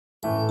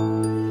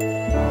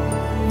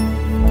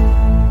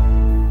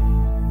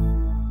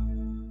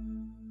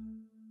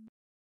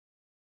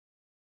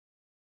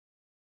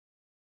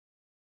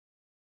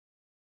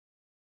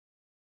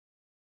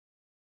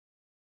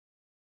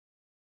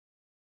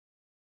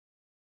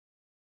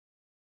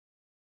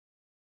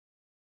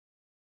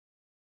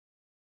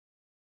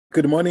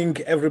Good morning,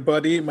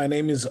 everybody. My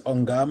name is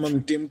Ongama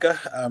Mtimka.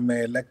 I'm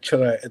a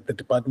lecturer at the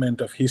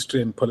Department of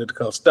History and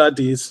Political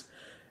Studies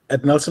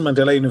at Nelson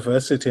Mandela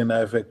University, and I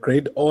have a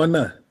great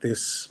honor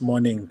this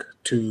morning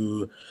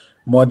to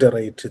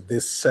moderate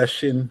this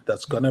session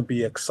that's going to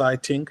be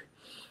exciting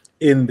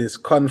in this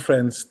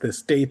conference, The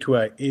State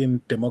We're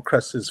In,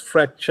 Democracy's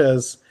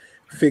Fractures,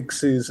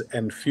 Fixes,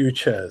 and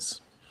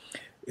Futures.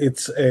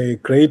 It's a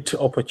great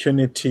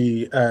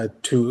opportunity and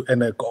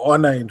an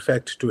honor, in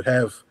fact, to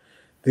have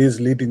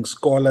these leading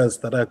scholars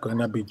that are going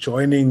to be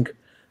joining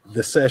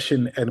the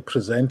session and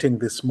presenting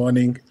this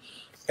morning.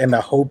 And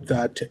I hope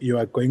that you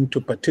are going to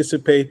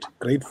participate.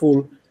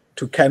 Grateful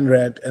to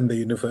CANRAD and the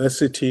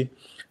university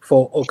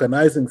for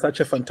organizing such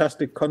a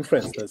fantastic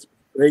conference. There's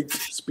great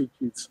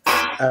speeches,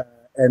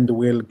 and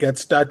we'll get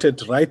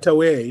started right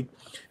away.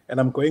 And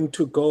I'm going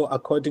to go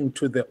according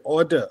to the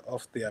order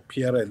of the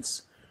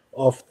appearance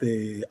of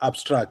the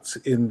abstracts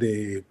in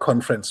the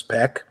conference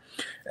pack.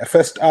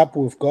 First up,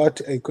 we've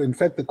got, in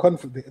fact,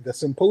 the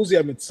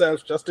symposium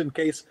itself, just in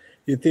case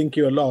you think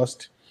you're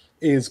lost,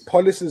 is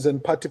Policies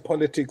and Party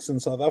Politics in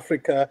South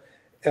Africa,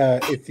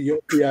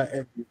 Ethiopia,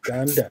 and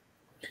Uganda.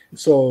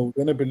 So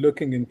we're going to be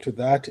looking into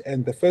that.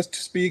 And the first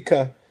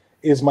speaker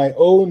is my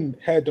own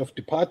head of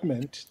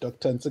department,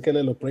 Dr.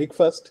 Ntsikelelo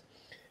Breakfast,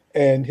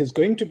 and he's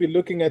going to be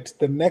looking at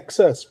the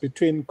nexus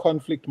between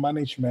conflict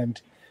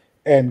management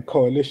and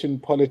coalition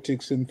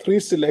politics in 3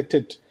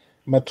 selected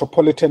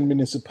metropolitan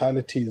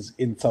municipalities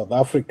in South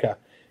Africa.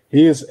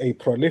 He is a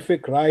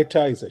prolific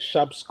writer, he's a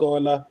sharp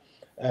scholar,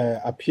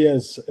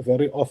 appears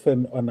very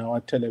often on our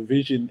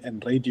television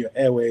and radio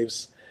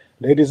airwaves.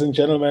 Ladies and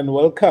gentlemen,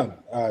 welcome,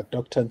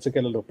 Dr.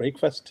 Ntsikelelo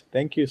Breakfast.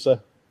 Thank you,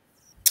 sir.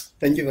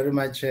 Thank you very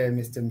much,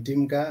 Mr.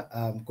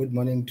 Mtimka. Good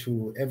morning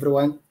to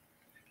everyone.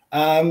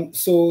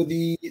 So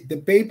the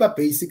paper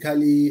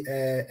basically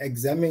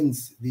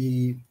examines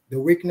the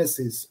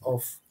weaknesses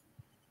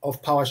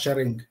of power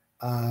sharing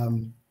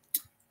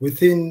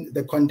within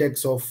the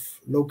context of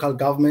local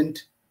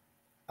government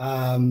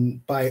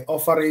by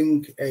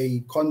offering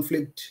a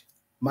conflict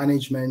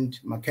management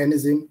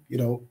mechanism,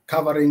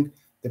 covering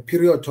the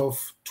period of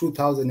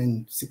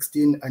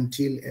 2016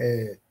 until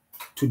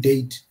to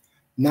date.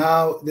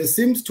 Now, there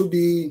seems to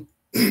be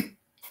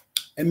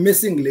a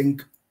missing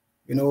link,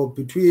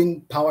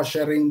 between power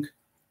sharing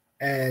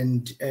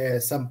and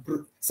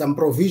some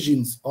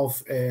provisions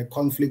of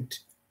conflict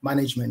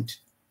management,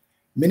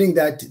 meaning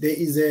that there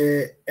is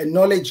a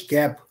knowledge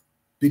gap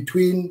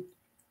between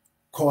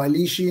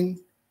coalition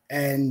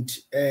and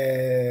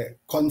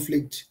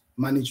conflict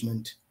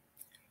management.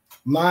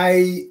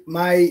 My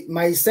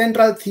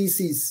central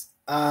thesis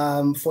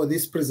for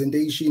this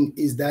presentation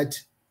is that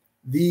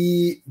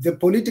the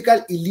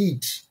political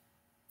elite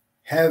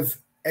have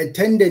a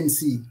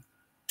tendency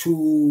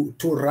to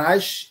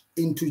rush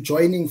into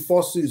joining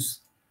forces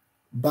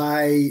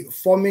by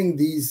forming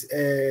these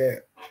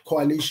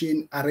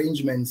coalition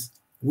arrangements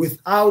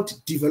without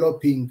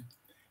developing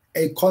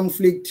a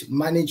conflict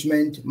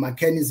management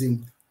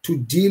mechanism to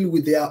deal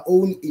with their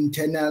own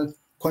internal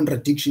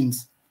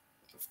contradictions.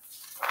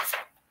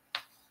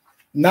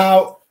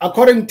 Now,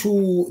 according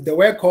to the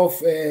work of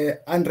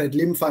CANRAD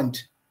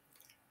Limfant,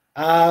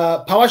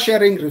 power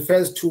sharing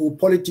refers to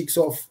politics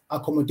of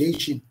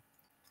accommodation.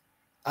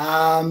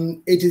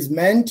 It is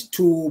meant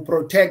to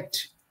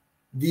protect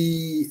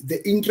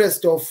the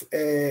interest of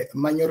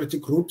minority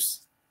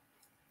groups.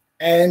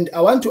 And I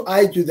want to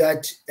argue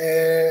that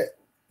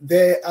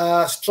there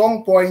are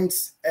strong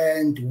points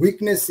and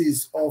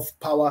weaknesses of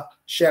power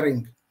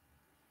sharing.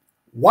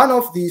 One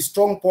of the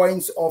strong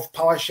points of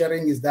power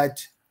sharing is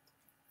that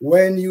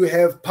when you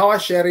have power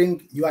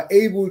sharing, you are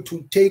able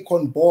to take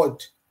on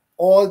board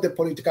all the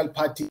political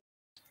parties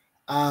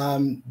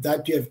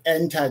that you have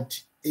entered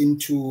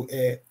into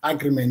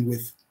agreement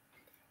with,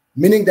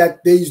 meaning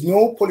that there is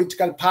no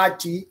political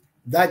party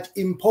that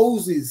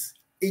imposes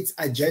its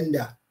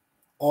agenda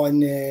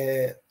on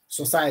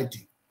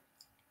society.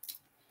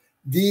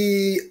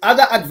 The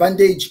other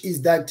advantage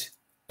is that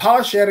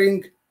power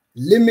sharing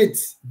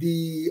limits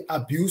the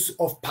abuse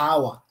of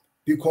power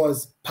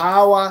because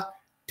power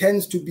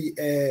tends to be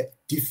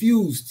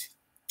diffused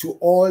to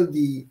all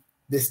the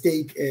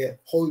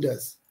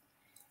stakeholders.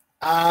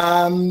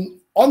 On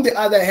the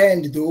other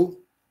hand, though,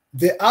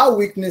 there are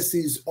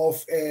weaknesses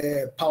of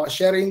power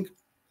sharing.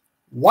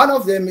 One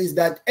of them is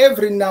that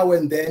every now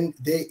and then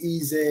there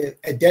is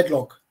a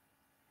deadlock.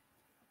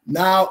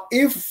 Now,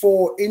 if,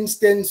 for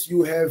instance,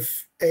 you have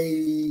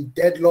a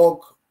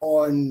deadlock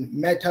on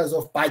matters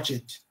of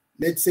budget,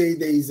 let's say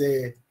there is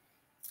a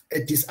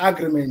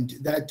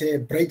disagreement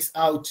that breaks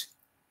out,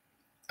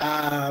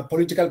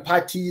 political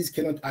parties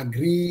cannot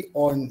agree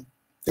on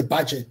the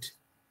budget,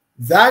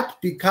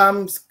 that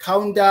becomes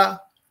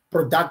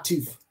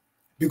counterproductive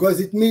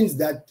because it means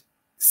that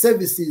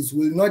services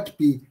will not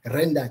be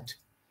rendered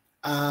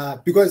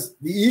because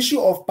the issue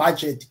of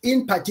budget,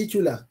 in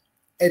particular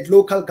at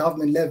local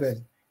government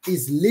level,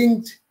 is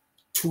linked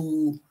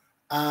to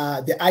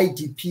the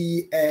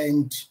IDP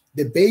and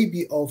the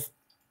baby of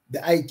the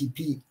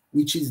IDP,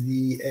 which is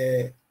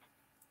the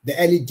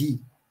LED.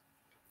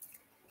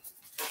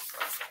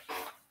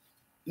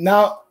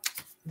 Now,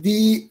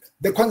 the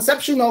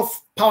conception of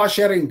power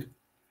sharing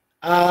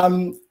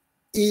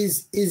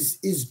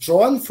is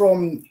drawn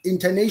from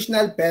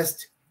international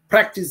best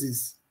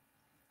practices.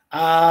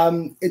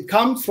 It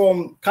comes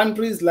from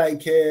countries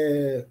like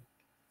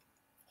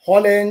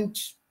Holland,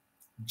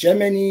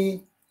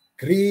 Germany,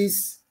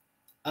 Greece,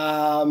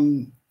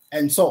 and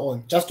so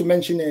on, just to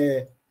mention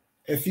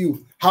a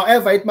few.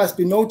 However, it must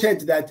be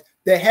noted that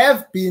there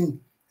have been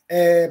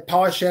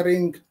power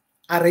sharing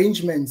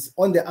arrangements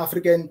on the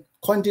African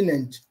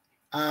continent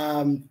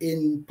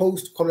in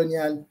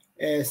post-colonial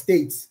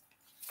states.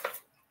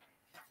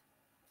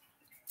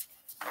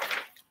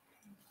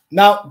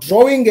 Now,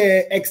 drawing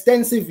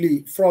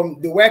extensively from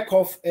the work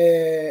of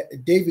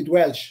David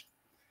Welsh,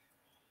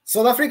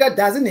 South Africa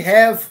doesn't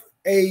have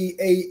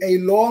a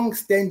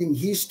long-standing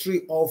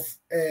history of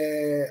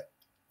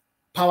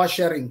power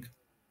sharing.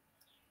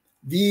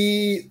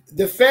 The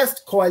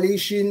first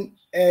coalition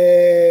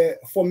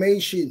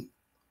formation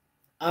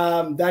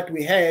that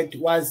we had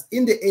was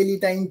in the early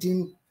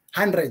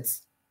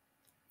 1900s.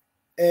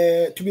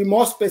 To be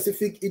more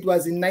specific, it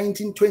was in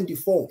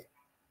 1924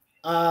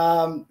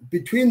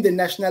 between the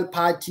National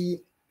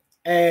Party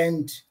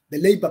and the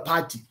Labour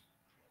Party.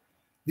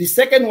 The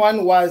second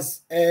one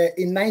was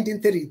in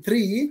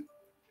 1933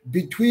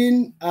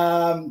 between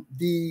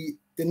the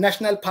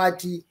National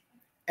Party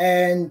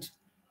and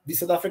the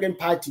South African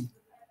Party.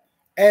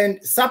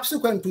 And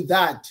subsequent to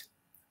that,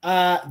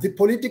 the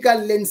political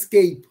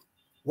landscape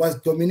was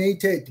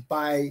dominated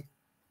by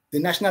the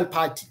National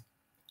Party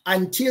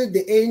until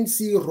the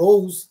ANC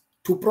rose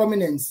to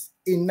prominence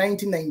in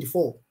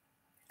 1994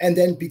 and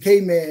then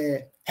became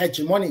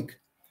hegemonic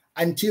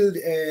until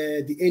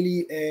the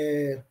early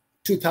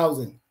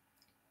 2000s.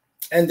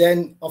 And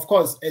then, of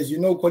course, as you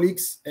know,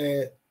 colleagues,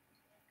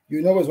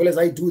 you know as well as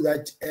I do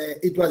that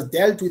it was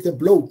dealt with a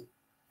blow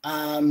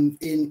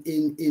in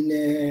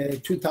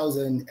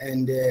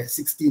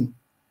 2016.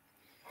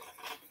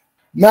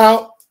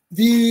 Now,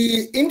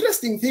 the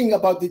interesting thing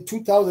about the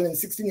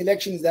 2016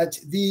 election is that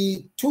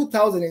the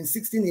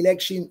 2016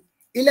 election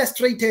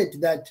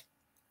illustrated that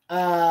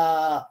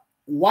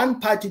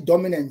one-party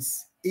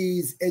dominance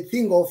is a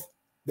thing of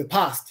the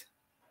past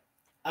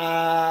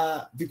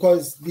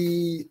because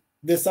the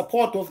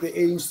support of the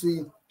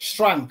ANC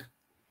shrunk.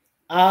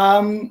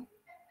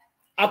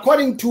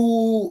 According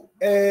to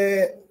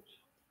the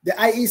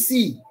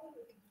IEC,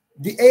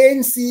 the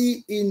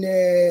ANC in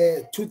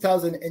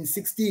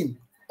 2016,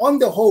 on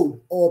the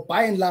whole, or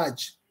by and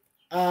large,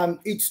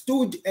 it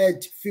stood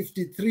at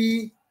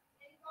 53%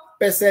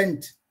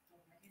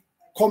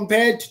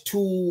 compared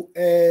to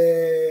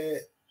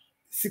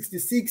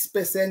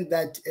 66%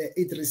 that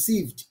it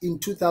received in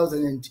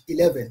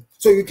 2011.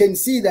 So you can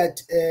see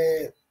that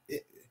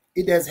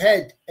it has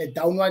had a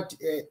downward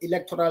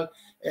electoral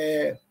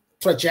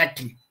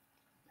trajectory,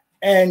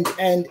 and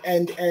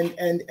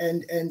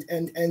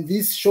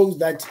this shows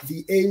that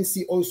the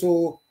ANC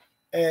also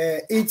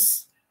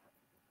its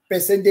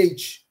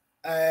percentage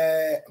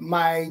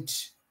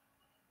might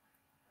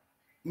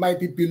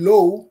be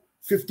below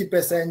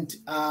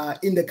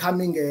 50% in the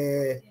coming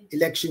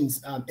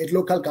elections at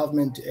local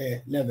government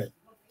level.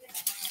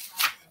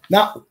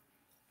 Now,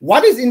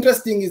 what is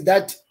interesting is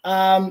that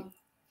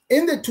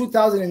in the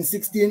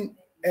 2016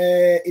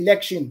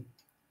 election,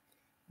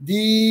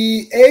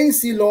 the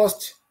ANC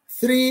lost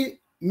 3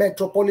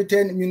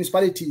 metropolitan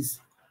municipalities.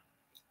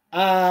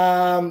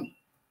 And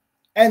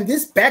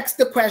this begs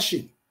the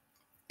question.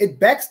 It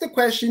begs the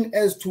question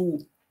as to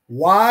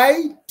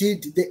why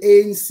did the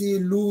ANC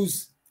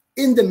lose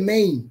in the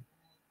main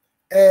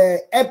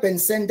urban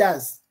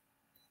centers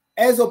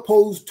as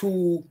opposed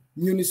to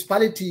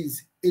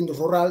municipalities in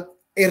rural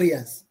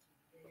areas?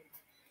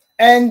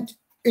 And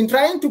in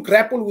trying to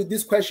grapple with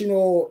this question,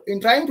 or in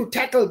trying to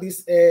tackle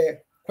this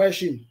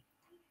question,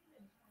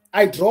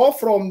 I draw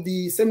from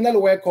the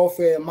seminal work of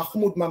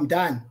Mahmoud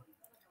Mamdani,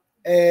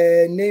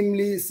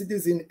 namely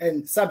Citizen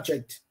and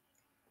Subject.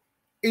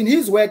 In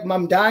his work,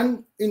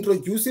 Mamdani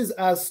introduces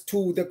us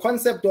to the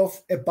concept of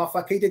a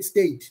bifurcated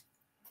state.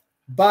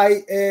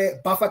 By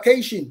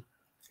bifurcation,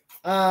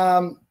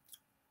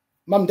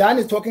 Mamdani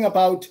is talking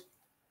about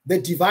the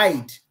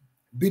divide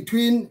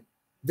between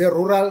the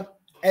rural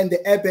and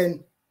the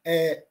urban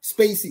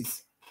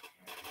spaces.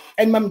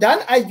 And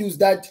Mamdani argues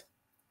that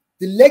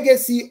the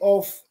legacy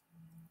of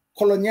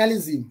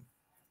colonialism,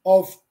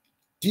 of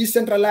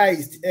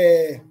decentralized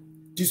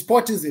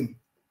despotism,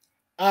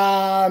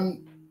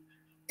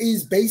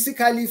 is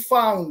basically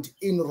found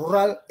in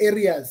rural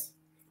areas,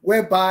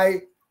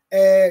 whereby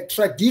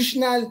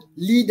traditional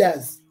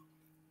leaders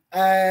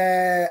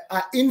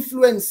are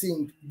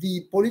influencing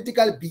the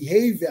political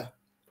behavior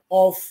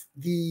of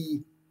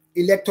the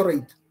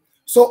electorate.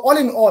 So all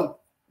in all,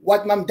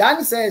 what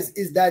Mamdani says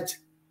is that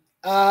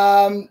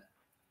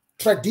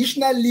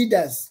traditional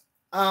leaders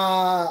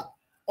are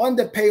on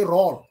the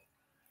payroll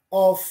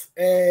of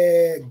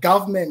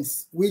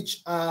governments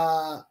which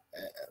are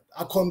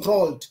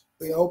controlled,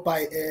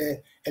 by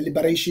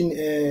liberation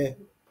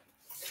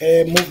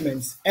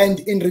movements, and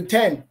in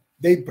return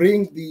they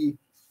bring the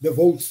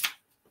votes.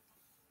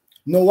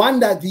 No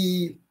wonder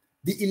the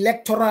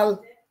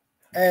electoral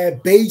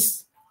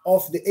base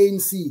of the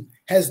ANC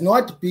has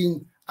not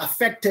been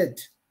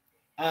affected,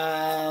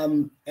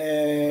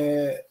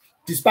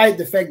 despite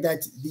the fact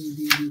that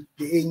the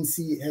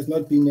ANC has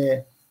not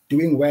been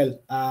doing well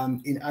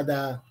in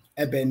other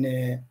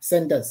urban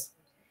centers.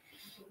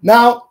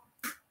 Now,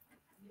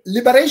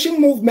 liberation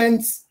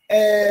movements,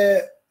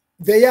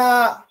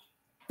 their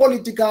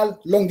political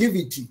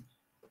longevity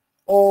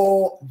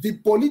or the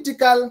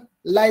political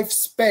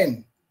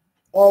lifespan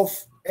of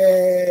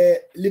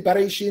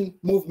liberation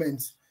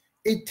movements,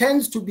 it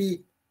tends to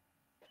be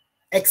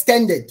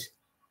extended,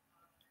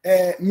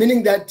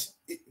 meaning that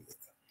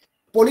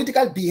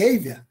political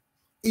behavior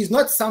is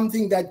not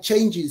something that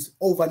changes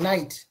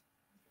overnight.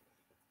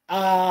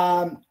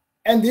 And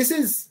this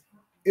is,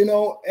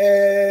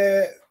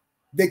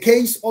 the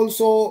case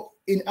also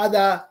in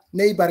other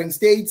neighboring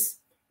states,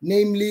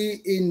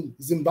 namely in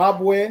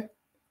Zimbabwe,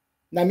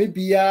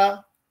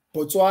 Namibia,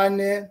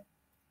 Botswana,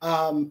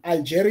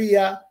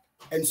 Algeria,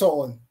 and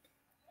so on.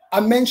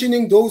 I'm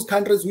mentioning those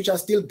countries which are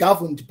still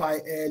governed by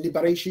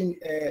liberation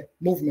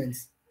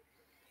movements.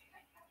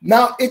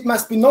 Now, it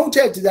must be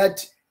noted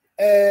that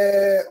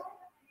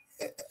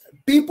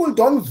people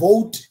don't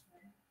vote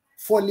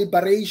for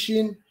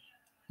liberation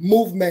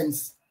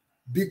movements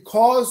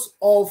because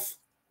of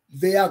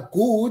their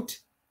good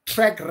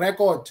track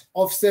record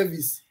of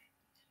service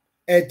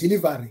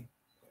delivery.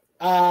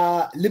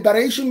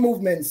 Liberation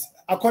movements,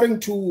 according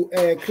to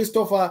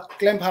Christopher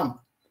Clempham,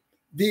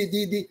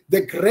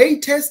 the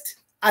greatest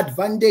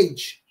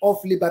advantage of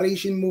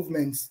liberation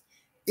movements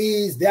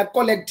is their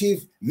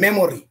collective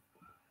memory.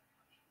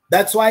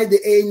 That's why the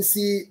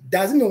ANC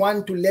doesn't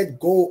want to let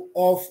go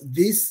of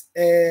this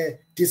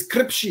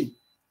description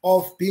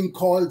of being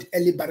called a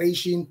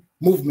liberation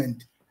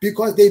movement,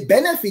 because they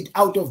benefit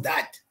out of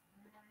that.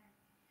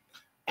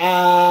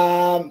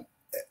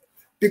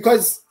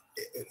 Because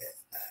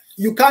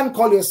you can't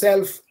call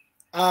yourself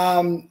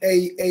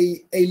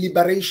a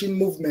liberation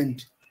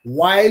movement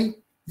while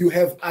you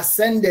have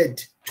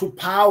ascended to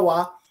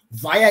power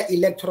via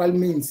electoral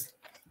means,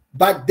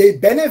 but they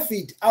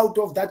benefit out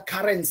of that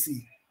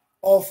currency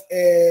of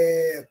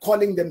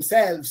calling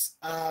themselves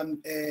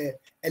a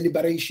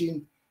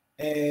liberation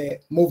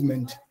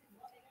movement.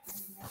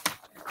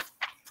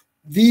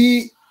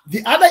 The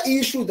other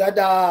issue that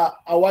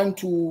I want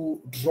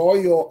to draw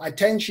your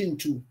attention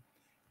to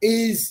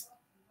is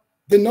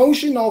the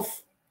notion of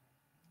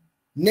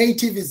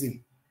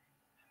nativism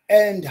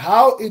and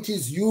how it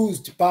is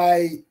used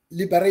by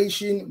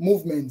liberation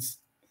movements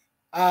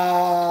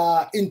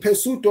in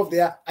pursuit of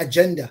their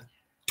agenda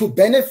to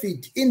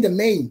benefit, in the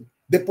main,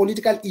 the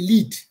political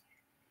elite.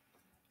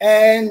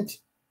 And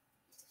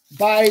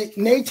by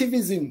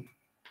nativism,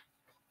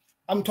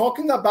 I'm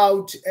talking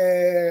about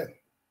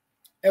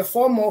a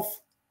form of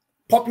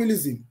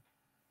populism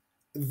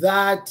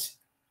that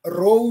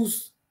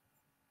rose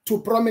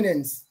to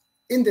prominence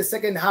in the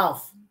second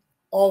half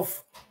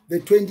of the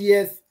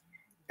 20th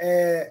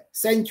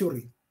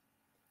century,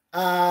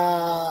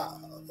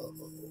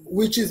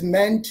 which is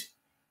meant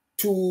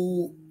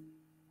to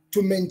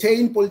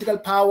maintain political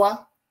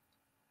power,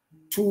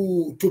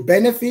 to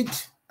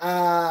benefit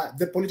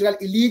the political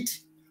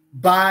elite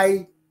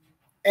by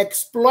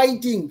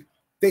exploiting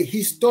the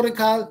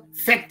historical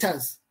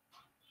factors,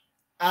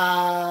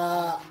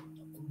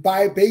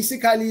 by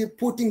basically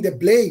putting the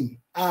blame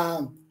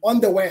on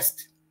the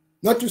West.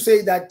 Not to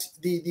say that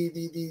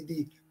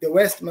the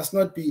West must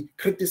not be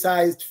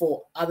criticized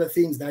for other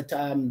things that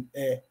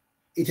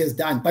it has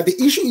done, but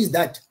the issue is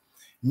that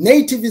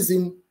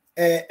nativism,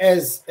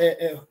 as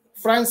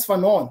Frantz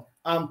Fanon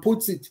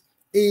puts it,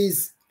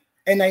 is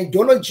an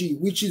ideology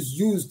which is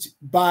used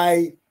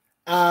by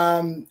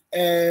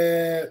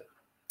the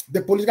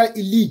political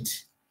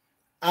elite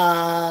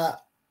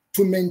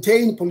to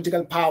maintain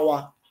political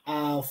power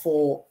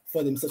for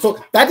themselves. So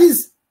that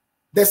is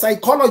the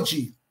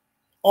psychology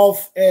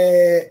of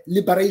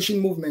liberation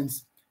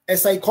movements, a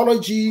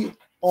psychology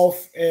of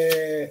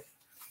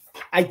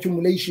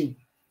accumulation.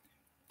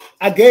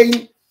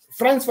 Again,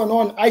 Frantz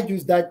Fanon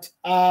argues that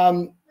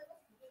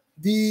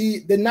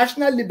the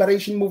national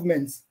liberation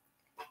movements,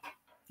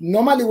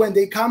 normally when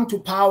they come to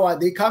power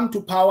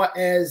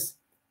as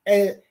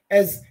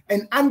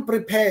an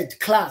unprepared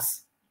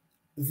class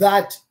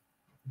that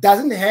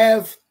doesn't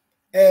have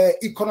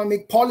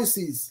economic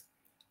policies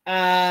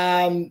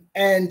and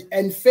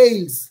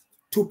fails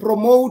to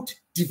promote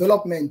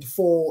development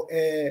for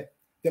the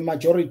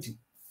majority.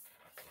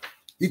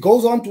 He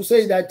goes on to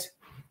say that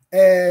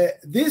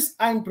this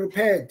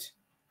unprepared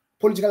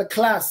political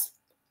class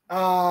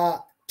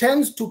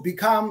tends to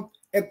become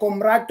a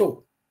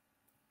comrato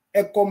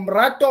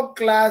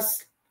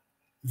class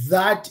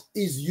that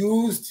is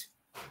used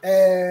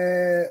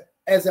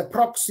as a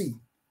proxy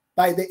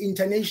by the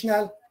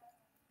international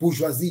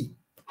bourgeoisie.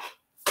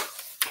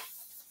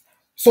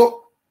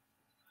 So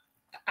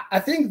I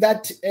think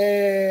that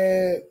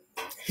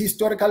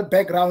historical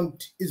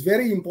background is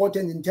very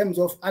important in terms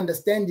of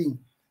understanding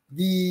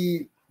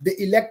the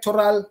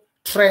electoral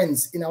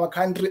trends in our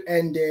country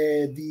and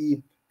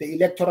the the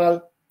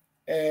electoral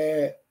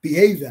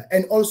behavior,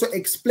 and also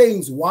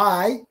explains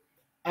why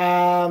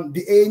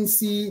the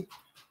ANC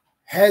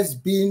has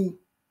been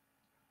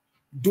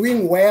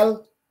doing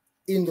well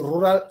in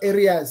rural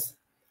areas,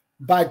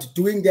 but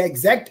doing the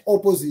exact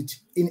opposite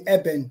in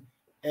urban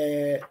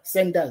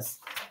centers.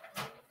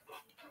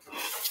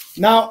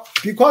 Now,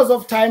 because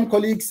of time,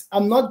 colleagues,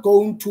 I'm not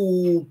going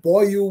to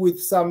bore you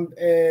with some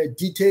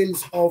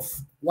details of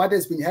what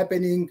has been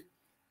happening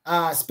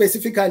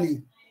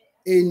specifically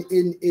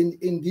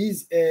in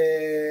these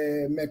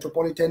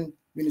metropolitan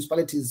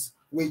municipalities,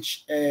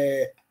 which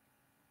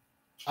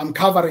I'm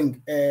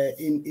covering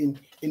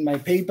in my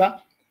paper,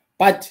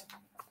 but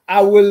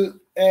I will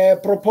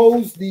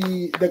propose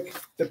the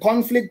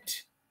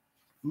conflict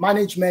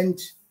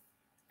management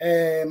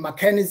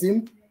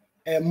mechanism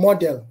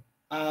model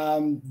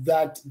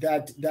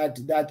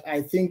that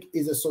I think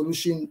is a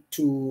solution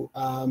to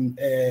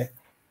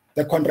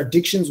the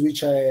contradictions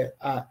which are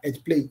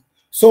at play.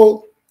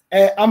 So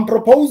I'm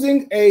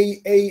proposing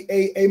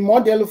a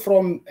model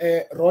from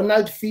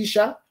Ronald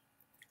Fisher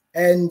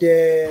and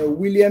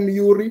William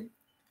Ury.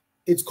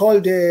 It's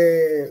called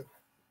an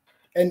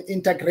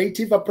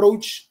integrative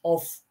approach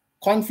of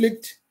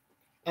conflict.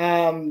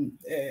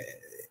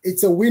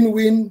 It's a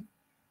win-win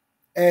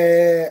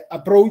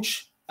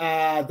approach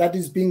that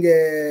is being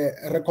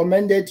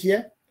recommended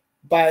here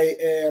by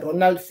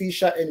Ronald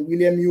Fisher and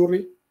William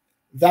Ury,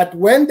 that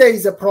when there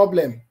is a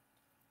problem,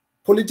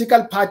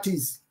 political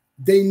parties,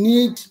 they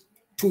need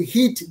to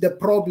hit the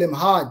problem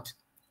hard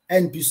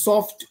and be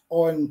soft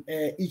on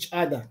each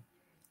other.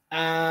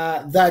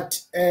 That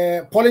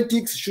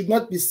politics should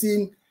not be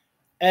seen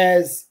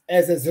as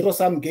a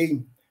zero-sum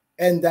game,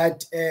 and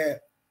that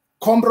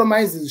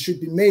compromises should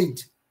be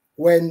made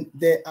when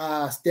there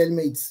are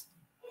stalemates.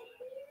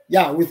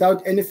 Yeah,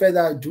 without any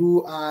further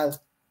ado, I'll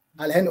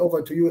hand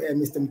over to you,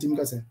 Mr.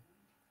 Mtimkase.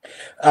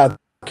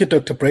 Thank you,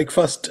 Dr.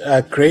 Breakfast.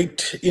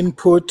 Great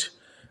input.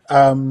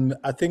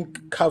 I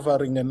think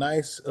covering a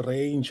nice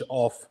range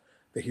of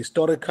the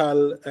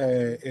historical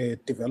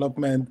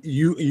development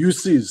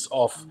uses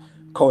of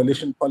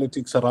coalition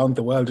politics around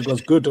the world. It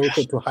was good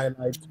also to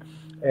highlight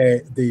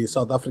the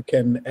South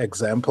African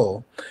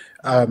example.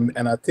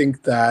 And I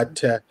think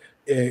that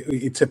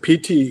it's a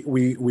pity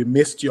we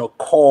missed your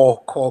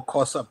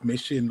core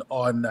submission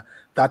on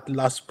that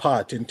last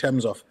part in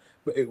terms of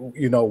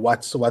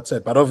what's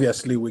said, but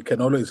obviously we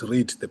can always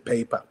read the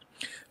paper.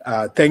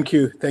 Thank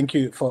you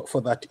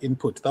for that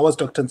input. That was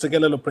Dr.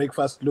 Ntsikelelo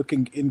Breakfast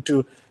looking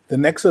into the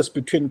nexus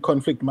between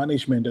conflict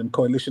management and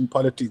coalition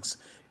politics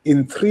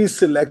in 3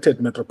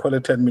 selected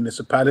metropolitan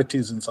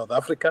municipalities in South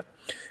Africa.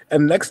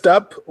 And next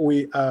up,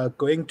 we are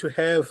going to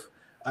have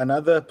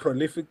another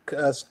prolific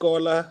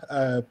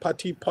scholar,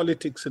 party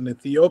politics in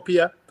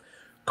Ethiopia,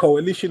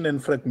 coalition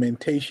and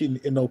fragmentation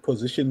in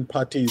opposition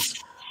parties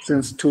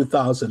since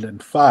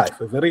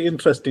 2005. A very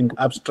interesting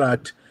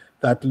abstract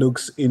that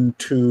looks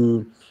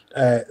into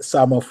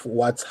some of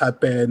what's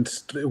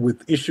happened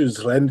with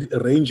issues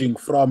ranging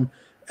from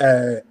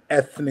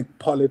ethnic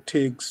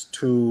politics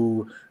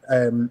to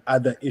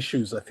other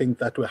issues, I think,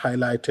 that were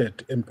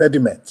highlighted,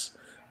 impediments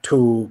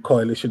to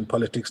coalition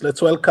politics.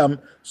 Let's welcome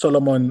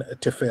Solomon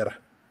Tefera.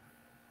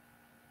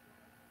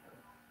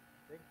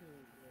 Thank you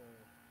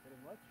very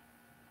much.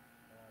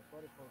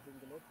 Sorry for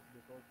being late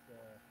because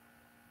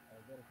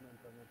there is no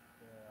internet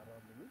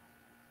around me.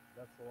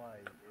 That's why.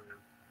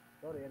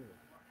 Sorry anyway.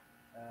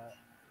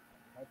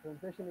 My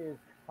presentation is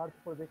hard to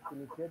predict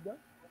in Ethiopia.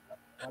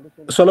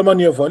 Solomon,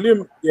 your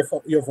volume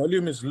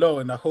is low,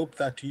 and I hope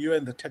that you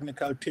and the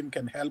technical team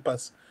can help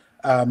us.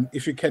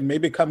 If you can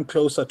maybe come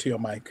closer to your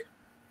mic.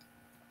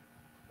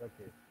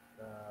 Okay.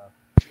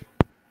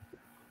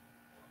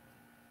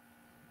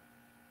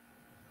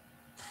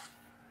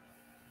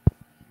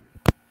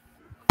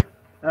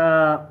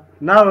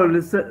 Now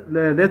let's start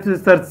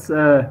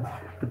the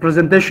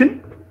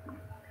presentation.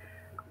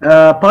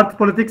 Party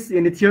politics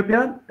in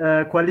Ethiopia,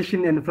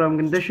 coalition and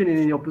fragmentation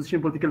in opposition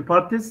political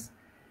parties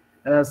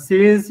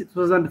since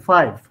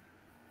 2005.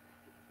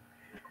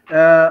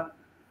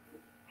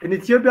 In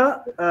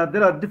Ethiopia,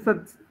 there are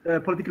different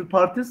political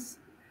parties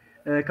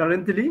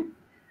currently,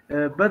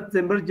 but the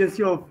emergence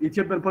of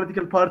Ethiopian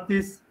political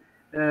parties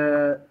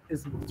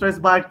is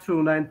traced back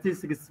to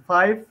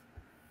 1965.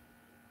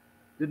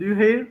 Did you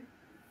hear?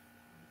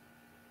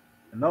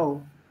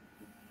 Hello?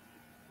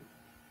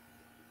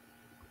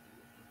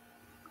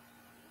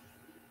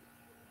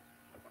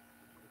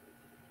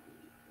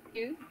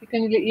 We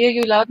can hear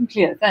you loud and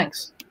clear.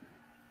 Thanks.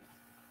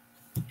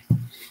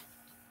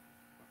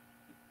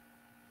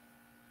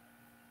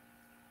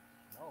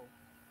 No.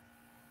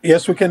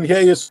 Yes, we can hear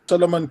you,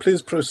 Solomon.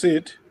 Please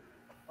proceed.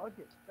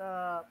 Okay.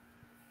 The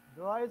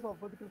rise of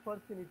political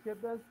parties in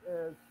Ethiopia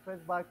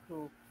traced back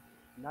to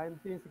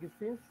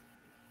 1960s.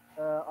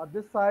 At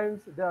this time,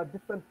 there are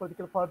different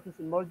political parties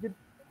emerged.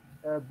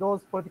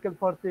 Those political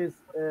parties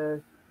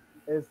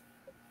is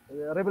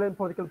rebellion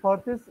political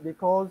parties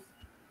because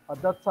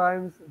at that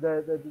time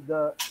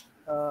the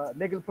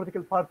legal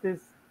political parties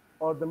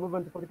or the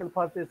movement political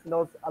parties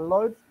not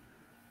allowed.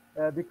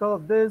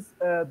 Because of this,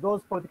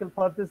 those political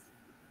parties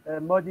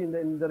merge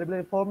in the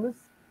rebellion forms.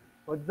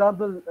 For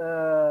example,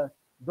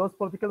 those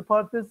political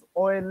parties,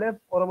 OLF,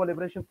 Oromo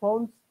Liberation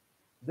Front,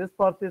 this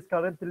party is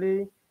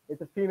currently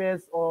it's a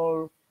females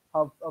or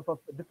have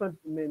different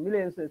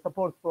millions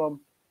support from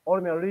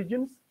Oromia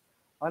regions.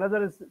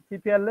 Another is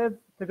TPLF,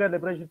 Tigray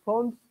Liberation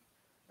Front,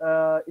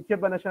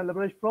 Ethiopia National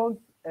Liberation Front,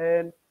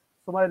 and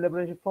Somali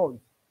Liberation Front.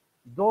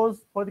 Those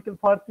political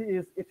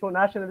parties is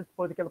nationalist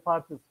political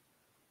parties,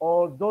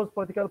 or those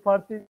political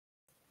parties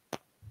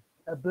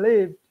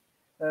believed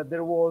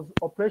there was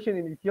oppression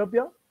in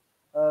Ethiopia.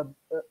 Uh,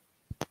 uh,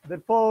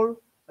 Therefore,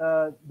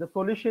 the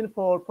solution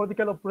for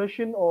political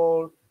oppression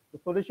or the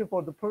solution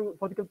for the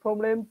political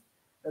problems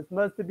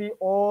must be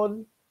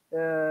all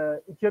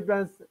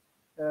Ethiopians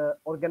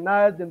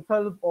organize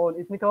themselves on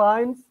ethnic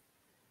lines,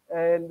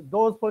 and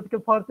those political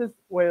parties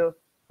were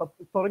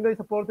strongly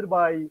supported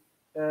by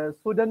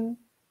Sudan,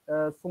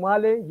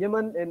 Somalia,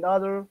 Yemen, and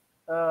other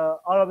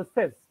Arab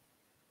states.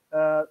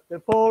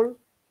 Therefore,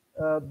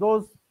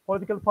 those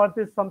political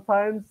parties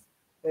sometimes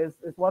is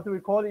what we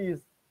call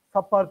is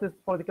sub-parties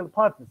political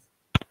parties.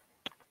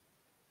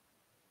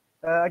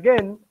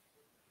 Again,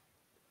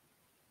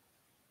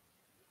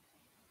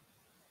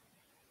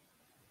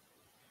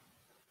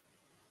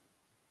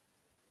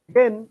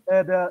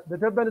 the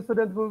Durban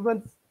student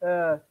movement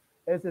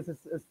is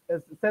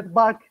set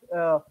back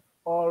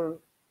or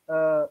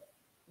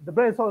the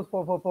brain source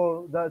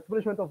for the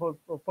establishment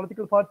of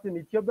political parties in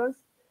Ethiopia.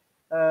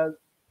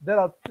 There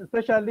are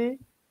especially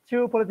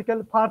two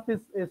political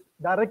parties is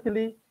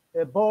directly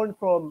born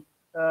from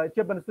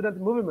Ethiopian student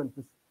movements.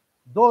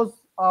 Those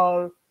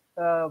are,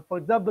 for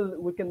example,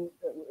 we can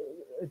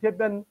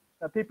Ethiopian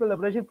People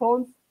Liberation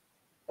Front,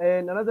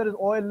 and another is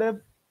OLF,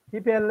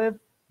 TPLF.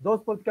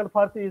 Those political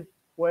parties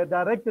were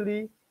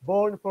directly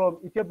born from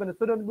Ethiopian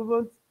student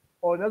movements,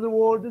 or in other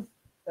words,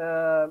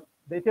 the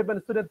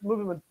Ethiopian student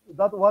movement.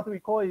 That's what we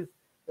call is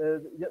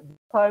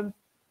times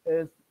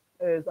is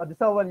Addis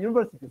Ababa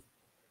universities.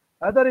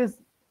 Other is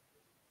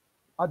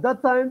at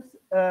that times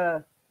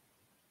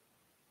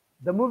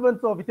the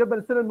movement of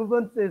Ethiopian student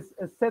movement is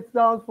set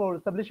down for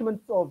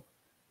establishment of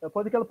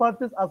political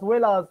parties, as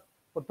well as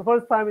for the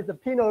first time it's a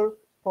pillar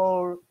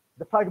for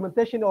the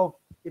fragmentation of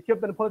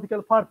Ethiopian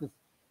political parties.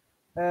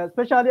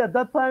 Especially at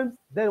that time,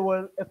 there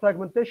were a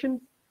fragmentation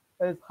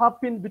as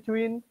happened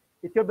between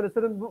Ethiopian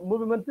student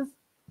movements.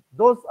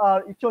 Those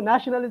are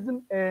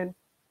Ethio-nationalism and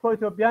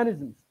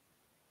pro-Ethiopianism.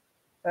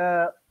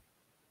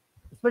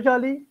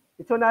 Especially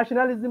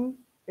Ethio-nationalism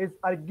is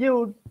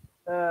argued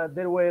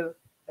there were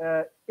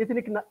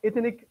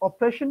ethnic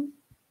oppression,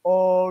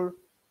 or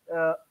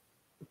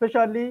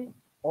especially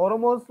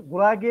Oromos,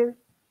 Gurage,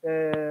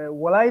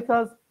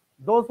 Walaitas,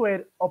 those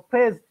were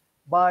oppressed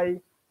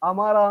by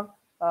Amara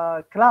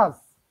class.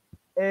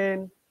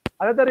 And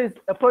another is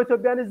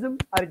pro-Ethiopianism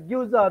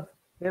argues that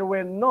there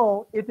were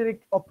no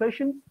ethnic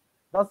oppressions.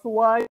 That's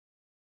why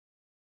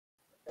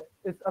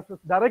it's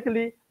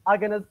directly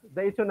against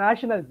the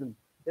Ethio-nationalism.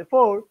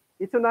 Therefore,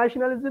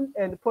 Ethio-nationalism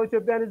and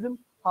pro-Ethiopianism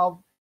have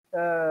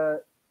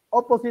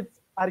opposite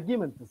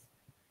arguments.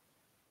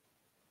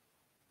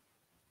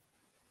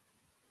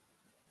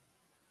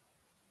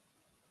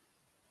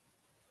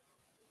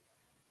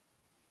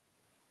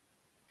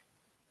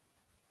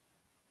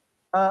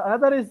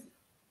 Another is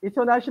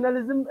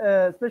Ethio-nationalism,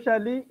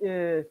 especially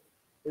the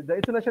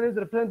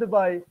Ethio-nationalism represented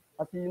by,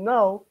 as you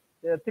know,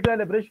 Tigray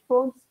Liberation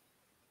Fronts,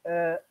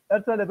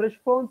 Eritrea Liberation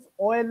Fronts,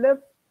 OLF.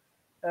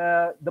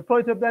 The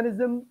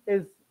pro-Ethiopianism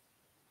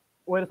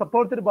were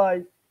supported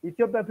by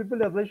Ethiopian People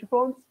Liberation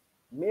Fronts,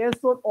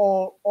 MESON,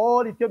 or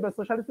all Ethiopian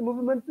socialist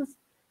movements,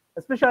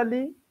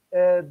 especially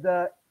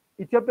the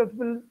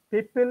Ethiopian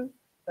People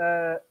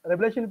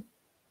Liberation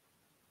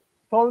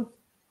Front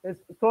is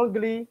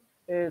strongly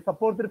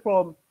supported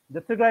from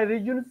the Tigray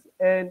regions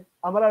and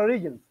Amara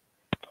regions.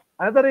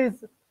 Another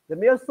is the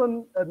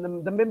MESON,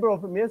 the member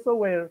of MESON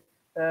were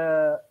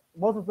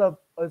most of the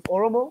is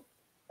Oromo.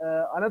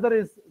 Another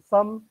is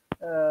some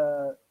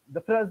that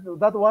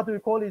what we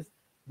call is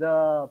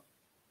the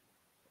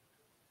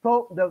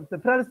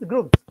friendly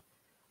groups.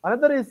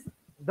 Another is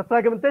the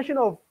fragmentation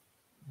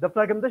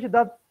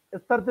that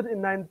started in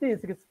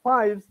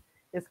 1965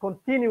 is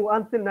continued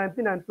until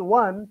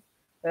 1991,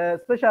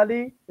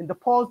 especially in the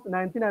post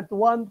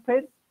 1991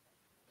 phase,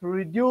 to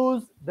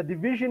reduce the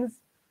divisions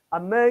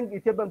among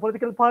Ethiopian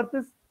political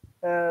parties.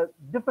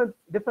 Different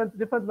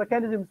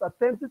mechanisms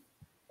attempted,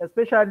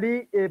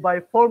 especially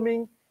by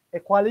forming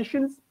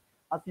coalitions.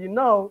 As you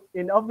know,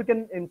 in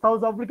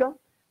South Africa,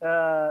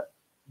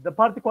 the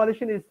party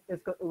coalition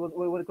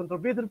will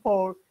contribute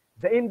for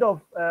the end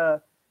of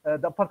the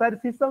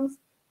apartheid systems,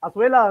 as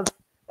well as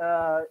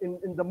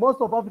in the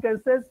most of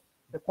African states,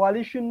 the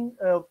coalition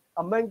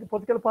among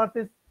political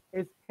parties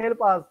is help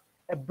as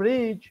a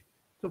bridge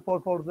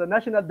for the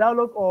national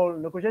dialogue or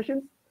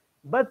negotiations.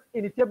 But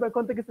in Ethiopian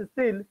context,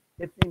 still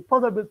it's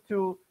impossible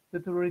to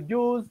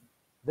reduce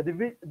the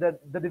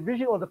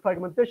division or the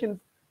fragmentation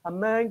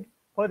among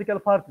political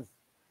parties.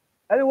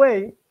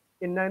 Anyway,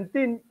 in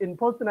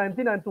post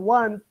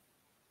 1991,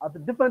 at the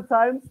different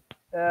times,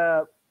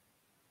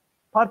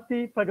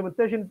 party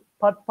fragmentation,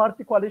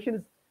 party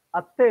coalitions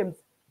attempts.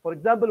 For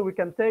example, we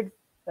can take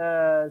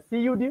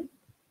CUD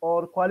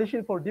or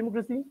Coalition for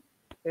Democracy.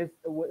 We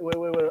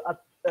were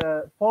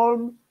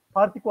formed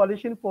party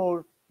coalition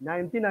for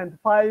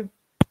 1995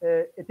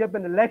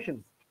 Ethiopian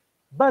elections,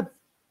 but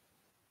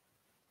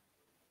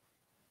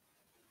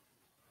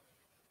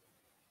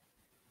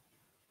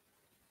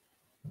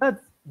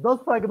those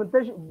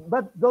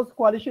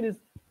coalition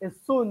is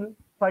soon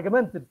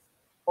fragmented,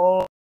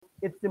 or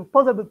it's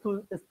impossible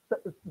to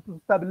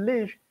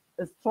establish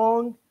a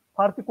strong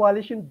party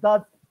coalition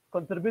that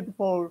contribute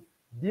for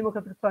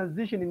democratic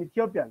transition in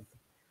Ethiopians.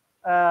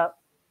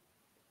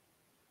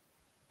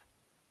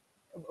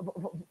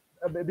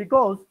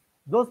 Because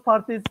those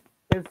parties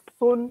is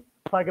soon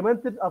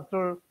fragmented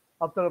after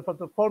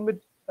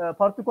formed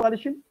party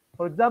coalition.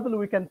 For example,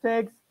 we can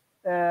take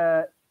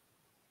the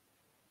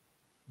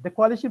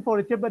Coalition for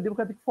Ethiopian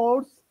Democratic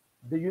Force,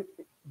 the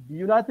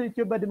United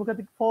Ethiopian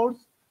Democratic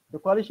Force, the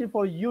Coalition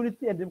for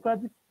Unity and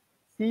Democratic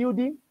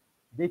CUD,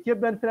 the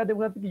Ethiopian Federal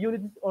Democratic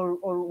Unity,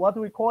 or what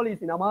we call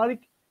is in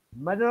Amharic,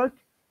 Mederek,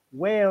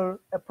 were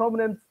a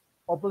prominent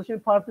opposition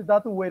party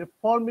that were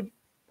formed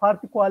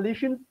party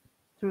coalitions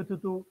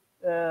to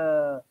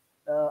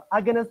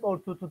against or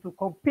to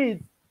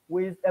compete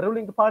with a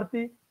ruling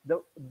party,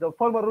 the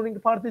former ruling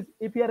parties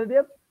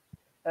EPRDF,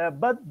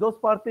 but those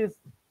parties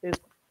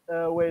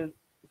were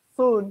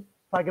soon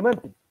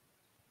fragmented.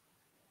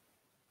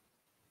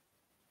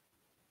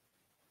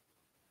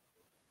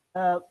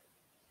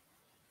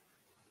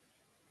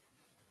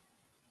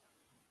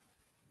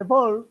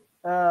 Therefore,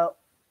 as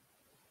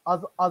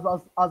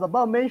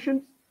above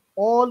mentioned,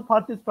 all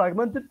parties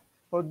fragmented.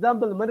 For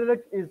example,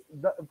 Mederek is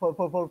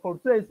for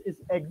trace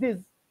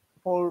exists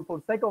for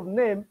sake of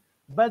name,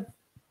 but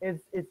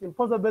it's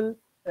impossible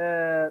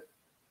the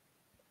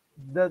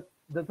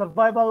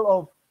survival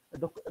of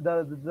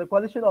the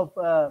coalition of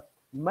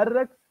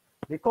Mederek,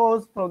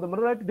 because from the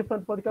Mederek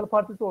different political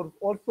parties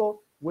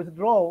also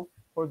withdraw.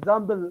 For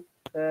example,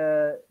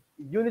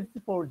 Unity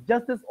for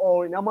Justice,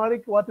 or in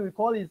Amharic what we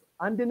call is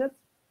Andinet,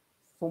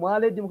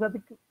 Somali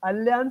Democratic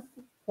Alliance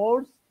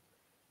Force,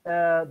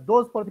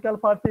 those political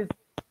parties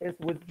is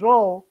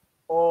withdraw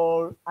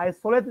or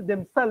isolated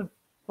themselves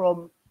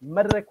from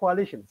Mederek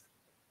coalitions.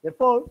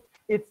 Therefore,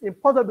 it's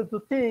impossible to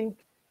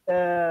think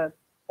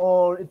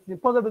or it's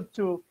impossible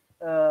to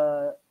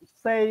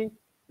say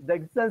the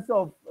existence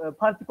of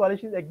party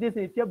coalitions exists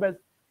in Ethiopia.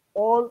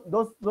 All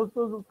those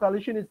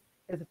coalitions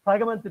is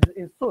fragmented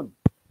in soon.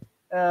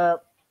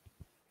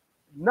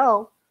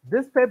 Now,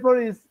 this paper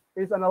is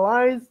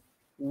analyzed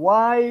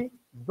why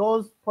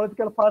those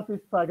political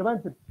parties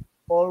fragmented,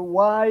 or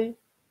why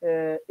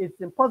it's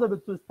impossible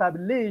to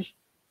establish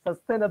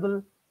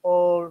sustainable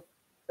or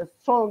a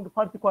strong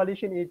party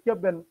coalition in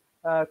Ethiopian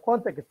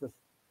contexts.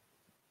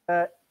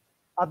 At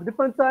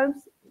different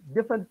times,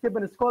 different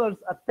Ethiopian scholars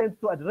attempt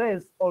to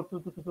address or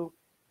to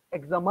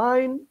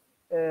examine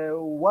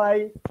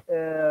why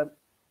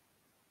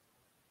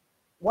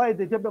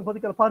the Ethiopian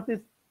political parties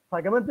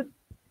fragmented,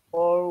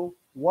 or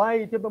why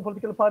Ethiopian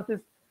political parties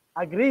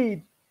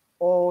agreed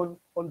on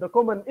the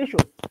common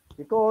issues,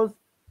 because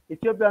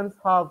Ethiopians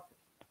have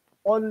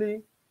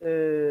only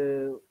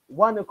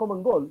one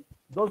common goal.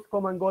 Those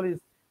common goal is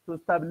to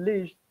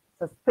establish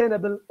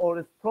sustainable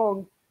or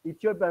strong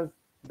Ethiopians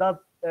that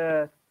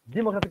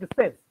democratic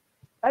states.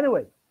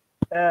 Anyway,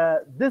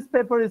 this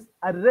paper is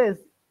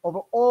addressed over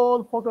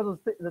all focus of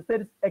the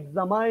states,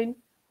 examine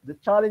the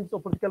challenge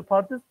of political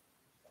parties,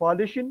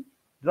 coalition,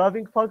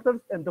 driving factors,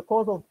 and the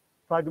cause of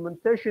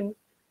fragmentation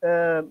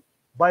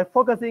by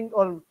focusing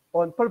on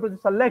purpose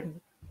select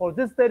for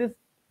this studies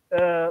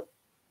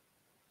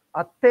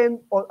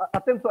attempt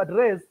to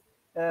address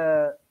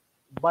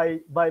by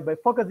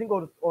focusing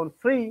on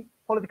three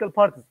political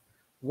parties.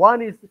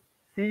 One is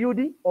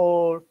CUD,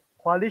 or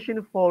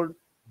Coalition for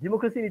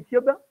Democracy in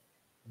Ethiopia,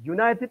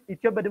 United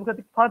Ethiopian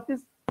Democratic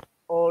Parties,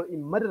 or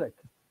in Mederek.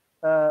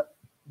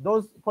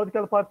 Those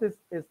political parties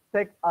is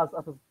taken as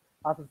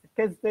a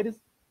case studies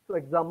to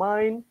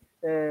examine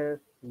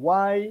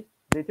why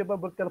the Ethiopian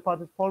political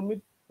parties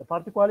formed the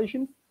party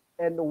coalitions,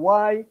 and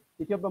why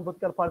Ethiopian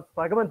political parties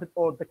fragmented,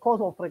 or the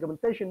cause of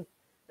fragmentation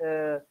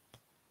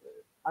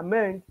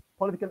among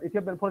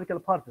Ethiopian political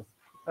parties.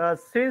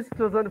 Since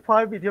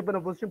 2005, Ethiopian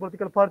opposition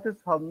political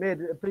parties have made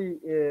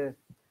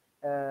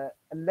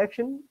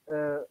pre-election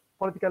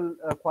political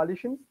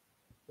coalitions,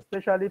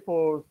 especially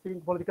for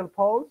seeking political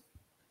powers.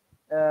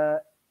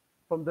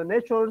 From the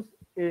natures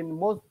in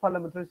most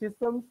parliamentary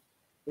systems,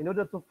 in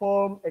order to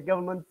form a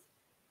government,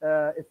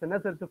 it's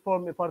necessary to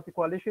form a party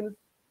coalition,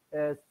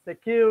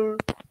 secure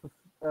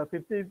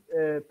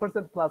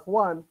 50% plus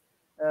one.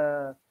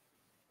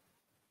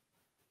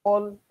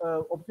 All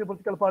opposition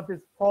political parties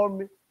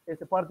form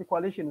as a party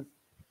coalitions.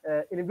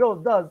 In view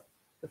of that,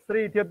 the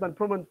three Ethiopian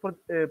prominent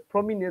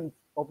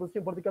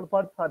opposition political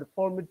parties had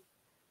formed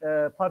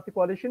party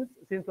coalitions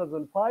since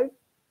 2005.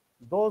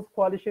 Those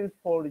coalitions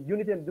for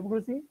unity and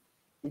democracy: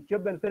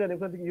 Ethiopian Federal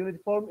Democratic Unity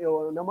Forum,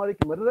 or Amharic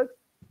Mederek,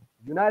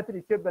 United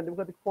Ethiopian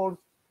Democratic Force,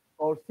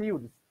 or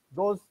CUDs.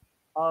 Those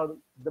are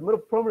the more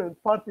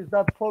prominent parties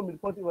that form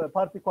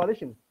party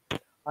coalitions.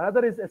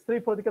 Another is three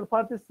political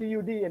parties,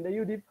 CUD and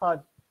AUD, had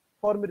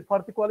formed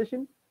party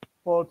coalition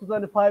for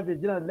 2005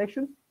 general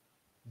elections.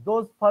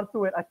 Those parties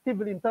were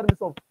actively in terms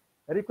of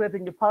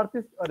recreating the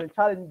parties or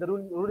challenging the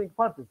ruling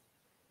parties.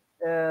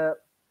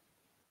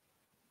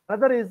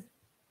 Another is,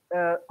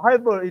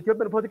 however,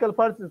 Ethiopian political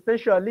parties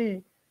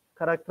essentially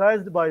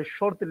characterized by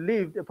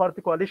short-lived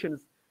party coalitions.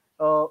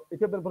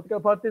 Ethiopian political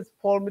parties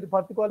formed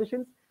party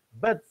coalitions,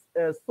 but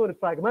soon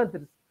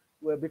fragmented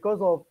because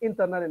of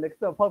internal and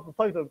external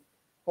factors.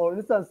 For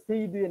instance,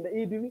 CED and the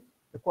ED,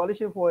 the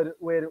coalition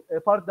were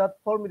a part that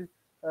formed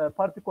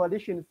party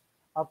coalitions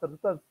after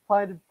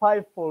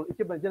 2005 for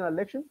Ethiopian general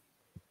elections.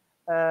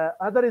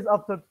 Another is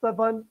after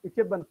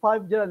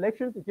 2005 general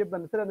elections,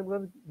 Ethiopian National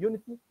Democratic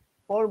Unity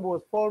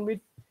was formed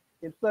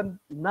in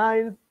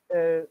 2009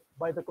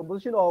 by the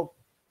composition of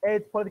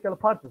 8 political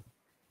parties.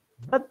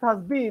 That has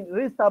been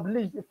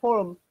re-established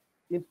forum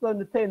in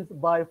 2010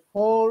 by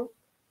 4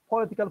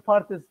 political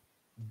parties.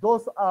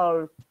 Those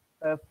are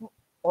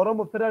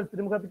Oromo Federalist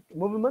Democratic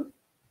Movement,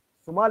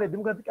 Somali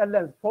Democratic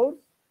Alliance Force,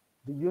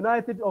 the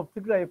United of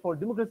Tigray for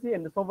Democracy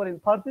and the Sovereign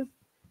Parties.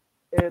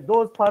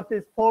 Those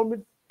parties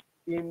formed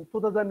in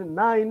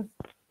 2009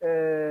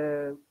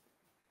 to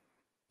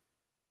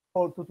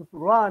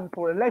run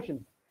for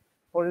elections.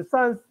 For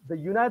instance, the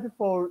United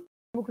for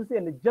Democracy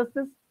and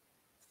Justice,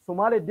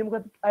 Somali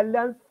Democratic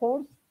Alliance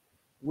Force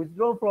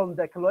withdrew from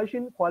the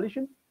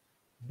coalition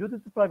due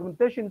to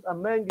fragmentations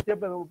among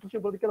Ethiopian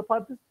opposition political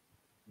parties,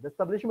 the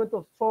establishment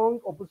of strong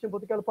opposition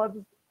political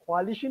parties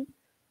coalition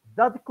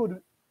that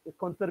could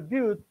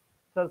contribute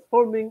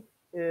transforming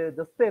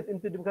the state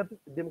into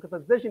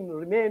democratization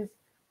remains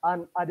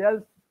an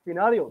ideal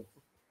scenario.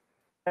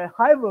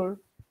 However,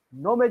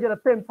 no major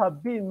attempts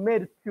have been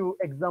made to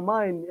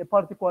examine a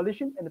party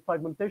coalition and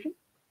fragmentation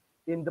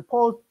in the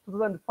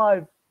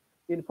post-2005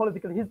 in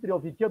political history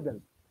of Ethiopia.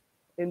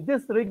 In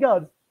this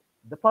regard,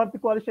 the party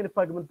coalition and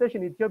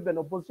fragmentation in Ethiopian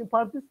opposition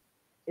parties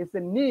is a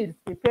need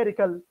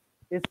empirical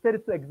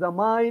instead to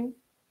examine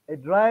a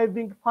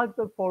driving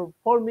factor for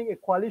forming a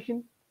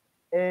coalition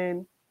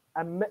and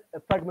a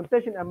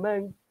fragmentation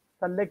among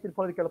selected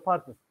political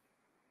parties.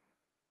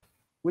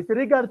 With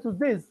regard to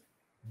this,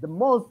 the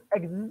most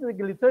existing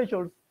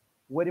literatures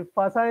were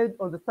emphasized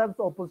on the status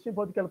of opposition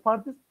political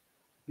parties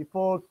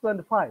before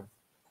 2005.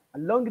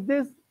 Along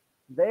this,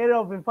 the area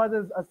of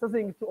emphasis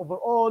assessing to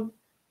overall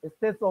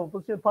states of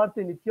opposition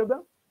party in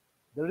Ethiopia,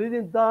 the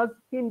reason does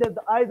hinder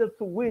either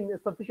to win a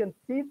sufficient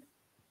seat,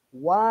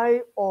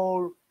 why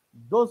or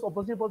those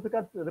opposition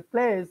political parties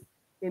replaced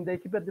in the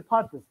Ethiopian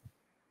parties.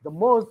 The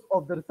most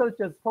of the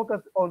researchers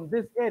focus on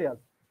these areas,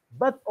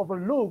 but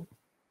overlooked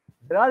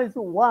the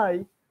reason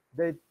why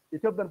the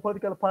Ethiopian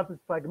political parties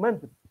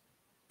fragmented.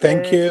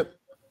 Thank you.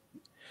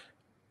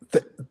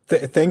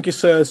 Thank you,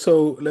 sir.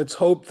 So let's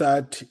hope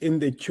that in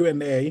the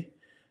Q&A,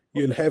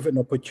 you'll have an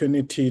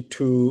opportunity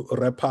to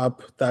wrap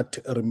up that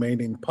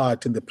remaining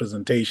part in the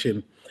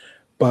presentation.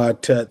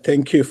 But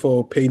thank you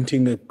for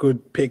painting a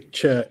good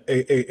picture,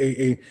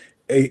 a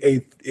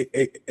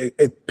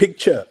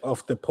picture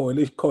of the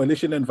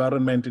coalition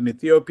environment in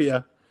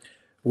Ethiopia,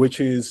 which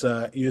is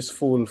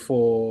useful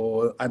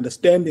for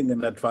understanding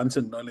and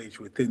advancing knowledge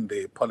within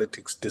the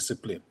politics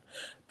discipline.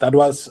 That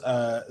was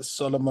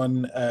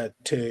Solomon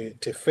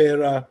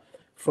Tefera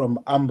from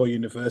Ambo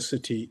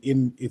University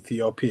in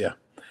Ethiopia.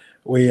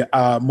 We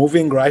are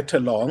moving right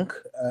along.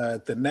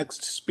 The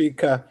next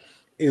speaker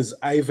is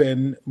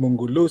Ivan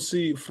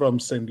Mungulusi from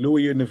St.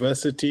 Louis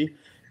University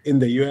in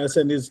the US,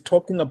 and is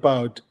talking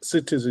about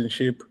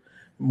citizenship,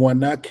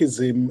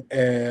 monarchism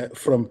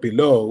from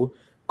below,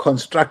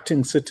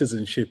 constructing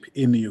citizenship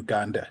in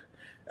Uganda.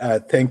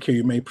 Thank you.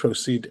 You may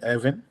proceed,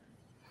 Ivan.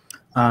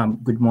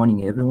 Good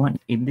morning, everyone.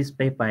 In this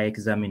paper, I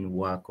examine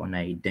work on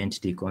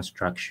identity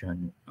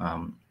construction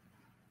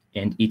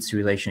and its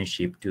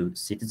relationship to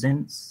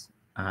citizens.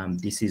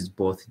 This is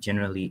both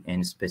generally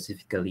and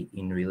specifically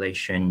in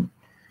relation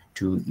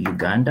to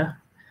Uganda.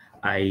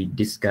 I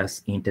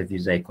discuss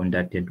interviews I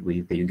conducted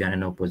with the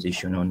Ugandan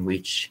opposition on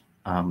which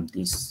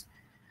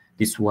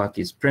this work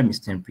is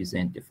premised and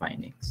present the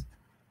findings.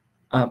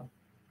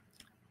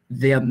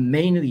 There are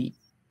mainly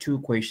 2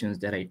 questions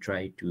that I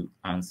try to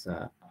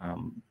answer.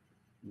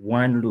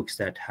 One looks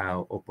at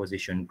how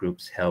opposition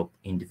groups help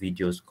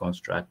individuals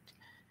construct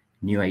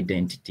new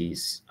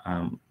identities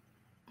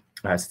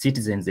as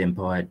citizens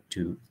empowered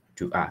to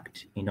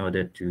act in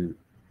order to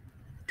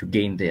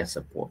gain their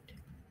support.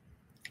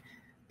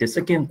 The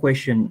second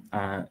question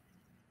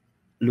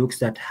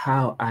looks at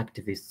how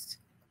activists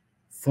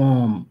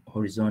form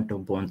horizontal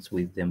bonds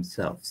with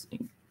themselves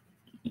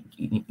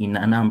in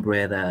an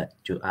umbrella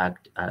to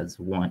act as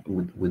one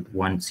with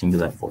one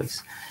singular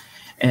voice.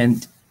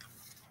 And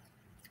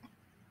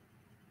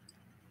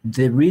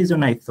the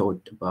reason I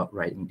thought about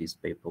writing this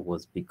paper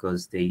was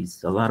because there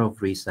is a lot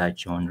of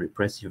research on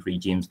repressive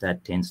regimes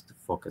that tends to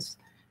focus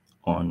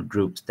on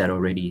groups that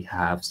already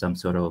have some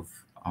sort of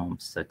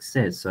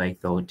success. So I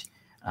thought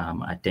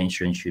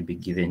attention should be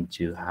given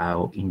to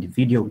how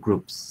individual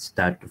groups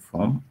start to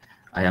form.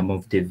 I am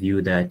of the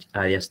view that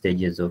earlier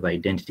stages of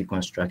identity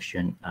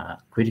construction are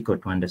critical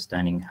to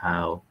understanding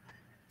how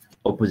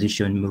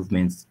opposition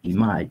movements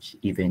emerge,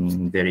 even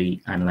in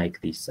very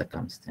unlikely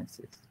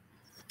circumstances.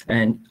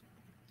 And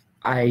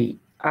I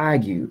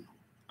argue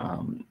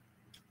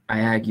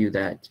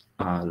that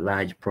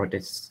large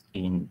protests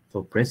in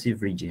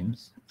oppressive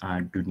regimes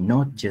do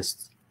not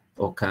just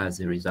occur as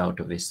a result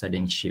of a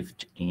sudden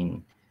shift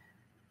in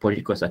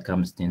political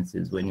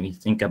circumstances. When we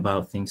think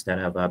about things that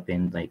have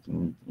happened, like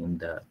in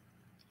the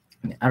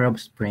Arab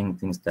Spring,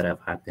 things that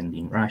have happened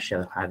in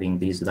Russia, having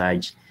these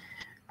large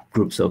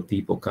groups of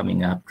people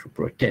coming up to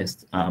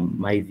protest,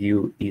 my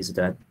view is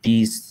that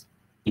this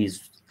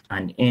is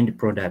an end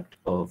product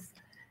of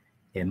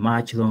a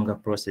much longer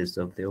process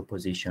of the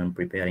opposition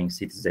preparing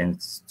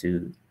citizens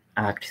to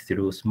act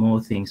through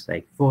small things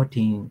like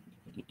voting,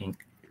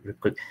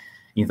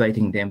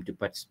 inviting them to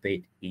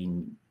participate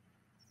in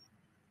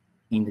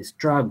the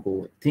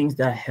struggle, things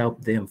that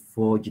help them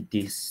forge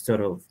this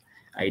sort of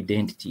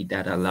identity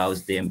that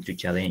allows them to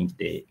challenge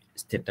the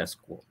status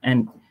quo.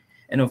 And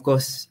of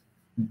course,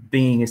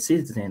 being a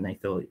citizen, I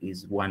thought,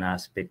 is one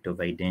aspect of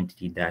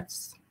identity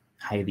that's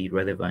highly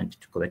relevant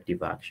to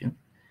collective action.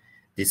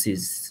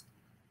 It's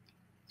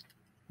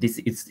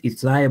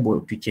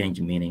liable to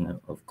change meaning,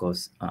 of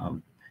course,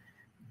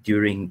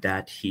 during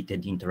that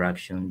heated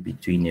interaction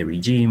between a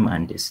regime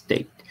and a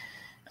state.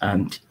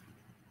 And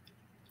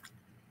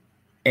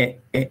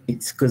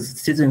it's because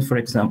citizens, for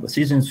example,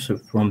 citizens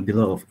from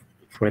below,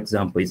 for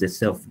example, is a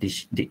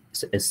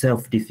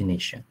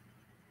self-definition.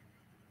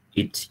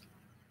 It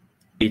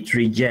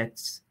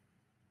rejects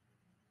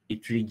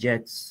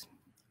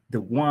the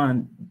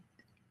one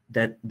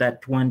that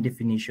one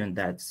definition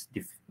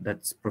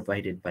that's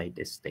provided by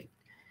the state.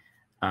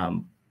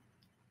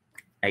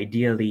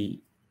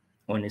 Ideally,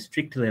 on a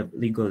strict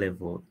legal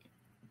level,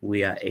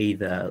 we are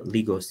either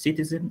legal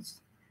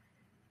citizens,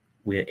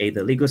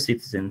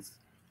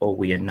 or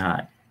we are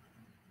not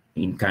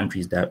in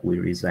countries that we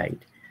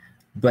reside.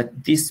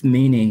 But this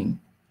meaning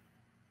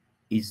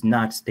is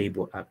not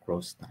stable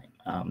across time.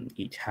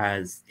 It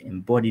has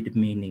embodied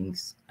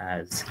meanings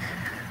as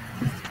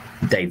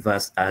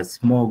diverse as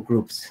small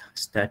groups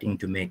starting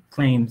to make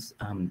claims.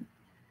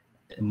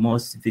 The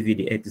most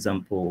vivid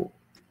example,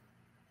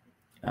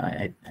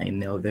 I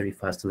know, very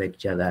first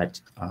lecture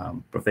that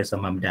Professor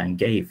Mamdan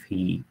gave,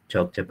 he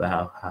talked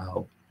about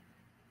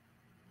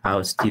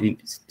how Steve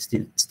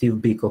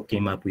Biko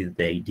came up with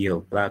the idea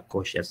of Black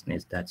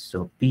consciousness, that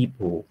saw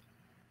people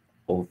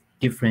of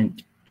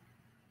different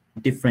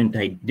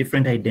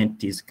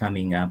identities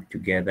coming up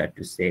together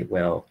to say,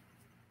 well,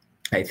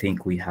 I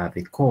think we have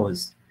a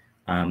cause,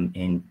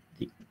 and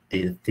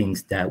the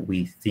things that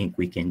we think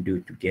we can do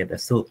together.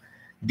 So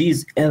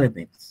these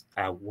elements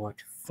are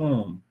what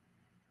form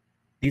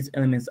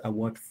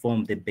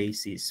the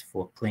basis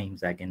for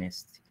claims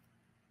against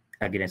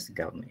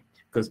government.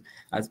 Because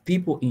as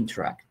people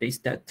interact, they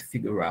start to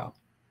figure out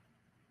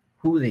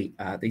who they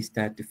are, they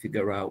start to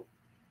figure out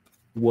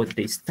what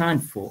they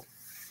stand for,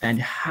 and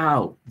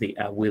how they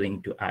are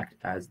willing to act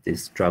as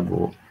this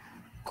struggle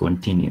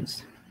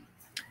continues.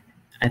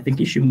 I think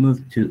you should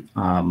move to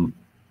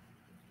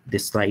the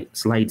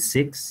slide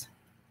 6.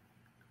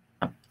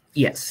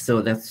 Yes,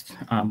 so that's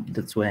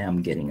where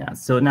I'm getting at.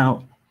 So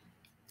now,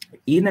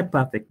 in a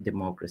perfect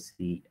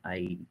democracy,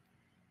 the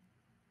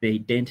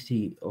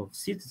identity of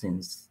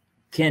citizens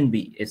can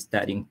be a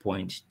starting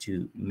point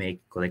to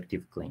make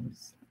collective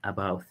claims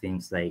about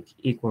things like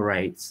equal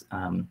rights.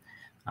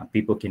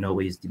 People can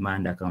always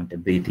demand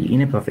accountability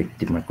in a perfect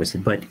democracy,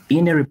 but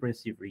in a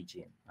repressive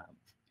regime,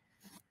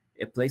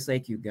 a place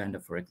like Uganda,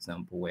 for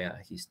example,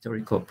 where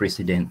historical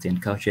precedents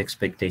and cultural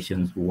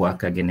expectations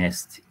work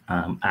against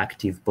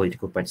active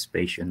political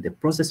participation, the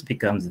process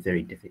becomes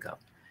very difficult.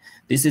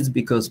 This is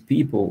because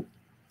people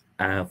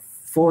are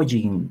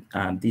forging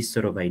this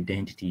sort of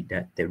identity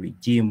that the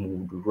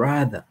regime would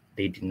rather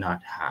they did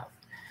not have.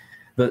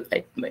 But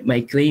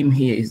my claim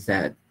here is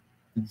that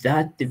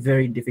the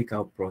very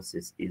difficult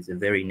process is a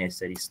very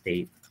necessary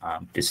step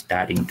to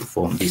starting to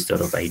form this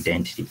sort of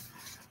identity.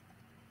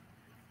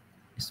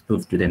 Let's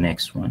move to the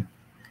next one.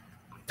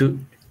 To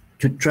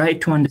try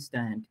to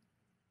understand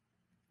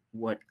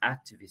what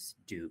activists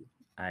do,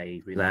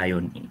 I rely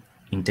on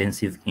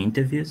intensive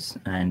interviews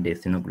and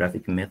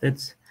ethnographic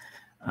methods.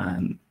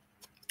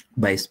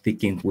 By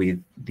speaking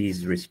with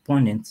these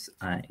respondents,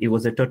 it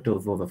was a total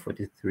of over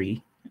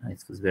 43.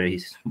 It was a very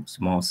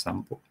small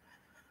sample.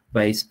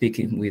 By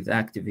speaking with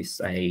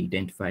activists, I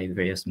identify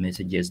various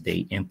messages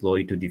they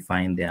employ to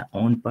define their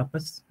own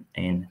purpose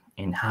and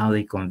how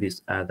they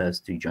convince others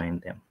to join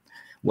them.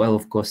 Well,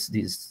 of course,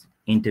 these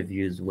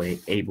interviews were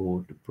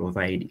able to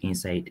provide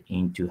insight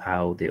into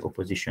how the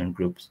opposition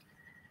groups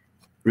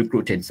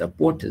recruited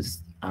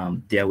supporters.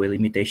 There were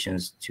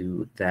limitations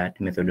to that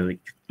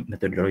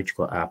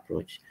methodological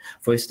approach.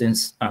 For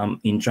instance,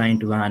 in trying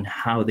to learn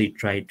how they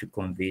tried to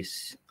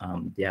convince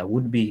their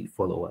would-be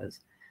followers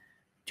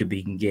to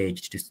be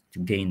engaged to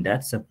gain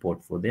that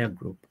support for their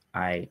group,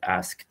 I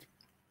asked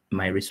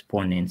my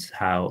respondents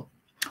how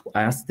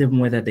I asked them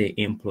whether they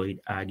employed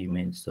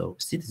arguments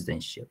of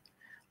citizenship,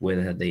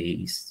 whether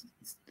they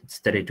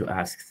started to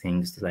ask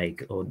things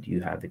like, oh, do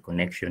you have a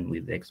connection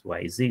with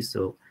XYZ?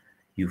 So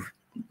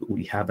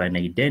we have an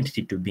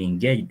identity to be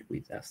engaged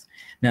with us.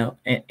 Now,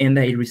 and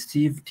I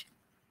received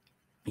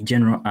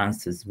general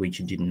answers which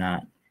did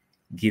not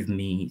give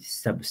me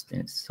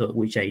substance, so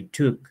which I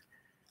took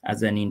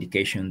as an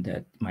indication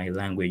that my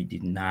language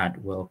did not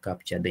well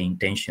capture the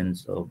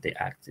intentions of the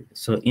activists.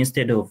 So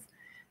instead of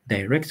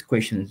direct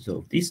questions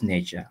of this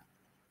nature,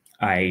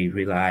 I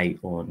relied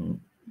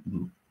on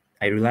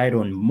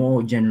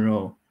more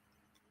general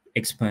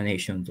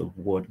explanations of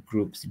what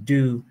groups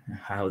do,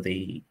 how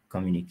they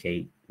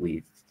communicate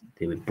with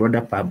the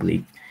broader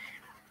public.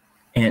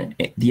 And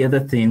the other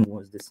thing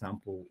was the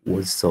sample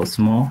was so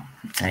small.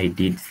 I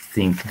did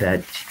think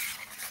that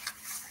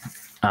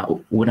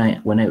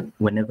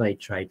whenever I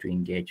tried to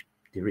engage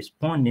the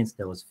respondents,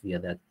 there was fear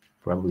that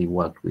probably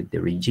worked with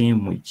the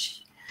regime,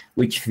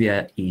 which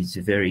fear is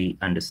very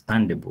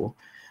understandable.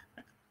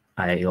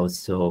 I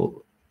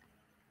also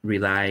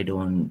relied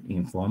on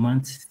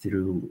informants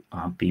through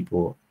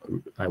people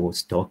I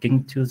was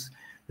talking to.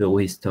 They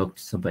always talked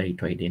to somebody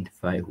to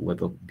identify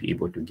whoever would be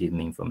able to give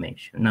me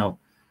information. Now,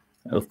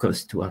 of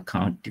course, to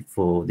account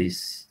for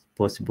this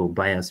possible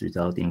bias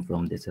resulting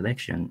from the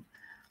selection,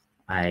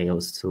 I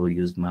also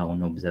used my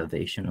own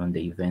observation on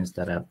the events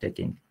that have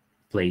taken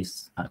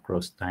place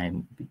across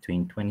time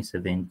between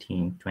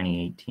 2017,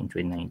 2018,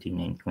 2019,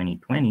 and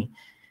 2020.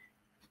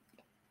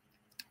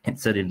 And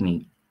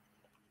suddenly,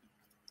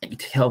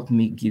 it helped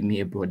me give me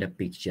a broader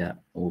picture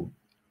of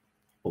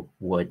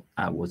what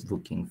I was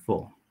looking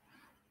for.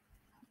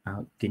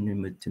 Can we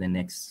move to the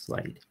next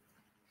slide?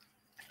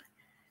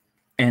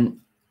 And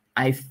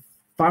I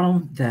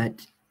found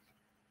that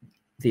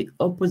the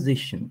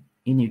opposition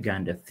in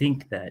Uganda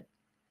think that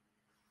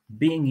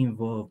being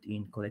involved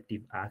in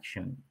collective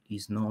action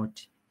is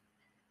not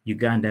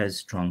Uganda's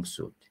strong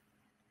suit.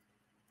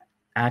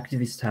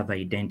 Activists have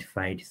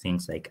identified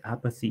things like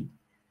apathy.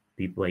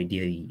 People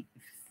ideally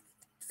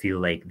feel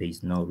like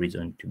there's no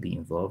reason to be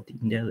involved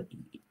in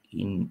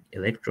the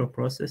electoral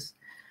process.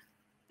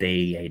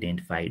 They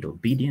identified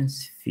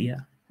obedience,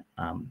 fear,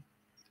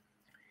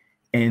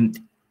 and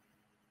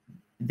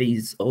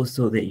there's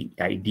also the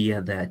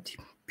idea that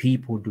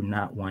people do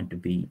not want to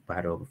be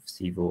part of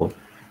civil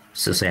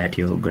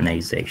society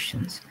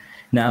organizations.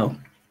 Now,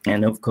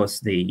 and of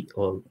course,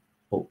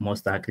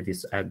 most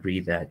activists agree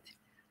that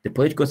the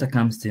political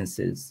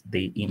circumstances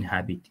they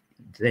inhabit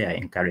there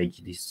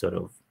encourage this sort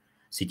of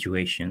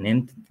situation,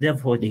 and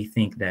therefore they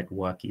think that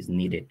work is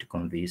needed to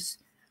convince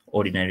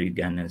ordinary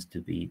Ugandans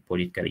to be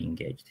politically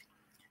engaged.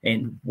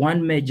 And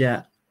one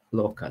major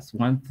locus,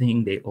 one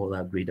thing they all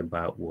agreed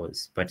about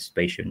was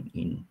participation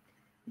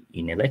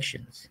in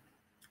elections.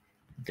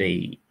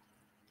 They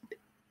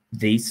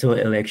saw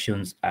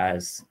elections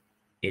as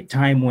a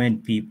time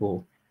when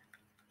people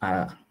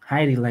are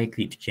highly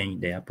likely to change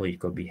their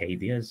political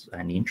behaviors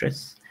and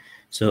interests.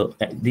 So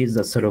these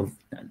are sort of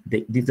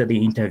these are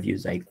the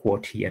interviews I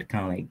quote here,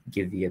 kind of like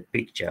give you a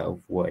picture of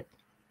what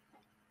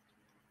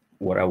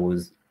I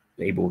was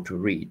able to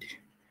read.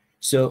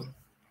 So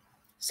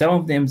some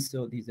of them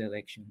saw these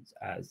elections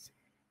as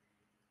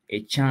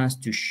a chance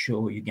to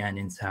show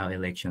Ugandans how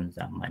elections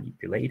are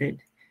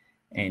manipulated,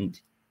 and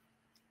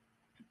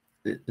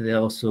there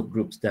are also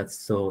groups that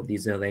saw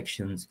these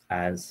elections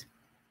as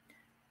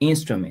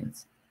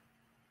instruments.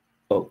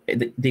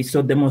 They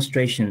saw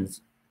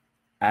demonstrations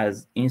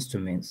as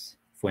instruments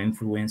for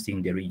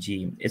influencing the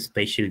regime,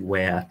 especially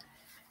where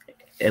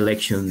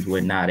elections were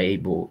not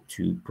able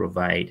to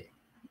provide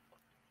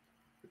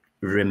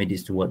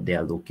remedies to what they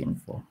are looking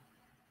for.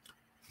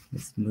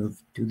 Let's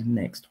move to the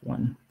next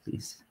one,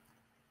 please.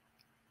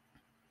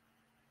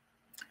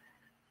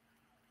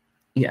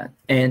 Yeah,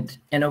 and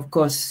of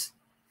course,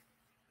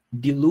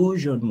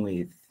 delusion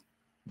with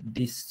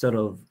this sort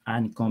of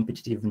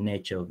uncompetitive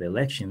nature of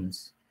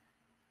elections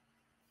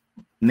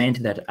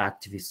meant that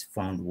activists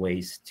found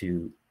ways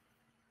to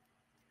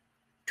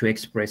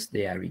express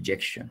their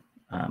rejection.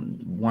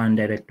 One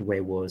direct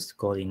way was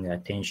calling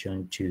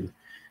attention to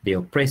the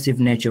oppressive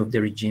nature of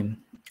the regime.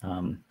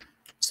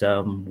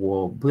 Some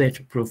wore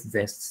bulletproof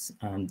vests,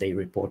 they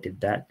reported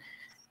that,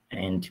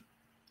 and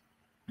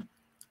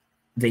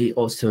they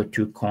also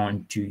took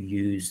on to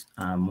use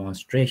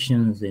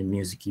demonstrations and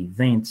music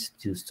events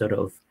to sort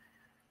of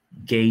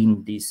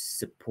gain this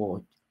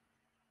support,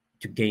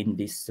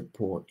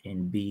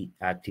 and be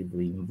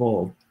actively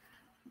involved,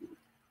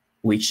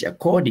 which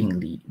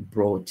accordingly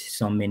brought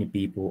so many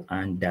people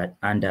under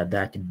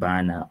that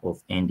banner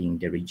of ending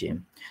the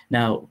regime.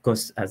 Now, of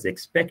course, as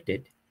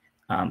expected,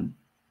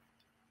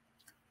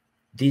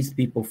 these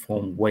people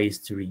found ways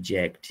to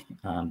reject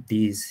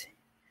these,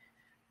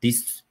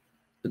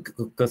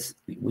 because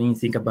when you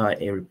think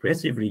about a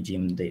repressive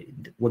regime,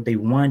 what they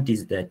want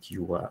is that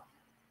you are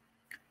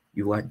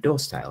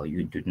docile.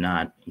 You're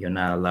not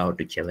allowed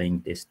to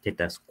challenge the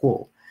status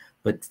quo.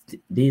 But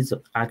these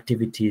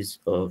activities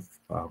of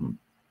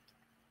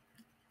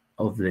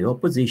of the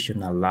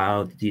opposition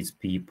allowed these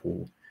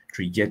people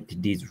to reject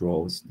these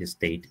roles the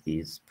state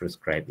is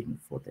prescribing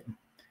for them.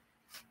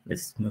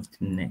 Let's move to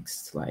the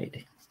next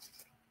slide.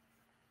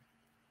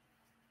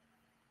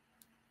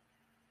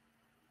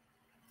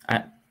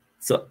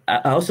 So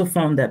I also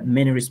found that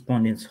many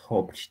respondents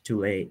hoped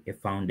to lay a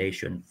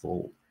foundation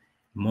for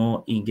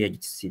more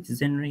engaged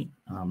citizenry.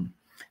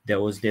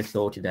 There was the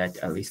thought that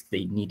at least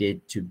they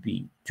needed to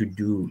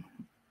do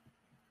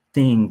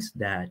things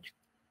that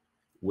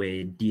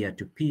were dear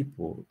to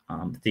people,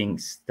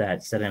 things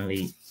that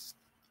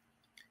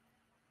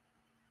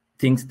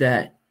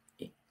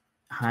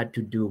had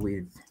to do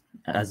with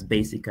as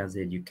basic as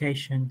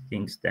education,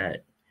 things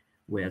that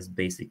were as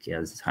basic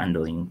as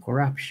handling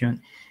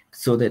corruption,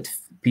 so that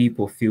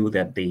people feel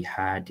that they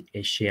had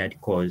a shared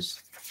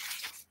cause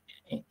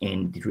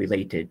and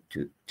related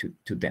to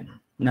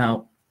them.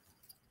 Now,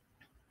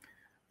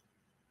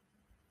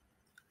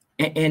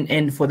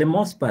 and for the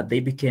most part,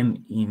 they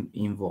became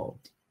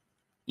involved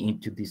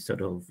into this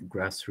sort of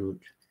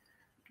grassroots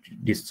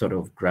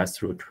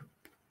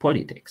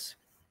politics.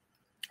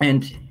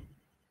 And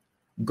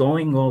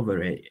going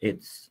over it,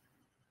 it's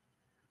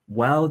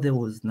while there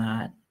was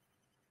not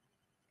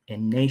a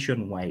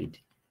nationwide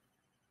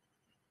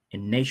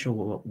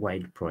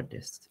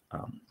protest,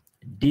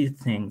 these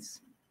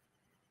things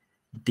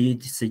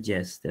did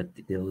suggest that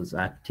there was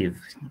active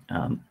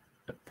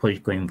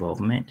political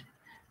involvement.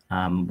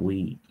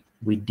 We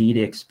did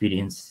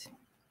experience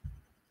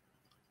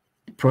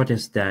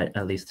protests that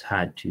at least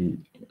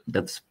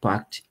that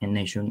sparked a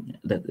nation,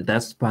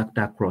 that sparked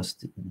across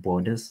the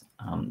borders.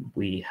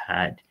 We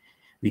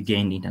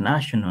gained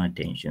international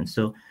attention.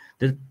 So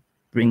this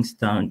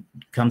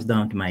comes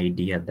down to my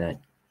idea that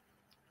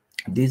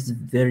these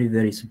very,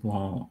 very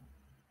small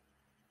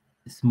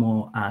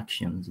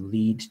actions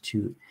lead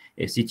to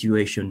a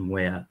situation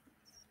where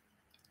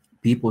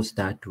people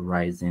start to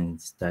rise and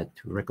start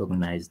to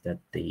recognize that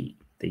they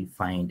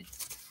find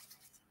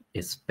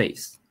a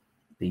space,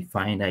 they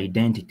find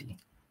identity.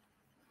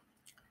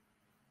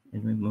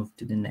 And we move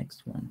to the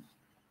next one.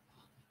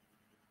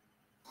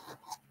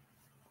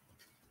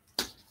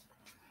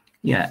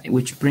 Yeah,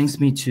 which brings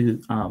me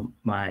to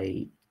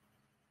my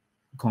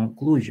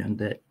conclusion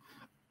that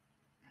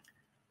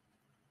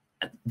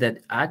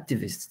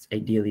activists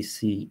ideally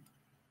see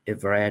a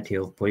variety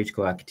of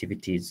political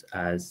activities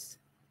as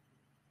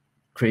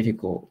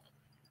critical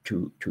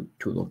to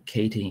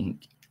locating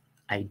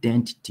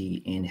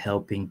identity and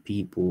helping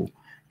people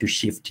to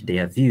shift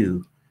their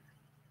view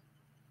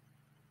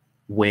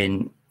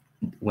when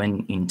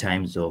in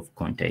times of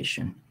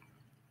contention.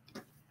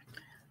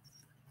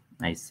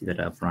 I see that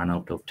I've run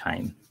out of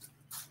time.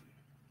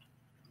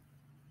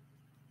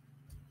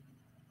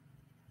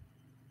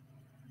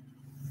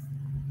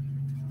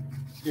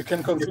 You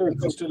can conclude.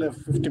 You still have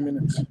 50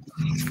 minutes.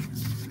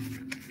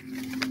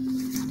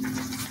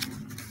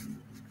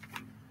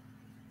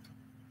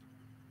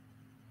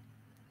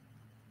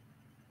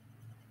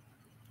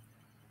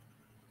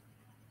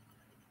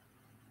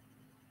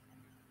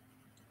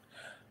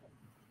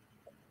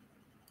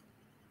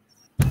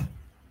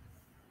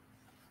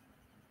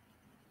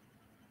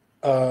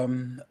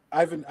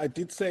 Ivan, I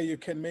did say you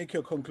can make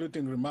your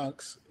concluding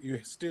remarks.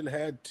 You still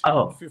had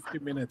 50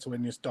 minutes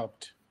when you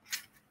stopped.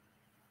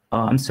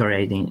 Oh, I'm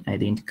sorry, I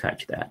didn't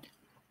catch that.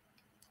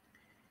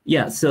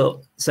 Yeah,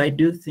 so I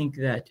do think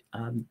that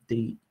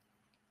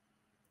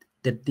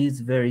that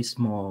these very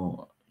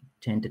small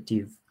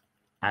tentative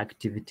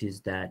activities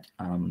that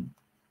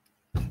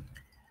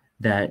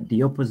that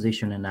the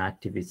opposition and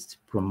activists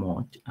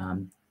promote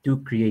do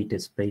create a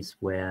space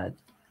where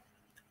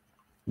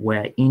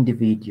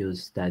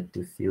individuals start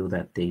to feel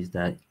that there's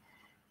that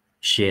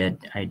shared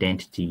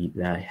identity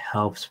that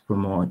helps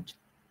promote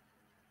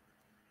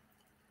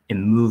a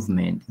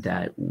movement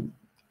that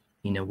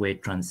in a way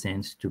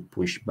transcends to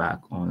push back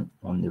on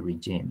the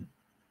regime.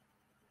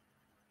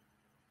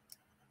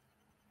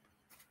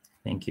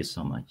 Thank you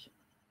so much.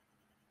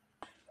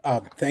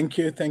 Thank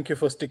you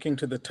for sticking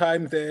to the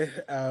time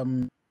there.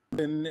 And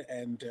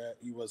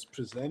he was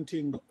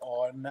presenting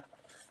on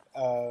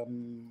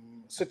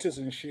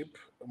citizenship,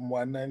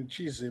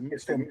 Mwananchizim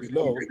from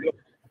below,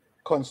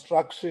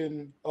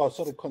 constructing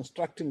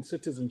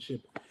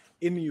citizenship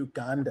in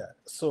Uganda.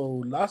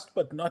 So last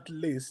but not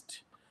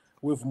least,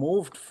 we've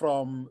moved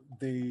from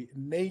the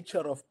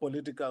nature of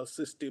political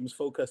systems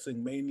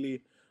focusing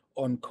mainly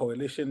on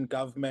coalition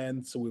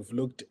governments. We've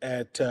looked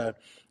at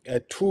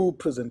two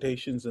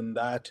presentations in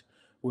that.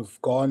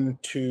 We've gone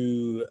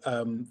to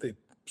the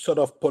sort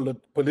of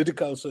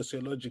political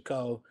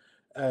sociological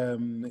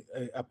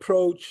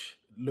approach,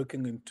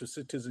 looking into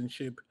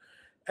citizenship.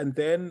 And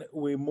then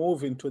we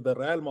move into the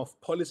realm of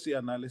policy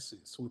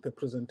analysis with a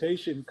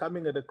presentation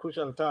coming at a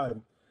crucial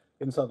time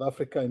in South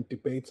Africa in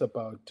debates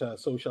about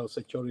social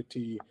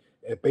security,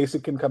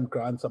 basic income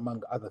grants,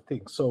 among other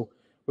things. So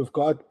we've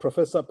got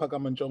Professor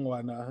Phakama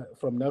Njongwana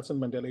from Nelson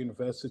Mandela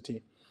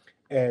University,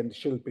 and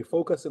she'll be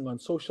focusing on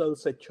social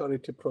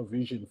security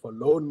provision for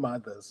lone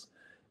mothers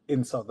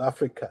in South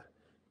Africa,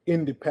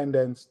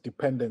 independence,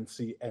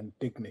 dependency, and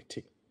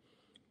dignity.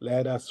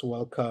 let us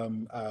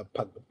welcome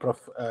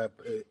Prof.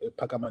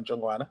 Phakama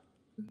Ntshongwana.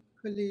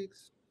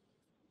 Colleagues.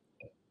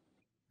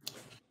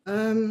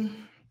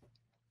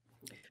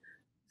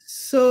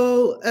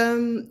 So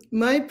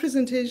my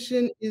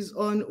presentation is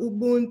on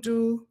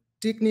Ubuntu,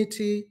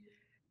 dignity,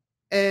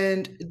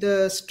 and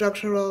the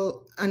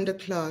structural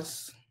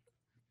underclass.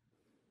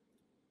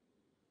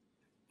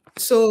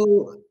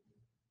 So,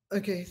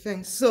 okay,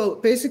 thanks. So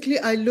basically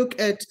I look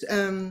at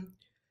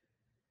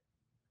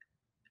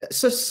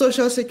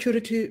social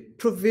security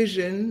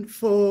provision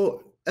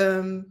for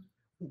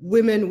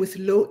women with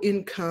low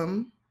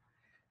income,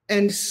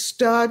 and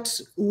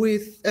start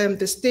with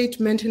the state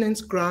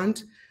maintenance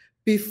grant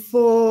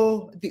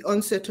before the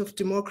onset of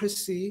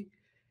democracy,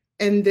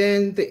 and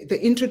then the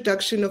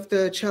introduction of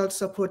the child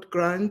support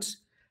grant,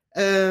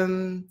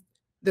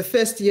 the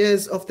first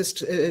years of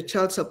the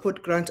child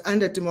support grant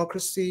under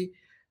democracy,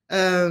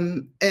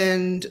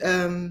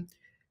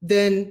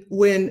 then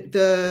when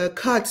the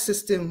card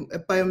system, a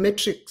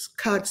biometrics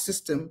card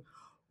system,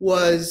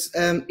 was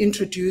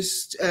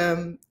introduced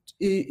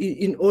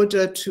in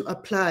order to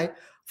apply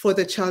for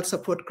the child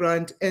support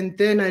grant. And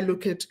then I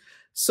look at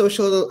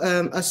social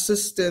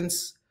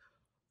assistance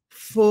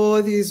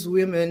for these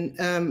women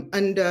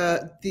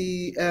under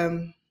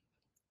the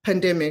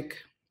pandemic.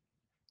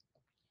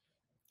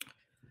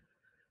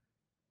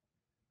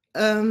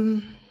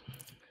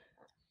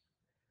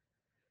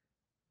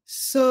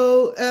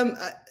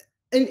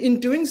 In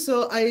doing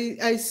so,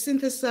 I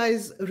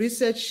synthesize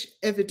research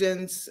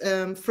evidence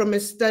from a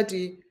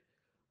study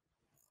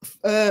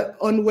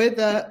on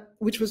whether,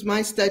 which was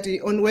my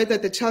study, on whether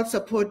the child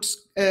support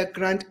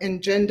grant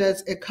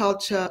engenders a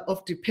culture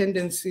of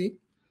dependency,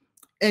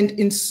 and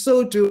in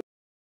so doing,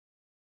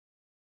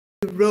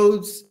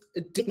 erodes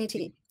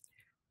dignity.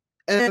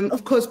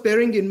 Of course,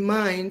 bearing in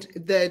mind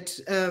that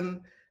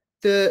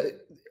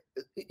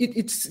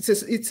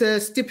it's a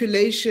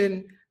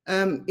stipulation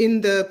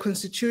in the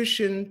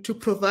Constitution to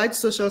provide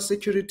social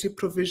security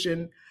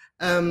provision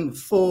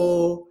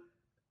for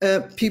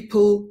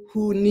people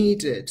who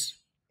need it.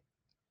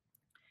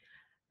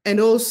 And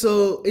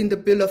also in the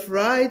Bill of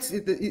Rights,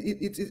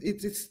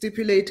 it's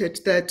stipulated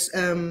that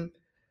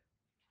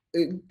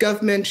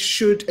government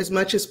should, as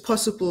much as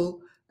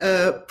possible,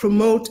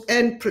 promote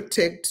and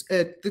protect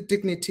the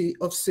dignity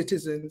of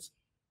citizens.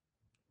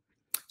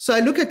 So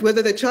I look at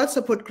whether the child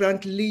support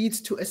grant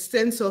leads to a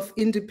sense of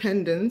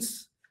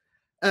independence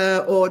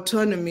or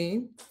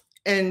autonomy,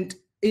 and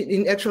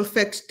in actual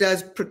fact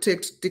does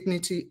protect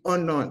dignity or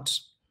not.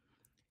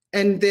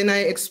 And then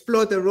I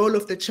explore the role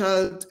of the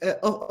child,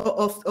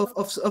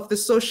 of the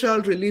social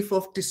relief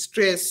of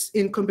distress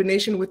in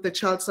combination with the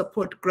child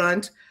support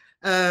grant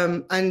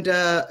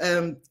under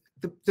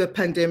the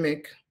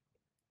pandemic.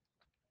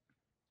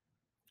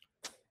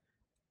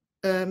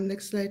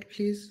 Next slide,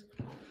 please.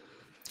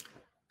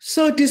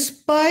 So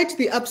despite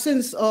the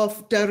absence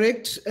of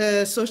direct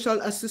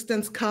social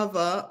assistance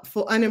cover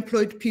for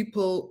unemployed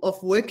people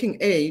of working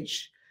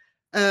age,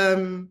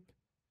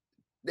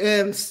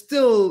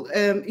 still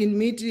in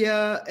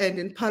media and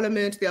in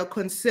parliament, there are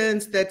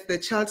concerns that the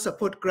child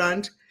support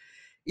grant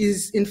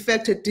is in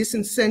fact a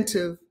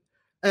disincentive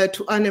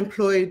to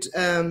unemployed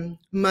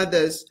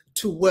mothers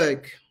to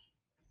work.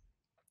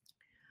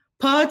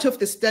 Part of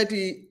the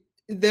study,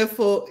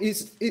 therefore,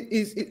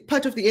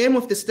 part of the aim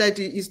of the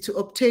study is to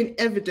obtain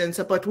evidence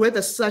about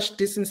whether such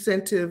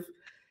disincentive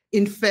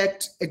in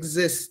fact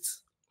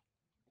exists.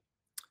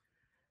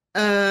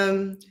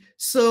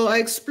 So I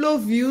explore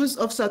views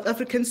of South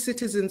African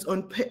citizens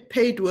on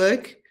paid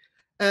work,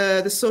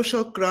 the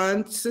social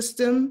grant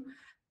system,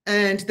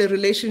 and the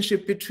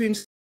relationship between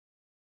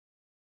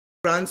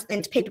grants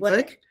and paid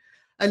work.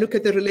 I look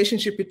at the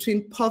relationship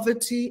between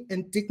poverty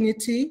and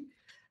dignity,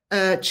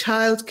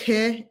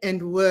 childcare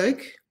and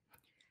work.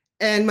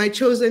 And my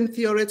chosen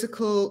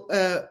theoretical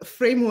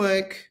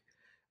framework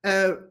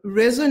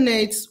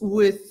resonates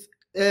with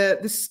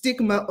the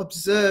stigma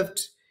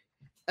observed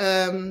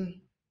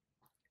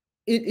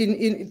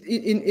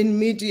in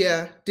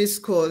media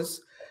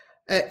discourse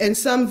and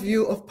some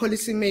view of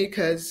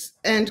policymakers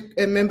and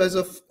members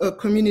of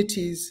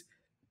communities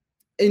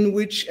in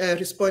which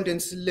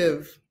respondents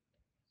live.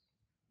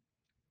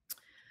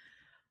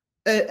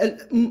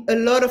 A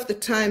lot of the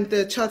time,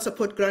 the child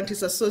support grant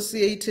is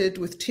associated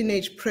with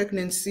teenage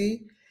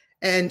pregnancy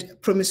and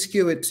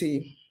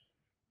promiscuity.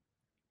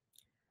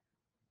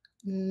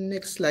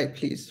 Next slide,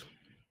 please.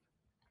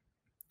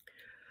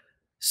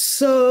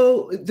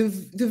 So the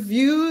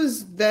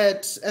views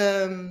that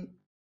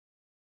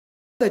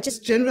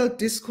just general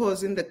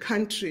discourse in the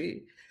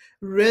country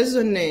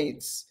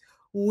resonates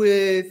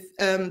with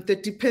the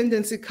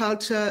dependency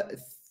culture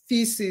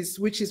thesis,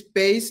 which is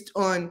based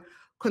on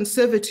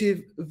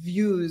conservative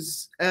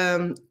views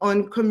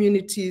on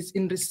communities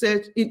in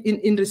research,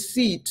 in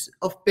receipt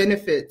of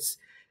benefits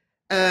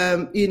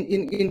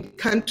in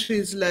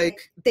countries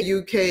like the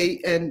UK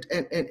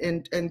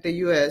and the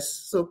US,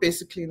 so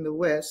basically in the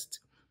West.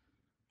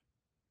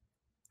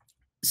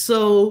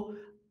 So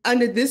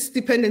under this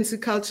dependency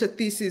culture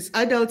thesis,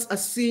 adults are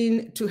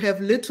seen to have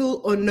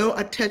little or no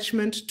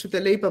attachment to the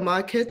labor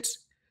market.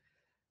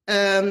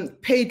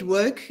 Paid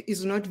work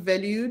is not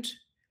valued.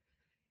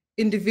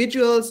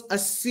 Individuals are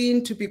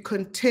seen to be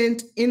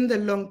content in the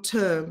long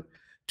term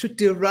to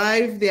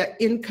derive their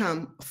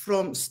income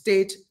from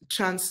state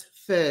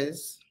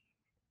transfers.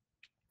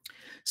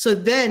 So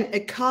then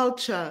a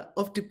culture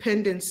of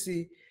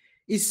dependency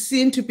is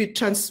seen to be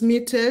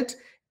transmitted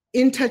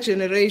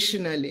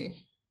intergenerationally.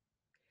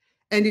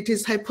 And it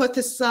is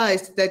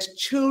hypothesized that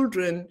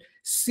children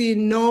see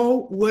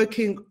no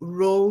working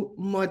role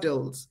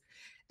models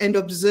and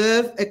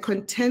observe a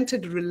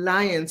contented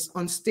reliance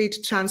on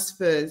state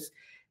transfers,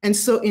 and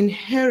so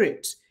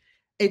inherit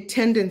a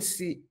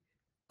tendency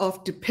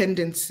of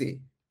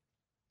dependency.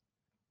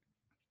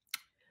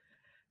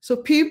 So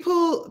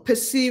people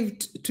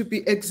perceived to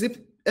be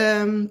exhibiting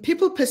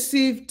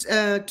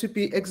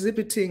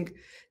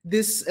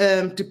this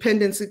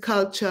dependency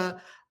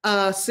culture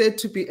are said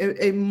to be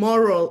a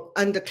moral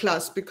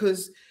underclass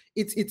because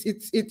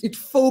it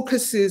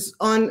focuses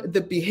on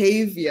the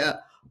behavior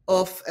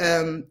of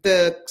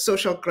the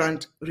social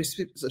grant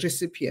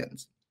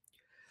recipients.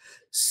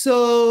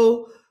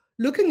 So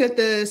looking at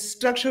the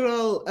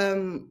structural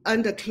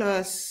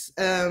underclass,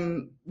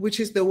 which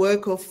is the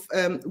work of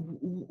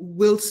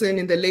Wilson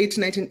in the late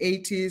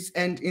 1980s,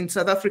 and in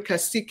South Africa,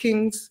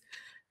 Seekings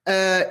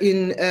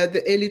in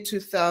the early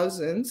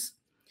 2000s,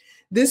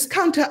 this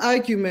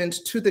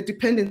counter-argument to the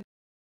dependent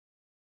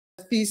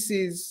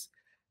thesis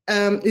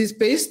is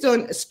based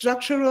on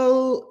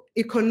structural,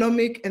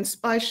 economic, and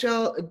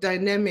spatial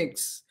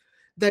dynamics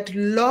that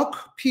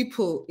lock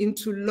people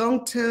into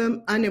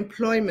long-term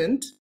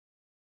unemployment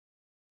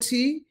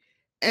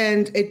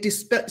and a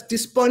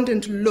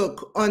despondent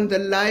look on the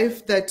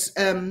life that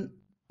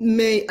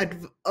may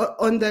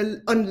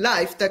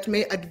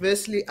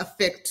adversely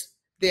affect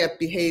their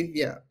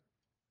behavior.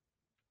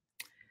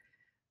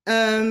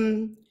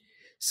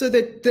 So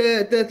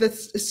the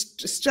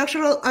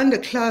structural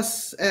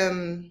underclass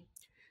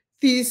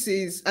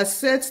thesis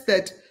asserts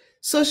that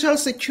social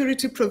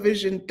security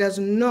provision does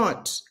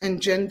not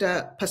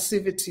engender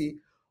passivity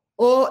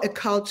or a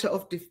culture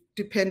of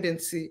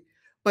dependency,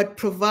 but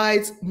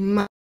provides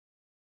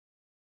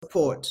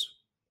support.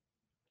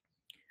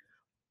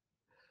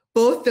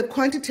 Both the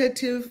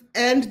quantitative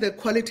and the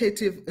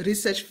qualitative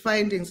research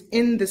findings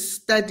in the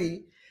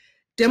study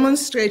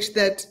demonstrate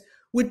that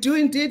we do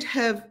indeed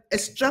have a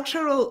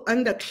structural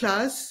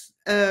underclass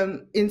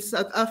in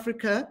South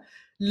Africa,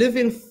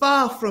 living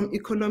far from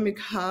economic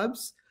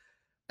hubs,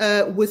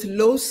 with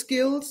low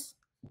skills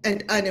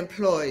and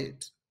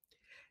unemployed.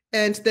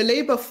 And the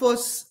labor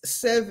force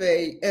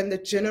survey and the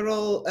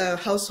general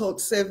household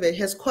survey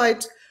has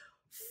quite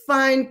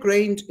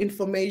fine-grained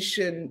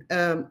information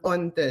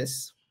on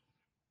this.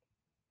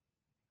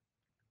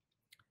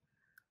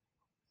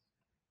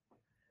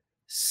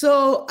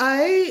 So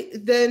I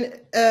then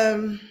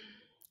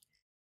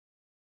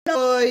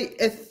employ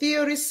a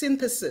theory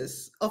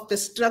synthesis of the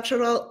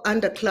structural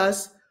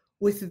underclass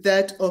with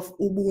that of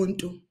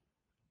Ubuntu.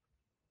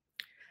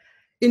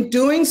 In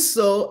doing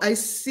so, I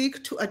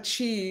seek to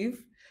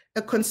achieve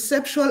a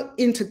conceptual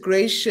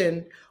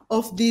integration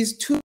of these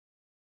two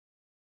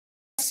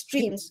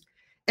streams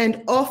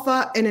and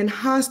offer an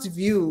enhanced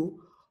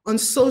view on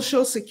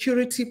social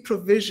security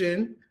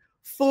provision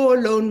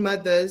for lone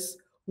mothers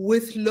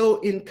with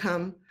low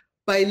income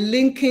by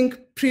linking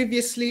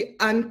previously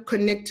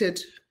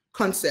unconnected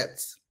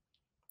concepts.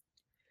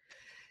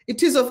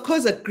 It is, of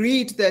course,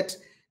 agreed that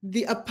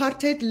the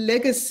apartheid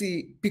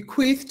legacy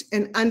bequeathed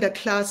an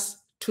underclass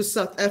to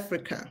South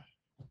Africa.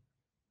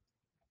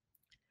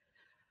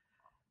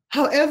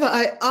 However,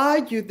 I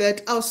argue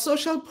that our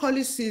social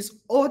policies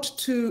ought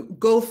to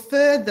go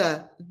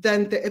further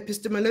than the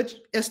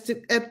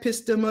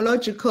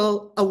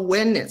epistemological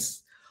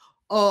awareness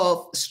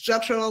of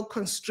structural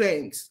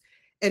constraints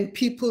and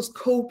people's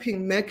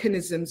coping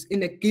mechanisms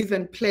in a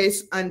given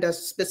place under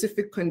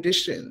specific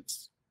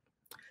conditions.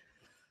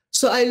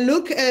 So I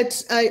look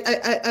at,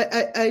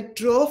 I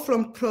draw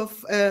from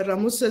Prof.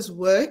 Ramusa's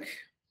work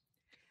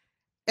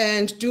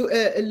and do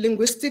a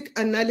linguistic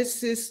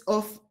analysis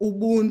of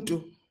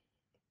Ubuntu.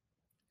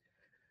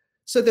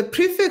 So the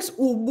prefix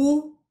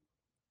Ubu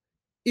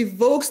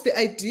evokes the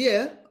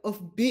idea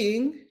of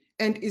being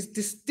and is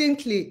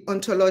distinctly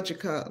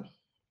ontological.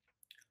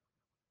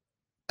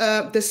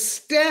 The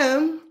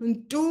stem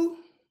Ntu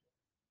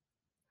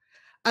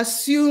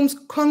assumes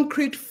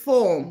concrete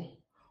form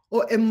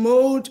or a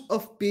mode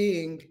of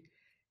being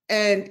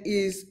and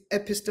is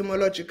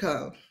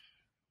epistemological.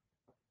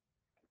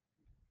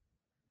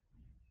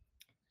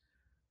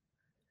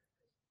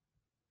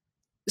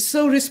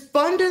 So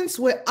respondents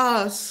were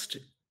asked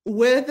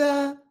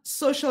whether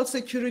social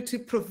security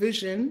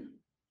provision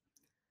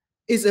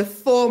is a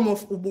form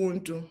of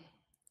Ubuntu,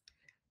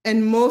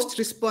 and most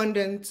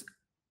respondents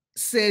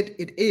said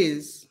it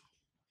is.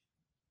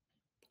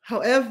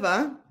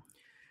 However,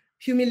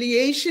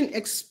 humiliation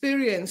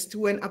experienced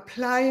when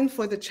applying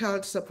for the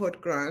child support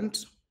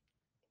grant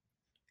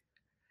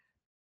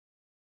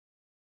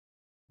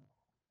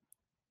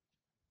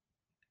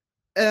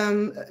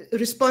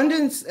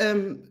respondents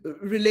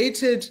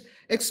related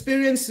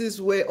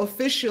experiences where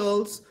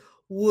officials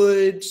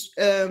would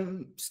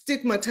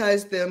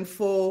stigmatize them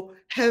for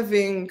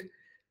having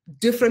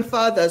different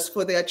fathers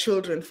for their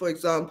children, for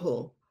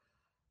example.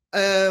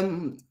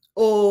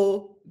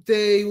 Or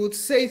they would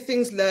say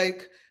things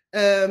like,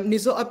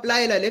 nizo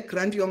applyela le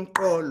grant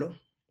yomqolo,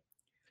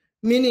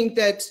 meaning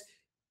that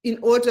in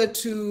order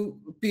to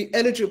be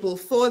eligible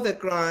for the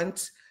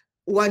grant,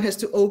 one has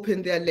to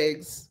open their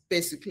legs,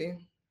 basically.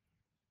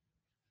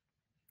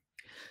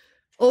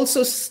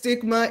 Also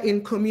stigma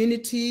in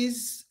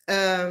communities,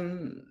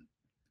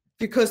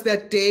 because there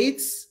are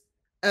dates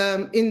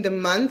in the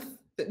month,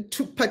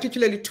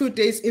 particularly 2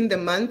 days in the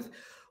month,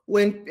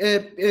 when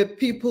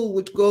people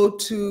would go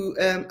to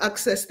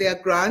access their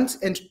grant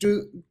and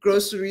do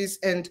groceries,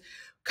 and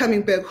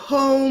coming back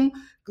home,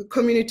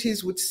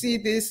 communities would see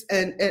this,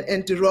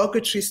 and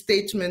derogatory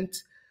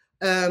statement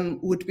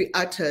would be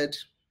uttered.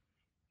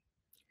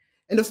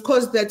 And of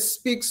course, that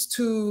speaks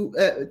to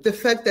the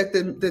fact that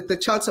the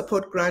child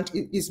support grant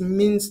is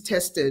means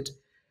tested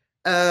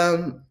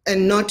and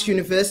not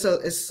universal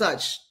as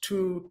such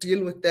to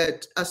deal with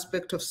that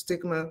aspect of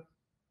stigma.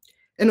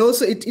 And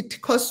also it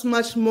costs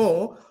much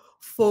more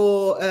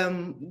for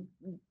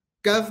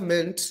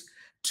government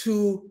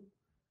to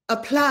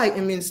apply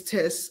a means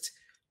test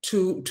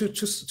to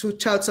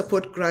child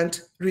support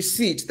grant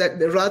receipt, that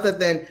rather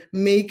than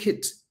make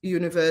it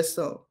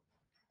universal.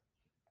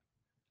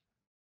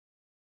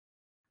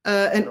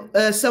 And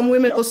some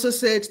women also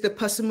said the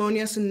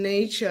parsimonious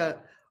nature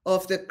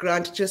of the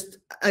grant just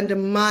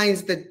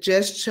undermines the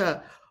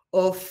gesture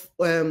of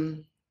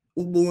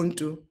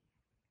Ubuntu.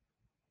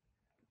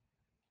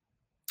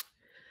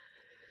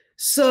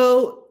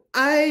 So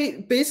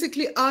I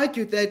basically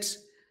argue that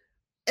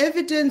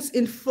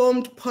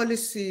evidence-informed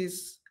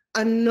policies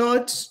are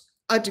not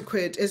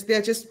adequate, as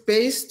they're just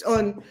based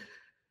on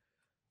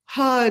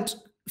hard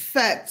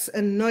facts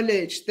and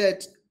knowledge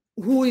that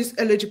who is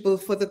eligible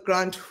for the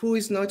grant, who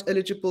is not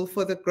eligible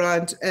for the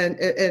grant, and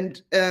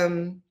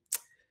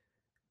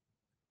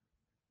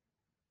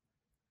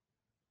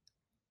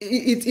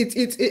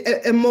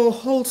it's a more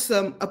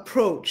wholesome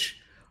approach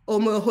or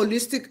more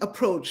holistic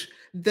approach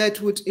that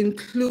would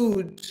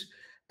include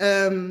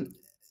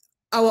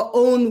our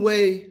own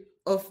way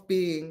of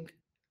being,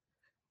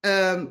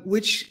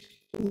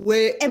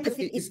 where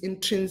empathy is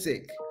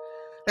intrinsic,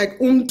 like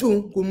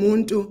umntu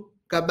ngumuntu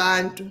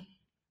ngabantu.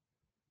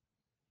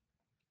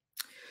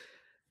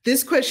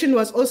 This question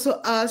was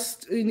also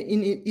asked in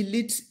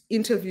elite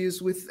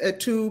interviews with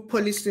 2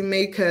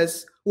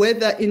 policymakers,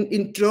 whether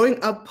in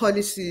drawing up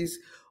policies,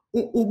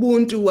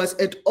 Ubuntu was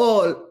at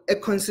all a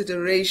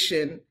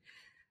consideration.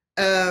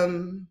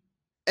 And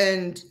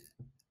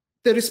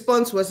the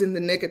response was in the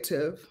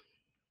negative.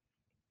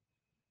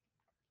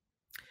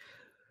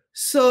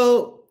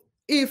 So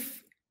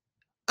if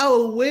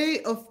our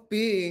way of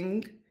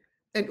being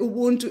and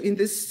Ubuntu in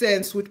this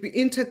sense would be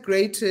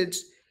integrated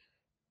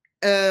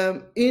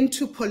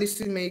into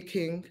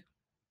policymaking,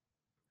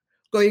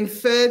 going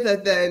further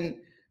than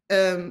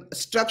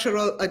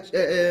structural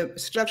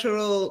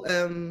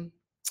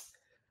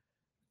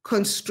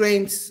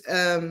constraints,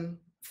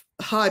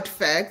 hard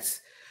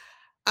facts,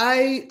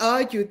 I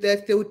argue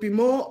that there would be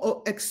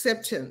more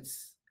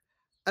acceptance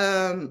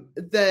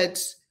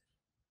that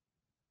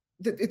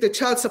the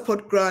child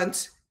support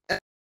grant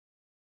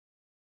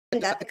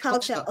and a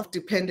culture of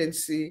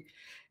dependency,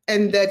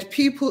 and that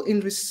people in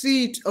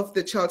receipt of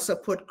the child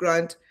support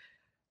grant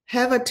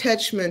have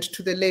attachment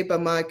to the labor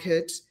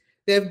market.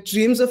 They have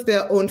dreams of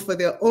their own for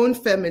their own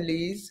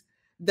families,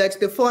 that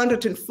the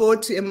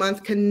 440 a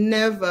month can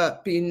never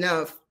be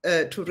enough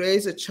to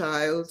raise a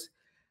child,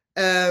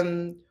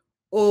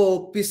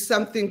 or be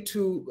something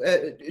to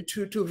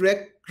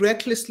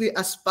recklessly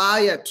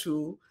aspire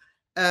to,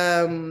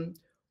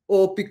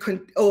 or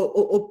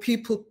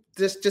people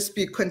just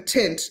be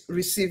content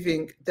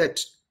receiving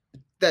that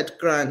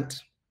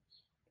grant.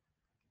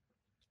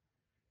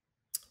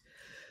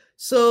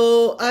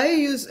 So I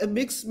use a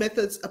mixed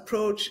methods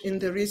approach in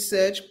the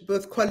research,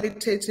 both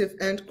qualitative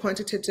and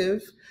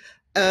quantitative,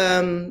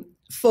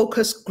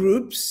 focus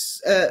groups,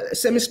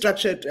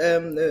 semi-structured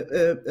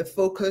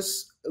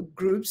focus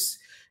groups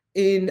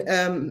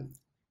in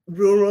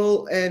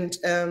rural and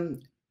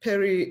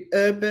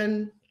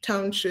peri-urban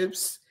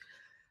townships.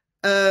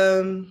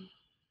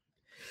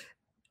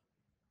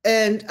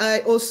 And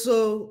I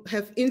also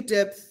have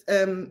in-depth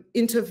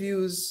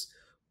interviews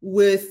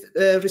with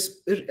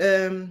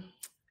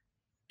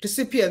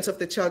recipients of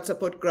the child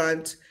support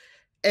grant,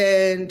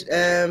 and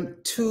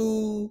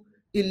 2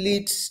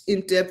 elite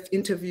in-depth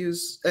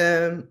interviews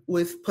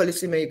with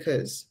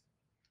policymakers.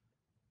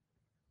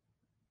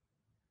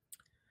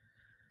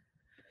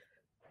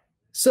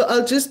 So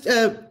I'll just,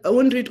 I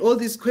won't read all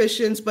these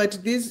questions,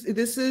 but these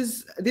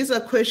are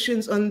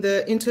questions on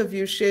the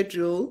interview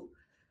schedule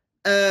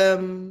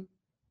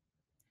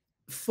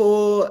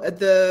for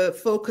the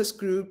focus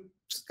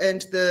groups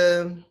and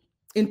the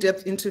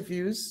in-depth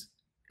interviews,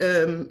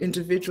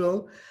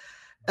 individual.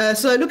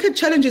 So I look at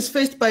challenges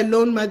faced by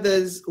lone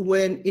mothers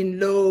when in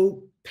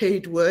low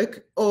paid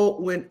work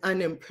or when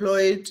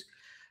unemployed.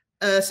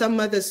 Some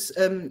mothers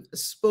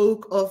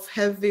spoke of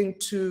having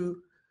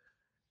to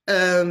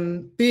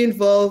be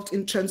involved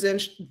in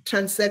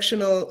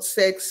transactional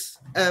sex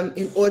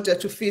in order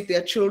to feed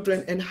their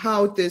children, and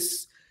how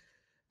this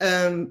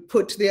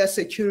put their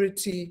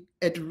security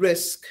at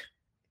risk.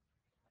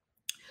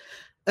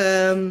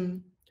 I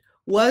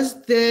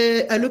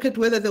look at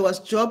whether there was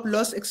job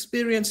loss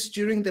experience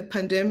during the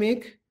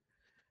pandemic,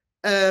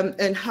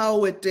 and how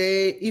were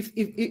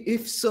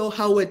if so,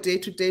 how were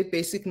day-to-day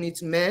basic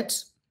needs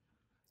met?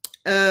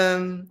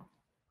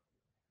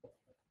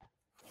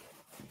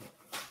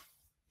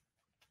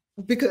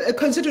 Because a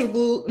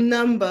considerable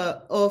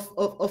number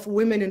of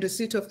women in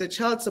receipt of the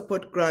child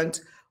support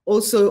grant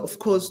also, of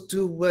course,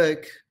 do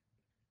work.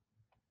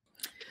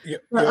 Yeah,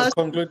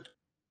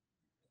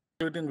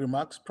 concluding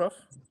remarks, Prof?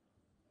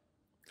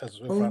 As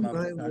we've run out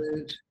of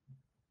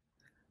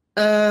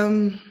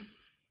time.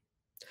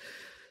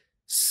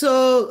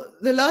 So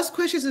the last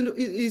question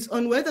is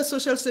on whether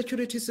social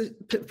security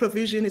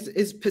provision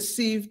is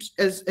perceived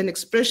as an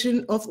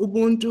expression of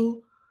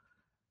Ubuntu.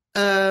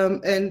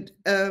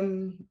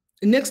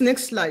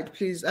 Next slide,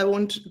 please. I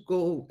want to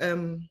go,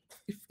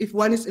 if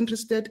one is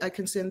interested, I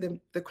can send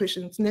them the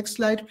questions. Next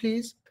slide,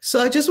 please.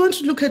 So I just want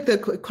to look at the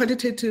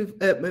quantitative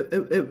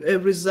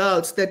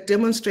results that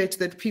demonstrate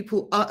that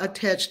people are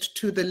attached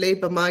to the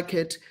labor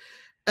market.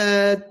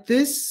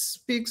 This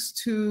speaks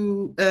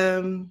to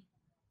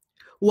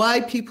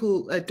why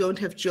people don't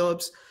have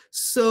jobs.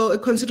 So a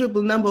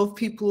considerable number of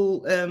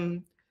people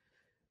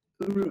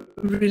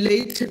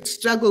related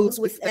struggles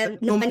with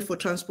no money for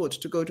transport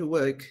to go to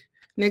work.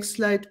 Next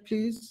slide,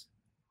 please.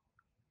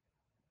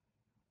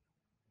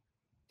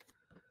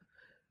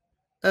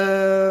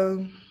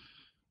 Okay,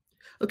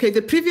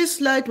 the previous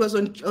slide was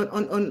on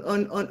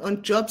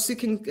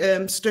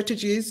job-seeking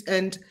strategies,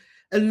 and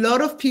a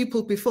lot of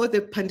people before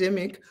the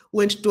pandemic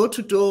went door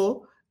to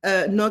door,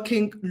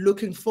 knocking,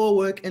 looking for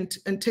work, and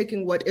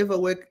taking whatever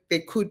work they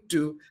could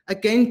do.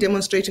 Again,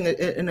 demonstrating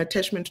an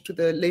attachment to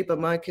the labor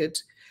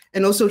market,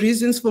 and also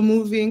reasons for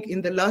moving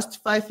in the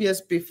last 5 years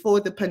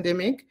before the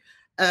pandemic.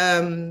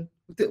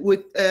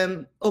 With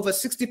over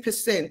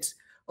 60%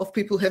 of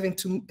people having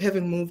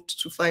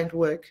moved to find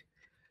work.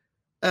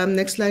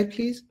 Next slide,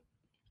 please.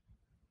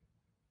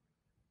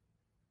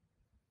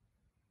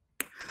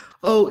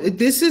 Oh,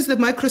 this is the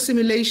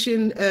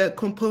micro-simulation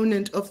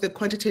component of the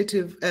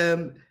quantitative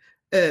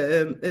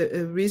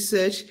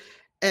research,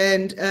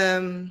 and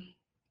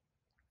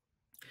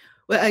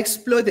where I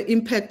explore the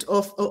impact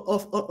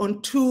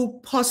on two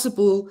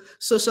possible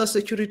social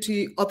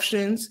security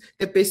options: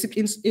 the basic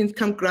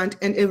income grant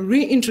and a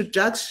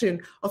reintroduction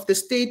of the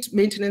state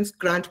maintenance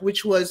grant,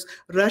 which was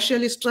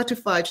racially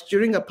stratified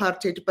during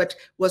apartheid, but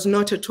was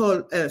not at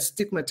all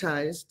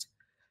stigmatized.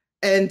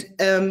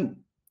 And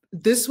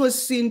this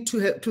was seen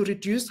to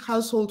reduce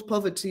household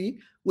poverty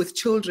with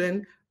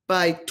children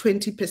by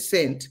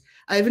 20%.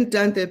 I haven't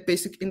done the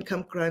basic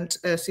income grant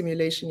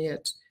simulation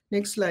yet.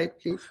 Next slide,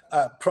 please.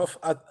 Prof,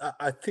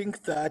 I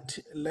think that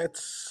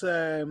let's,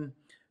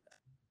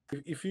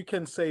 if you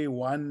can say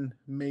one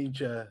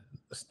major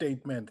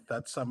statement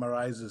that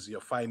summarizes your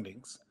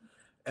findings,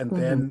 and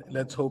then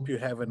let's hope you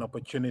have an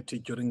opportunity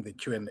during the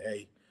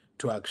Q&A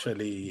to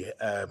actually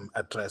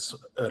address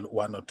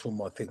one or two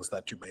more things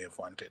that you may have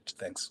wanted.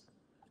 Thanks.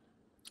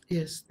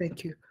 Yes,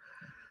 thank you.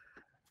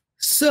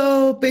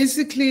 So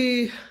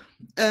basically,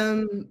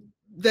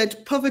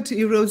 that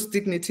poverty erodes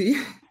dignity.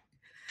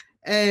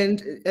 And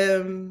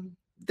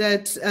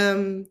that,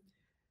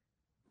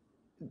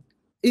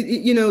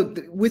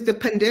 with the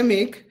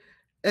pandemic,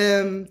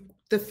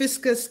 the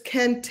fiscus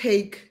can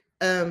take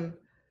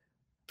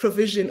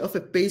provision of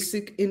a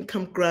basic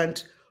income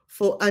grant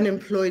for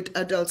unemployed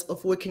adults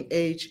of working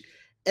age.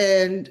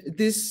 And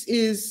this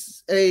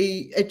is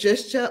a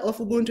gesture of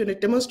Ubuntu and a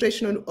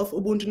demonstration of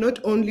Ubuntu, not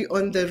only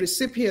on the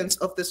recipients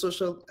of the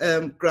social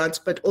grants,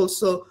 but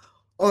also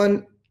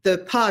on the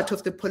part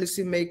of the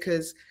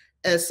policymakers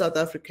as South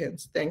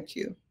Africans. Thank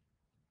you.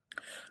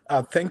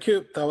 Thank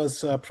you. That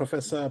was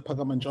Professor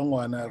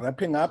Phakamanjongwana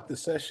wrapping up the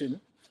session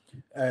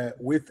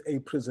with a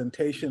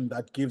presentation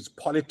that gives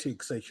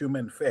politics a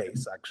human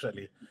face,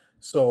 actually.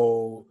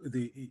 So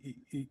we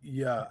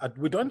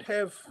don't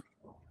have,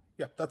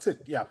 that's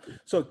it.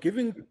 So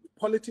giving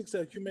politics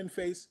a human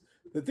face.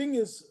 The thing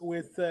is,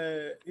 with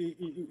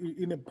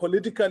in a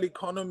political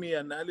economy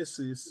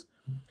analysis,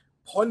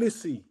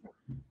 policy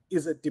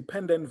is a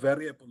dependent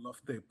variable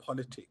of the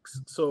politics.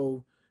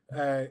 So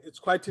it's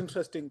quite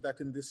interesting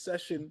that in this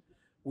session,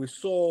 we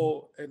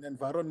saw an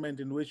environment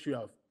in which you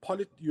have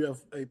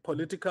a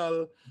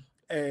political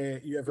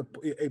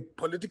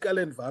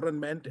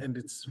environment and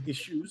its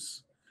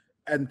issues,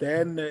 and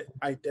then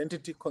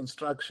identity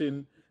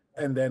construction,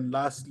 and then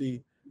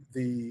lastly,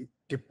 the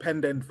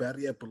dependent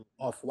variable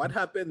of what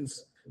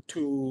happens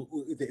to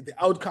the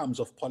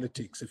outcomes of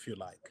politics, if you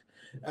like.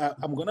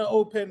 I'm going to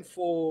open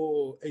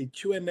for a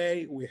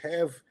Q&A. We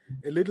have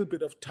a little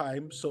bit of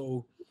time,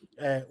 so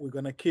We're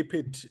going to keep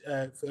it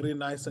very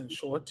nice and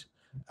short.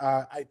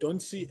 I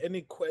don't see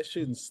any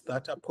questions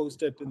that are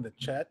posted in the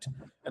chat,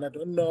 and I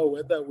don't know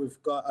whether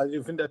we've got, I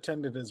haven't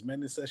attended as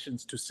many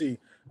sessions to see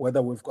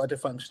whether we've got a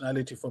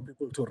functionality for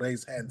people to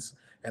raise hands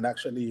and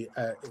actually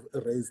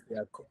raise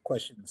their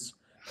questions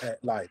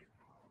live.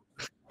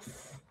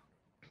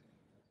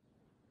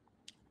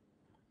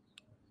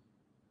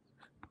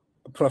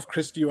 Prof.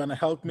 Chris, do you want to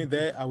help me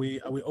there? Are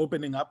we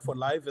opening up for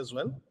live as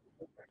well?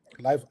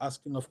 Live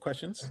asking of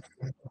questions?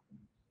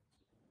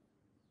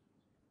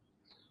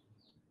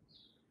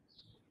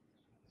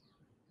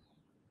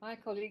 Hi,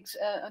 colleagues.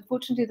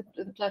 Unfortunately,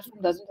 the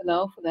platform doesn't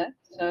allow for that,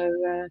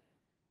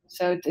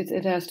 so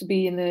it has to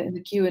be in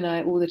the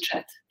Q&A or the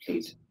chat,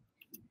 please.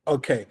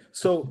 Okay.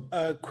 So,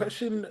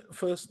 question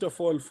first of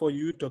all for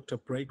you, Dr.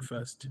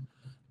 Breakfast.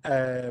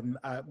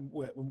 I'll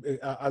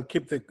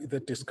keep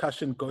the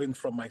discussion going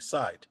from my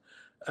side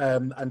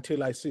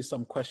until I see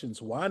some questions.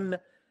 One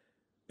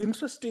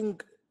interesting,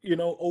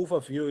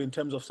 overview in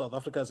terms of South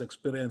Africa's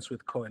experience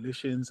with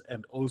coalitions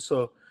and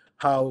also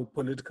how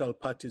political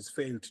parties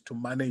failed to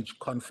manage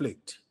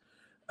conflict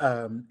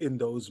in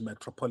those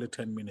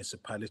metropolitan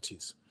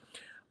municipalities.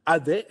 Are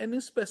there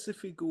any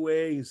specific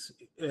ways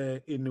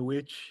in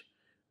which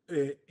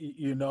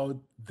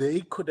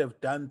they could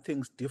have done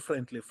things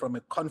differently from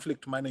a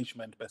conflict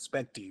management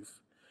perspective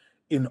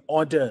in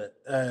order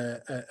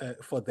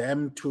for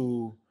them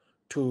to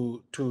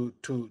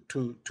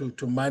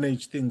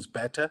manage things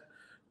better?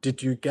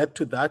 Did you get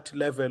to that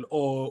level,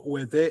 or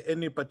were there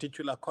any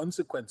particular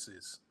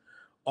consequences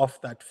of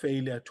that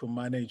failure to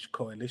manage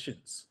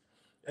coalitions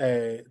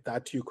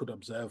that you could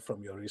observe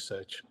from your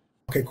research?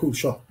 Okay, cool,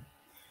 sure.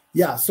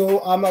 Yeah, so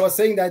I was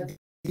saying that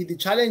the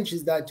challenge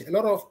is that a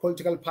lot of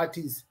political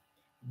parties,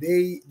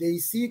 they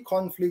see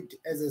conflict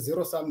as a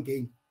zero-sum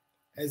game,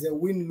 as a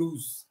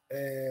win-lose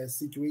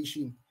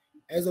situation,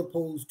 as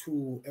opposed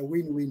to a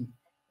win-win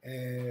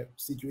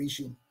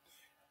situation.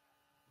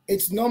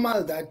 It's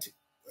normal that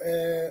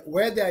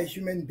where there are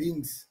human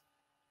beings,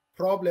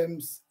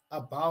 problems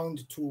are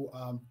bound to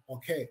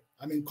occur.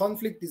 I mean,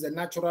 conflict is a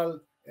natural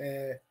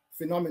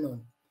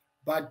phenomenon,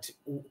 but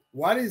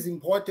what is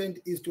important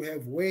is to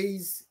have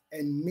ways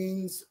and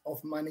means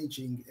of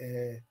managing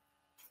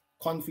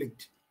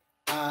conflict.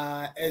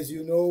 As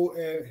you know,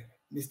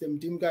 Mr.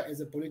 Mtimka, as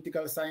a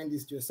political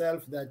scientist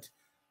yourself, that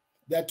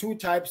there are two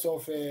types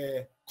of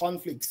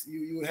conflicts.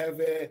 You have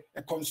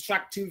a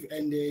constructive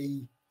and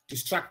a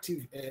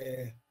destructive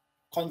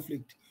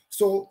conflict.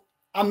 So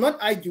I'm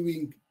not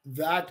arguing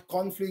that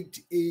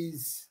conflict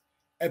is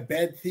a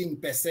bad thing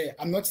per se.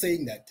 I'm not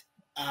saying that.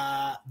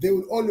 There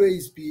will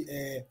always be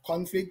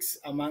conflicts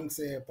amongst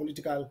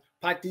political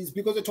parties,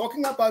 because we're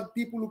talking about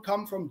people who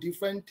come from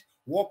different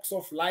walks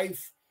of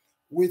life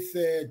with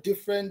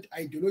different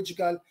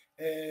ideological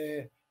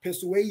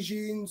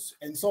persuasions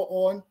and so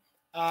on.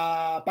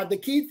 But the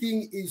key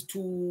thing is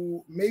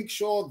to make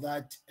sure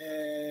that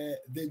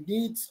the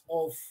needs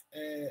of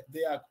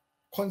their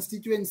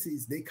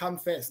constituencies, they come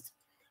first.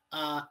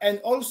 And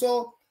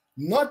also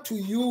not to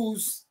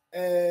use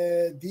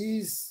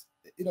these,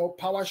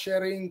 power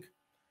sharing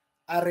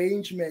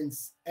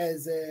arrangements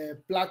as a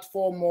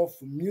platform of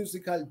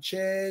musical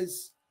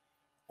chairs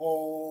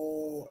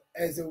or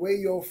as a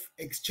way of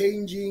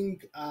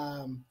exchanging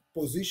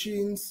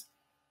positions,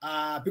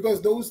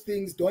 because those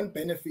things don't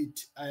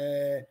benefit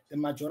the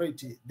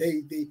majority.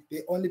 They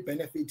only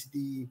benefit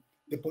the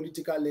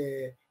political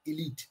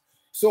elite.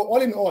 So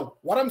all in all,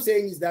 what I'm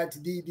saying is that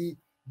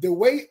the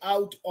way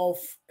out of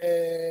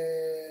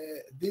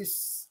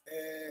this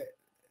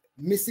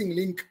missing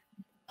link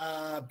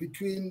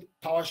between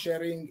power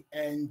sharing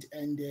and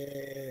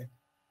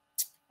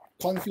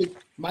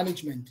conflict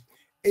management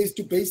is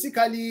to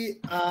basically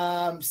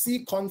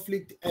see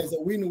conflict as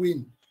a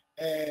win-win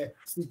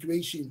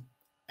situation,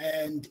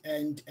 and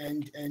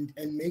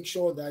make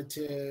sure that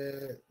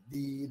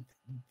the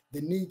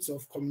needs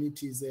of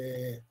communities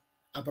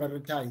are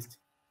prioritized.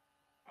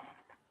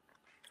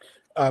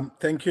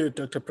 Thank you,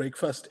 Dr.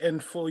 Breakfast.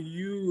 And for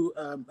you,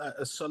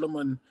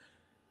 Solomon,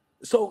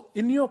 so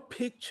in your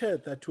picture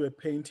that we're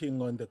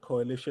painting on the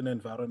coalition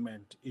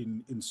environment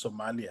in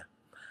Somalia,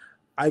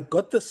 I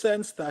got the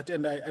sense that,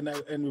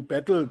 and we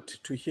battled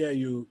to hear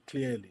you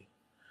clearly,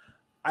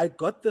 I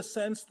got the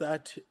sense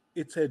that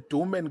it's a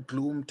doom and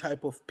gloom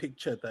type of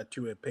picture that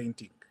you were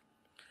painting.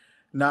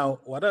 Now,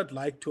 what I'd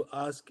like to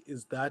ask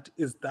is that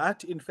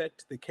in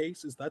fact the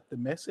case? Is that the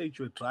message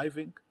you're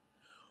driving?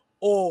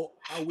 Or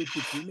are we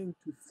beginning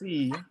to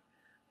see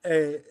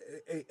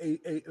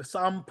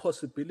some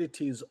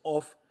possibilities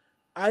of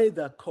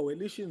either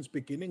coalitions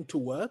beginning to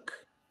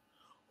work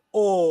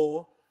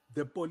or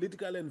the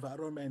political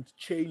environment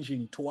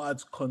changing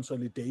towards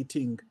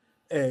consolidating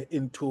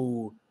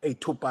into a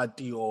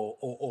two-party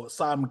or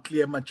some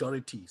clear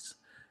majorities?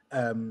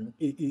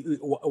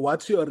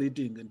 What's your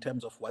reading in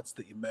terms of what's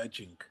the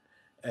emerging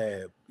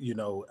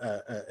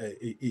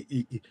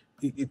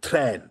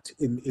trend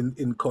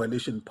in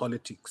coalition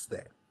politics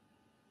there?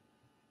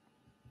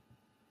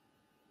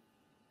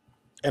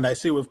 And I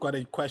see we've got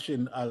a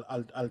question.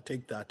 I'll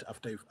take that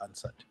after you've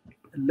answered.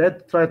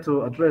 Let's try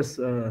to address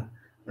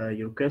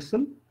your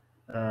question.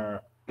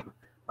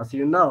 As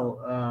you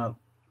know,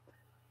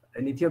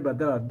 in Ethiopia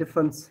there are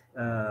different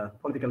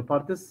political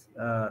parties.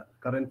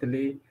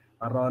 Currently,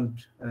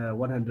 around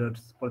 100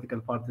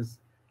 political parties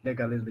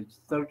legally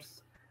registered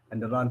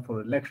and run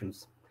for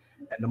elections,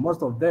 and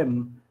most of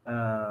them,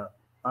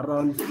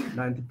 around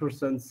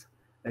 90%,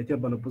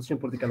 Ethiopian opposition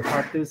political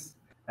parties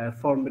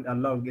formed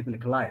along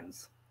ethnic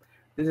lines.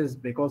 This is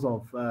because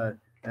of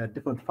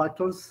different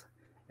factors.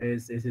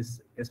 Is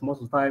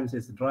most of the times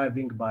is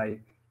driving by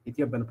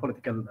Ethiopian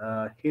political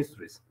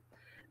histories.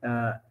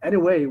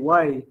 Anyway,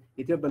 why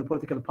Ethiopian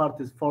political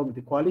parties formed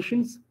the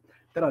coalitions?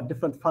 There are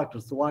different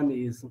factors. One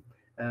is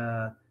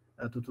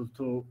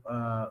to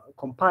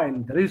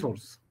combine the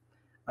resource.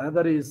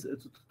 Another is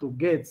to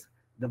get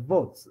the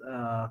votes,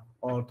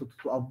 or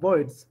to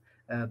avoid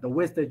the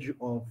wastage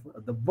of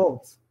the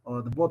votes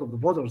or the vote of the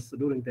voters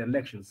during the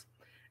elections,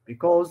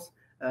 because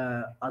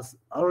as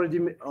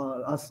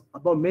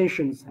above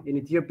mentioned, in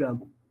Ethiopia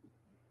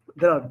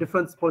there are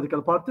different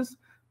political parties.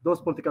 Those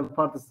political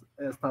parties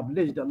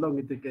established along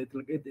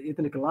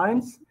ethnic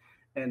lines,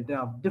 and they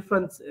have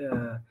different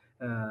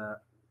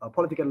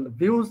political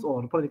views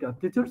or political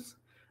attitudes.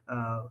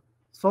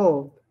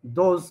 So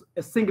those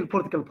single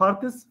political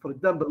parties, for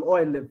example,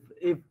 OLF,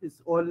 if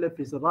OLF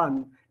is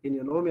run in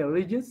Oromia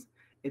regions,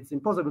 it's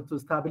impossible to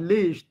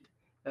establish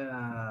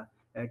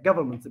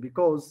governments,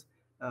 because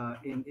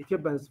in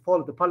Ethiopia it's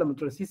follow the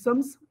parliamentary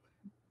systems.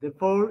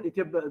 Therefore, in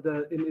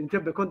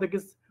Ethiopia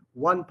context,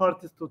 one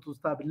party to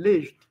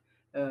establish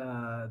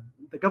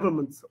the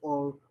governments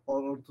or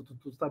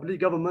to establish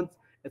government,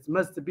 it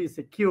must be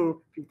secure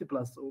 50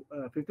 plus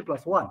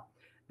 1.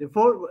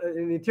 Therefore,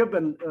 in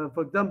Ethiopian,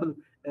 for example,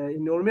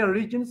 in Oromia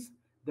regions,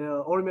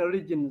 the Oromia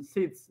region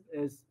seats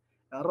is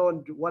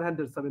around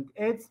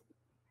 178.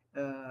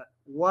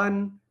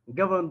 One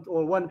government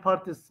or one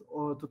parties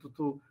or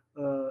to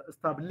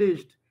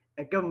establish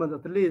a government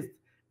at least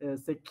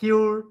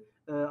secure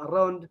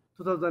around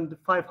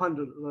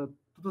 2,500,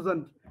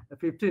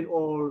 2015,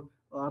 or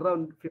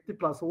around 50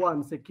 plus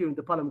 1 secure in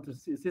the parliamentary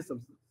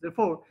systems.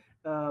 Therefore,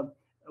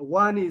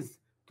 one is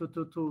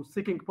to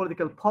seeking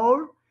political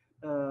power.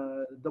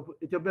 The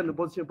Ethiopian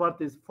opposition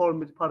parties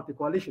formed party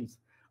coalitions.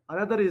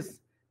 Another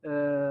is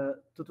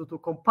to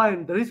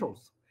combine the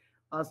resource.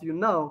 As you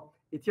know,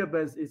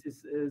 Ethiopia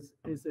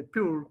is a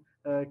pure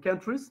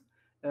country.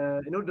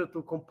 In order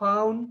to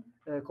compound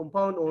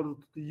or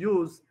to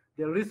use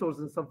their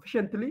resources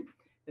sufficiently,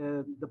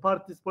 the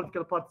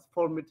political parties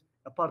formed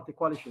party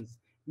coalitions.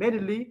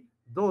 Mainly,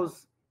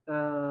 those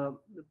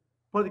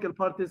political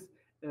parties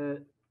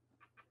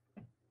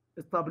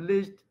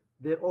established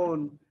their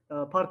own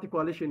party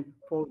coalition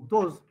for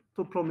those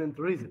two prominent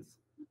reasons.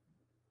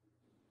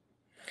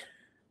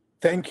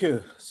 Thank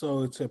you.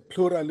 So it's a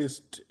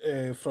pluralist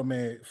from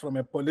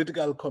a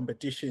political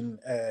competition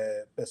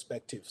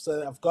perspective.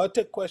 So I've got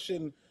a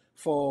question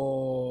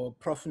for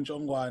Prof.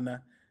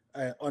 Njongwana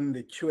on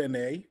the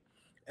Q&A.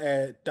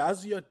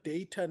 Does your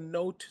data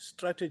note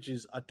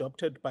strategies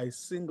adopted by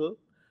single,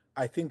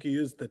 I think you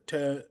used the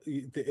term,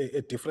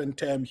 a different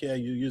term here,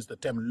 you used the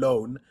term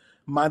lone,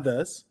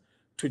 mothers,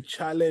 to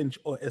challenge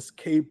or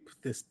escape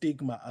the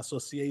stigma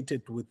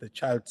associated with the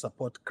child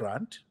support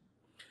grant?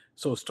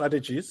 So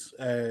strategies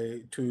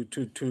to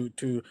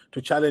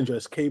challenge or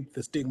escape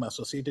the stigma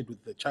associated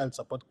with the child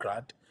support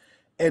grant,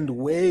 and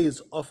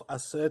ways of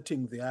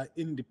asserting their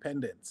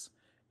independence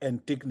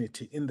and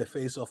dignity in the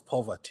face of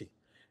poverty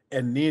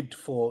and need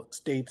for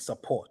state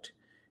support.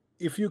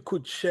 If you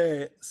could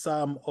share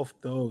some of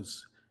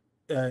those,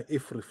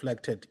 if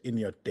reflected in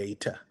your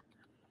data.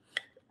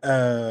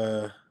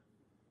 Yeah.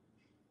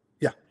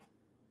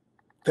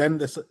 Then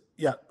this,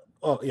 yeah.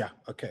 Oh, yeah.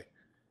 Okay.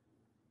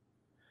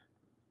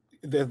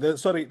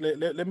 Sorry,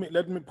 let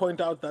me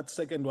point out that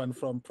second one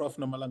from Prof.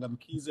 Nomalanga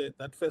Mkhize.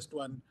 That first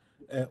one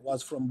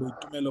was from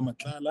Boitumelo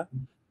Matlala.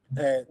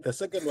 The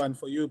second one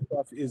for you,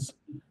 Prof, is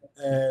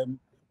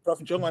Prof.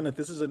 Njongwana,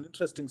 this is an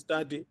interesting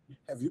study.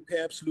 Have you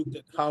perhaps looked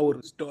at how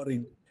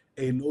restoring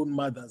a lone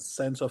mother's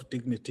sense of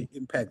dignity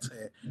impacts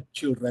her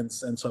children's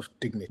sense of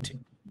dignity?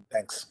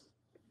 Thanks.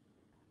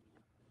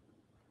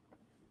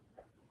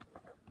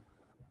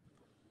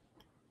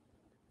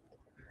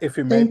 If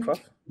you may, Prof.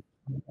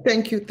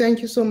 Thank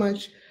you so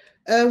much.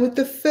 With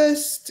the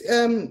first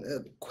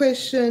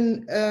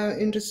question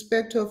in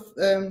respect of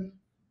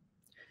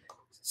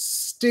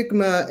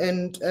stigma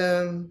and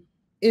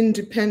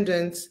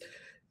independence,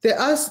 there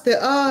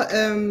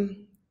are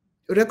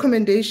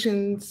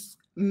recommendations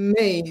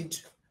made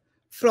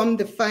from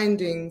the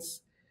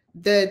findings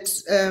that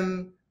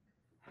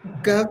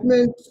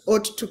government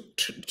ought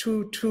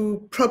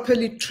to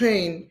properly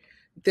train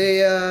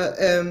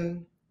their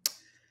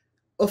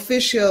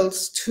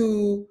officials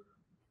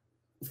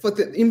for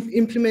the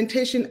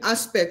implementation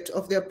aspect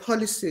of their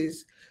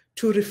policies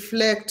to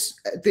reflect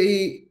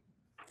the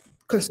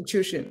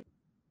Constitution.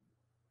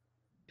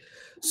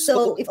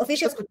 So if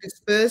officials could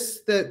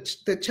disperse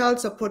the child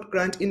support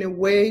grant in a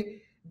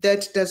way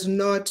that does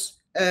not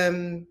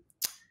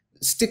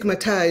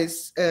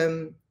stigmatize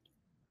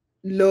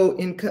low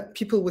income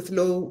people with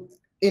low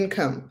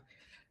income.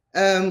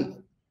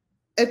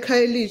 At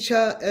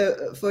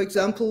Khayelitsha, for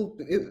example,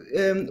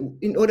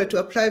 in order to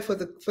apply for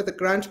the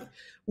grant,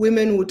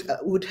 women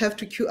would have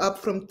to queue up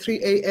from 3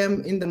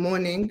 a.m. in the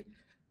morning,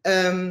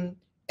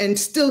 and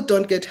still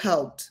don't get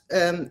helped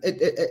at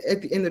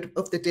the end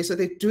of the day. So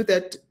they do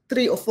that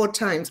 3 or 4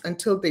 times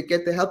until they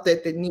get the help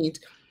that they need.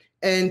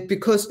 And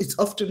because it's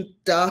often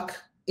dark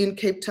in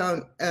Cape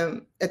Town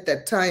at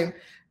that time,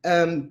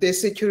 their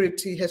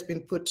security has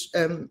been put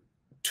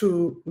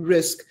to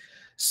risk.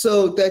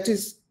 So that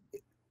is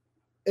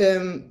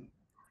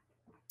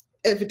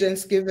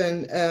evidence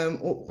given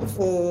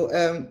for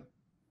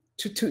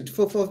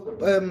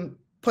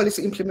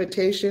policy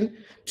implementation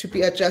to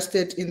be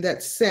adjusted in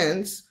that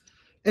sense.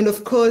 And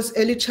of course,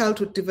 early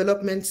childhood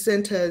development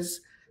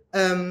centers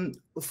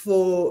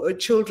for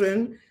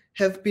children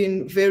have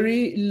been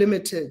very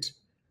limited.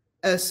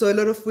 So a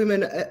lot of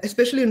women,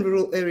 especially in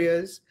rural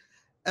areas,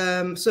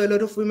 so a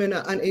lot of women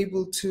are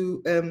unable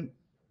to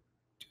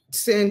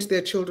send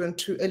their children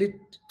to early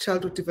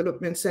childhood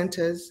development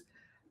centers,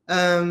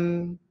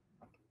 so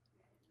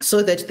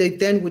that they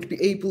then would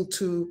be able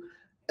to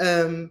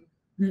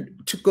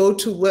go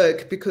to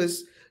work,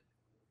 because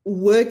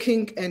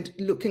working and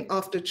looking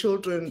after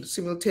children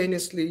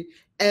simultaneously,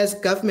 as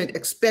government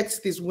expects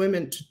these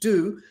women to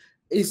do,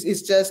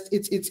 is just,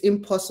 it's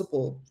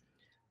impossible.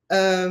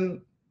 I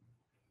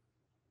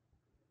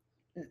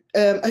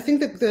think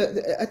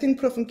that I think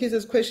Prof.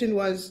 Nkiza's question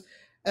was,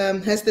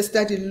 has the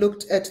study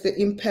looked at the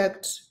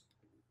impact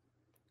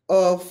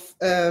of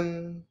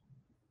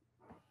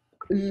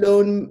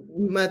lone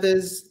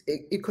mothers'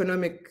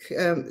 economic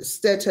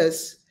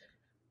status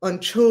on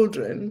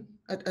children?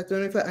 I don't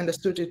know if I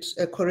understood it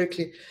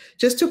correctly.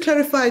 Just to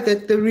clarify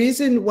that the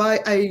reason why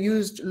I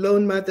used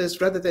lone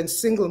mothers rather than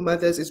single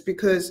mothers is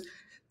because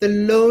the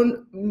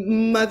lone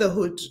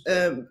motherhood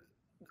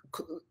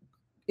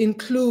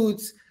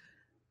includes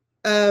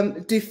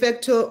de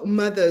facto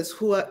mothers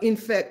who are in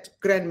fact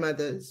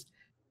grandmothers.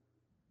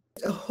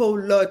 A whole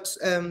lot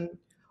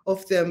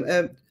of them,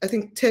 I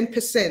think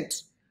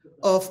 10%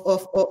 of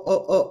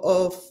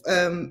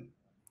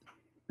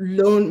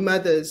lone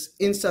mothers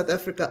in South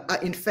Africa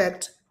are in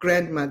fact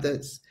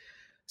grandmothers.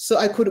 So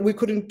I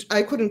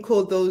couldn't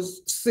call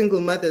those single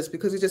mothers,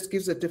 because it just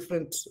gives a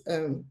different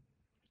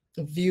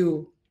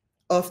view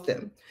of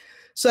them.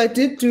 So I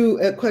did do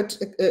quite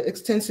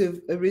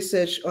extensive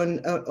research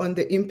on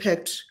the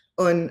impact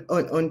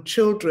on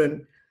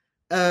children,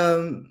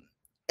 and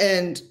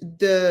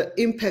the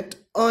impact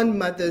on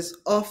mothers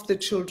of the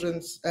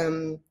children's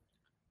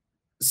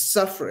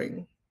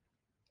suffering,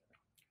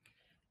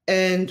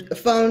 and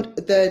found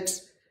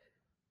that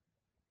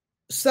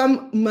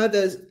some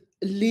mothers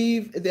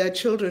leave their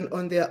children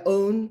on their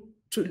own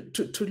to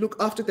look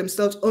after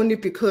themselves only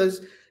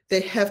because they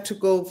have to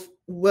go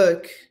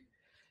work.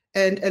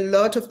 And a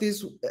lot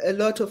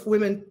of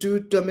women do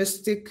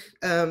domestic,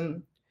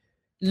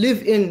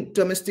 live in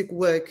domestic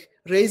work,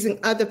 raising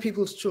other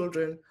people's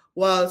children,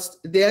 whilst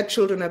their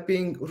children are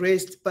being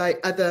raised by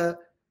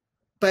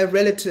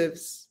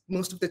relatives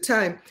most of the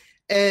time.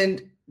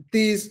 And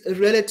these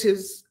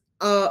relatives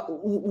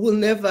will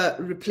never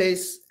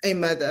replace a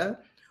mother,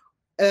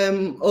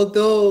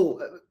 although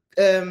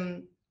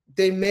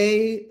they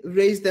may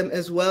raise them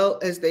as well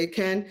as they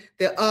can.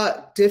 There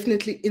are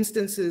definitely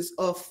instances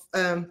of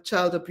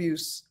child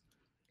abuse,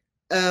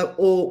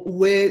 or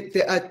where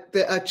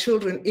there are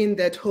children in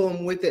that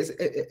home where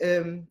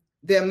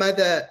their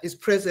mother is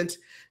present,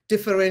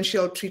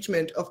 differential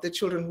treatment of the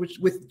children,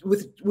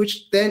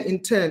 which then in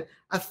turn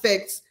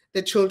affects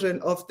the children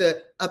of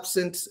the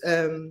absent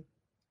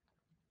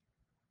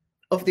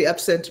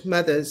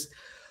mothers.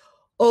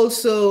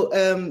 Also,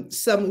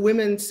 some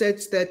women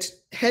said that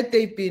had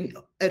they been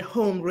at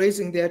home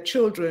raising their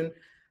children,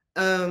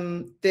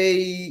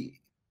 they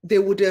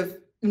would have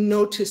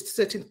noticed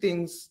certain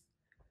things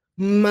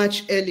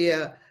much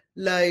earlier,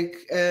 like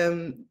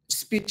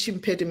speech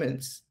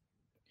impediments,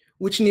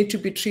 which need to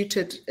be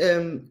treated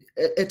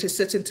at a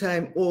certain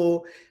time,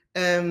 or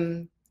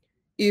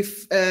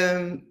if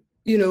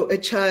a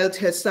child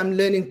has some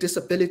learning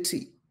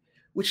disability,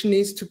 which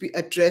needs to be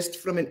addressed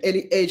from an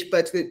early age,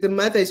 but the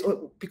mother is,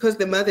 because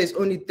the mother is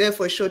only there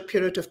for a short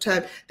period of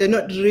time, they're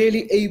not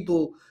really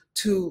able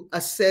to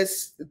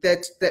assess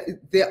that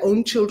their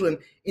own children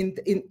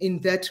in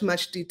that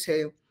much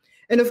detail.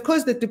 And of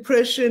course, the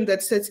depression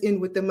that sets in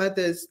with the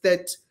mothers,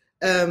 that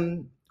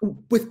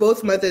with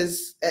both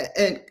mothers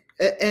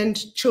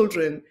and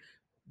children,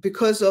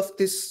 because of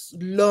this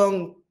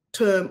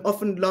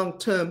often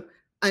long-term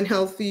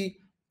unhealthy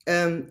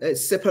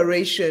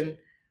separation.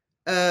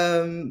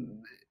 There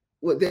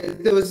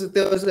was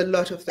a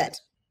lot of that.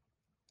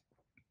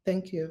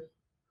 Thank you.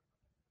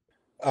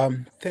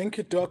 Thank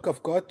you, Doc.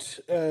 I've got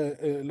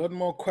a lot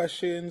more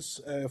questions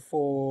I've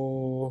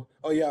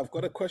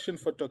got a question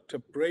for Dr.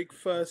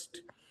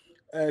 Breakfast.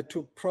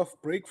 To Prof.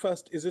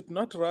 Breakfast, is it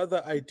not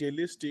rather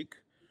idealistic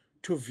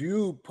to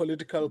view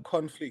political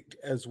conflict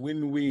as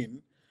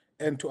win-win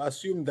and to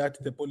assume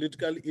that the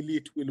political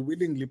elite will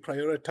willingly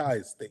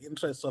prioritize the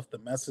interests of the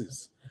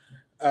masses,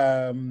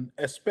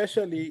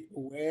 especially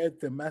where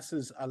the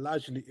masses are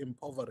largely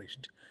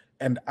impoverished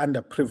and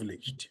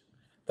underprivileged.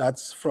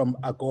 That's from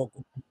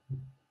Agogo.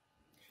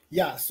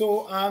 Yeah,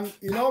 so,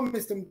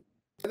 Mr.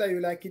 Whether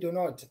you like it or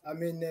not, I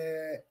mean,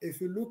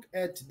 if you look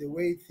at the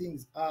way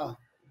things are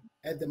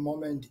at the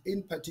moment,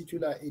 in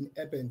particular in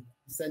urban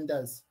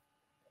centers,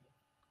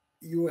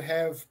 you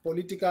have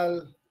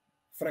political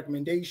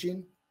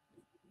fragmentation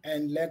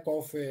and lack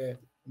of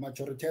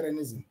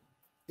majoritarianism.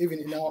 Even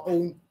in our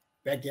own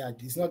backyard,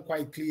 it's not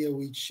quite clear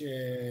which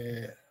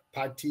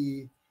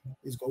party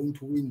is going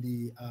to win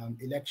the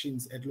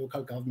elections at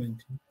local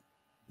government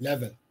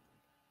level.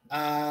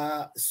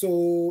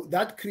 So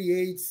that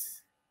creates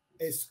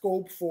a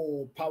scope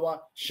for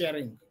power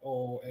sharing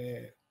or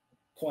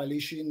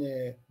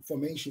coalition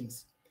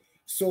formations.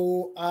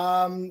 So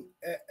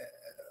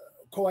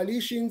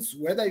coalitions,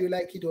 whether you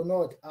like it or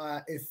not,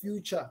 are a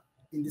future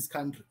in this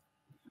country.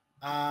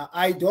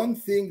 I don't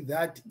think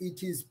that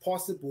it is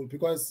possible,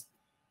 because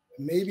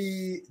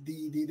maybe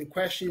the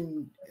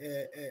question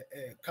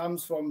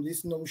comes from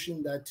this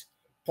notion that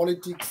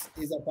politics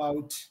is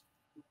about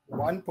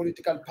one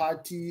political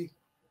party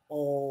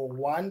or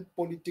one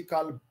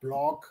political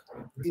bloc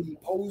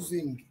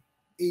imposing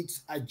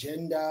its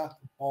agenda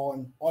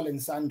on all and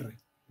sundry.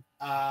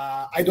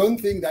 I don't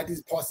think that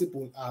is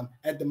possible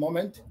at the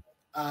moment.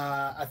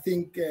 I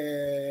think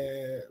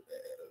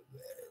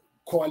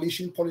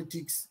coalition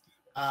politics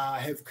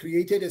have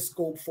created a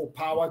scope for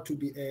power to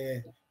be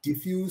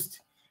diffused.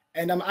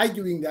 And I'm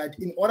arguing that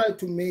in order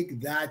to make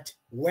that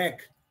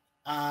work,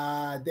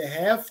 there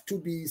have to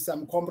be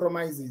some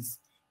compromises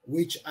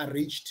which are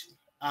reached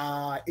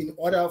in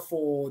order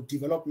for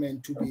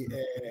development to be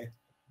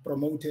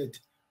promoted.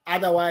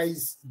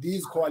 Otherwise,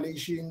 these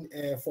coalition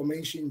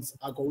formations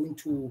are going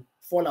to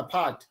fall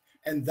apart,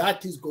 and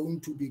that is going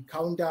to be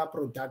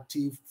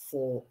counterproductive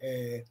for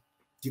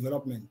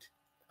development.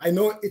 I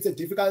know it's a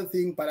difficult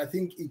thing, but I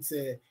think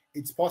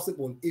it's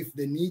possible if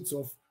the needs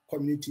of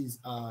communities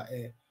are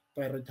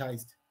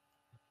prioritized.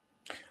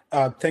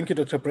 Thank you,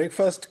 Dr.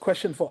 Breakfast.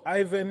 Question for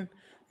Ivan.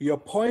 Your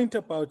point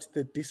about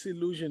the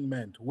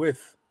disillusionment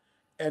with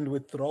and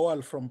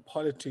withdrawal from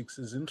politics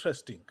is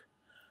interesting.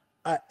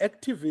 Are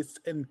activists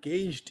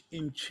engaged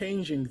in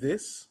changing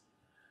this,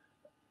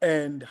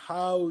 and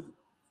how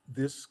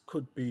this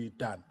could be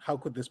done? How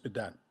could this be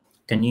done?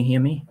 Can you hear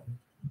me?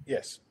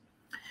 Yes.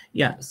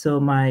 Yeah, so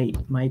my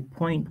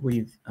point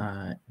with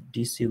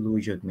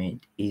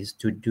disillusionment is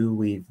to do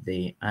with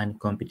the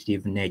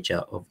uncompetitive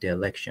nature of the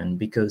election,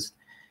 because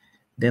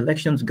the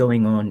elections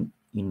going on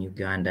in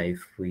Uganda,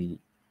 if we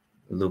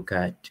look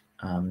at,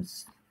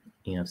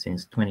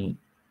 since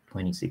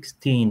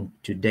 2016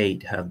 to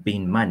date, have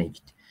been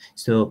managed.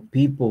 So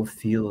people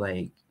feel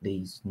like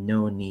there's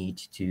no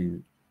need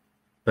to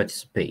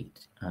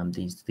participate.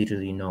 There's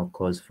literally no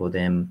cause for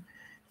them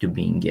to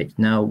be engaged.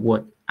 Now,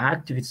 what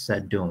activists are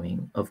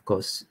doing, of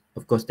course,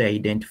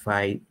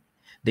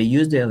 they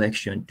use the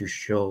election to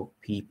show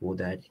people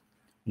that,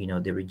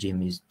 the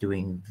regime is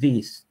doing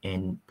this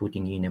and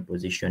putting you in a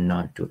position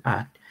not to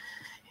act.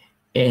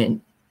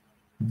 And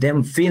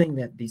them feeling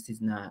that this is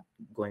not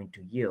going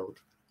to yield,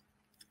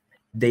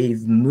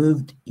 they've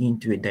moved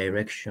into a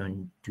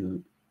direction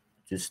to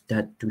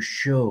start to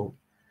show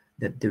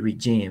that the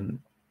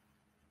regime,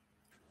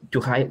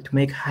 to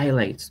make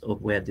highlights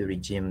of where the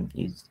regime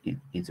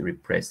is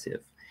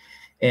repressive.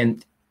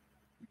 And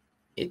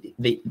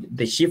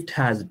the shift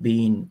has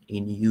been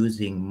in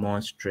using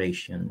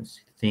monstrations,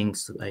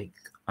 things like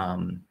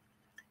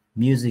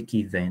music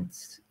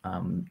events.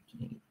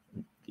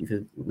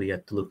 If we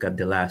have to look at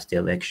the last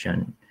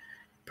election,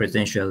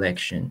 presidential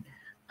election,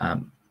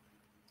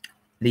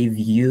 they've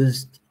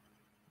used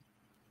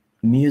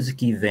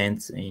music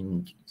events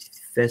and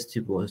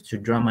festivals to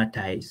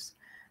dramatize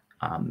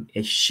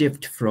a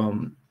shift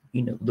from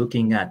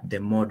looking at the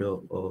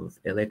model of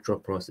electoral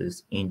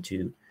process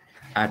into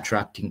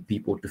attracting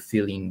people to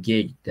feel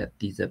engaged, that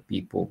these are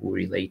people who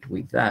relate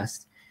with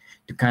us,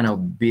 to kind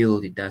of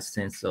build that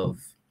sense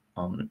of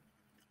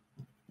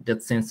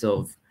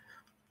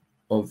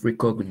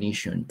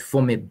recognition, to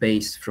form a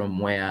base from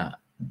where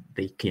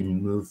they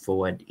can move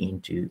forward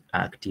into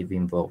active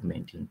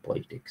involvement in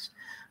politics.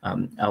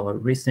 Our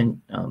recent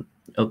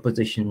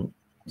opposition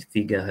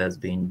figure has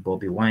been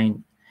Bobby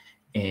Wine,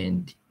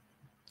 and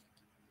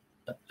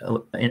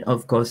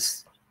of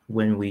course,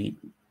 when we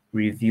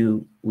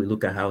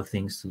look at how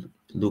things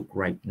look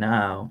right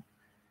now,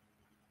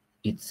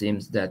 it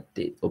seems that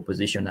the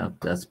opposition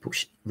has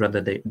pushed,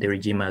 rather the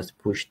regime has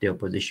pushed the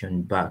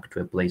opposition back to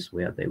a place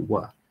where they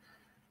were.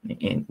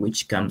 And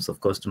which comes, of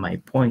course, to my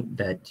point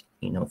that,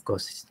 of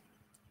course,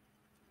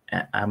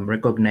 I'm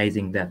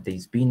recognizing that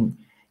there's been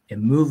a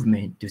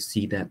movement to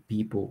see that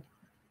people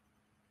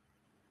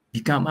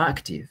become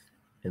active,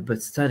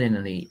 but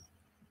suddenly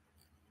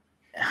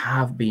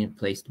have been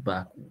placed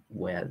back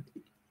where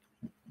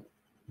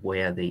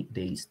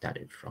they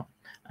started from.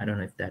 I don't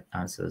know if that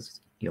answers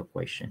your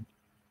question.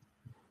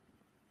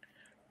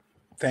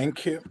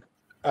 Thank you.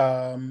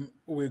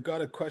 We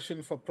got a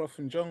question for Prof.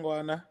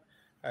 Njongwana.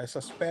 I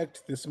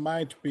suspect this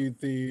might be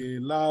the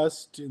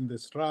last in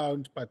this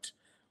round, but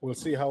we'll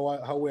see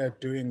how we are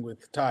doing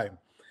with time.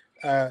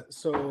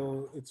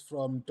 So it's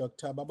from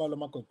Dr.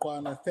 Babaloma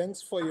Kokwana.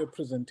 Thanks for your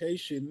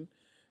presentation.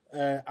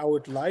 I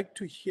would like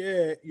to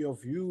hear your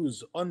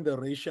views on the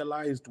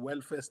racialized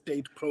welfare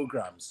state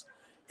programs,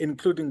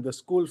 including the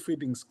school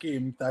feeding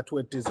scheme that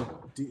were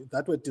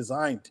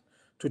designed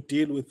to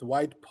deal with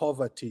white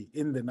poverty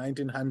in the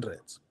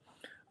 1900s.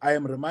 I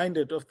am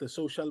reminded of the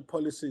social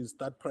policies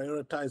that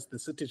prioritize the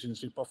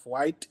citizenship of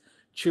white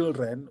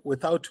children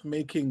without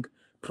making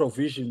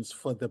provisions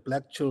for the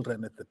black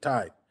children at the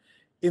time.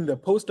 In the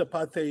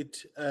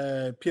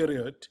post-apartheid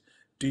period,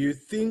 do you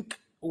think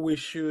we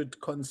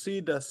should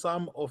consider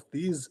some of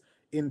these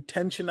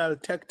intentional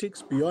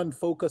tactics beyond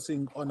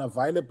focusing on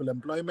available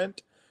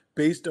employment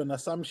based on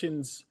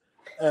assumptions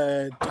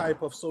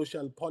type of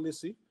social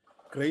policy?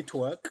 Great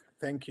work.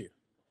 Thank you.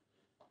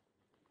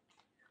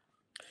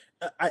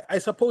 I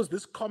suppose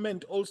this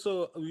comment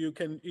also, you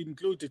can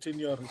include it in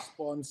your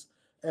response.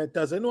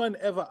 Does anyone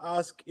ever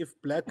ask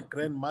if black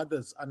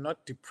grandmothers are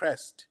not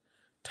depressed,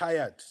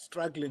 tired,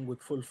 struggling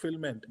with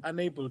fulfillment,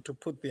 unable to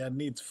put their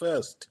needs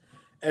first,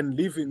 and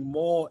living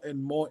more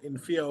and more in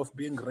fear of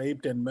being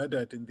raped and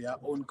murdered in their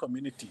own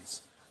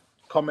communities?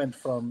 Comment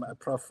from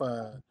Prof.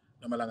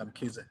 Nomalanga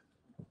Mkhize.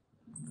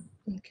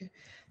 Okay,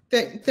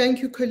 thank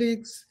you,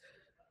 colleagues.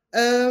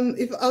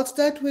 If I'll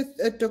start with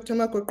Dr.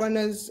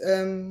 Makokwana's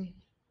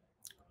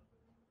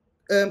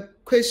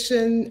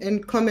question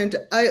and comment,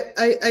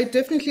 I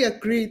definitely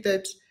agree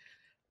that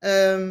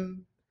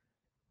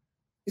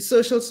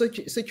social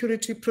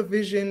security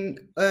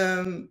provision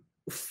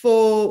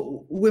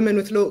for women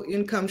with low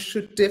income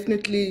should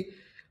definitely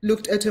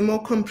look at a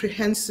more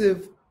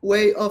comprehensive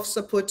way of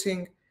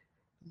supporting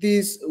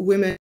these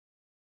women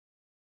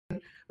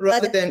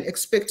rather than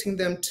expecting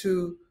them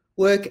to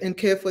work and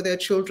care for their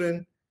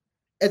children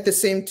at the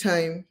same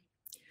time.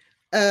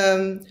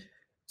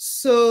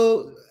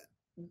 So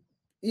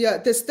yeah,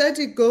 the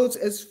study goes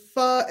as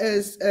far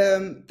as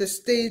the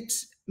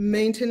state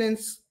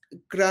maintenance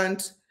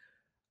grant,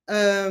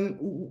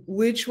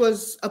 which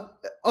was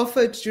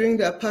offered during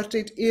the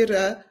apartheid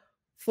era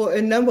for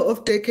a number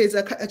of decades.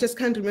 I just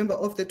can't remember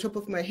off the top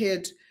of my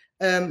head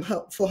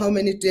for how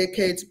many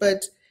decades,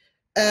 but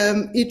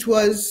it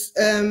was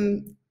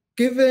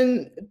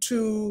given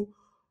to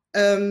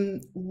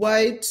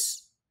white,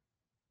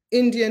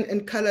 Indian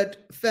and colored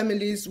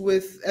families,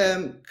 with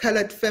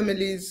colored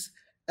families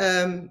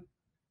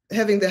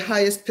having the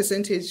highest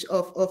percentage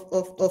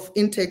of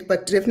intake,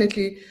 but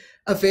definitely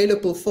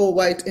available for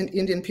white and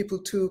Indian people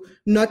too,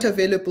 not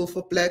available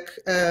for black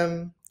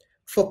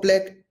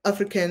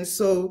Africans.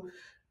 So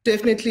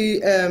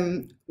definitely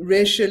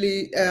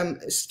racially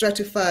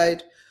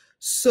stratified.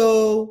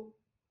 So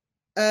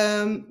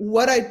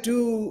what I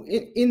do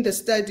in the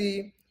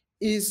study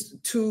is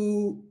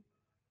to,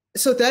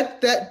 so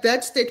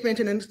that state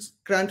maintenance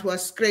grant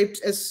was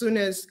scraped as soon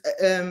as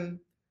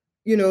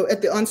you know,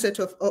 at the onset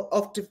of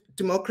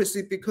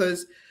democracy,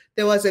 because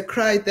there was a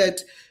cry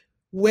that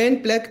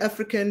when Black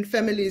African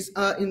families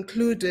are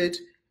included,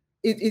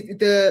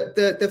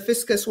 the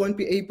fiscus won't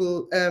be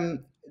able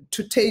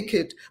to take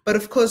it. But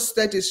of course,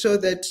 studies show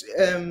that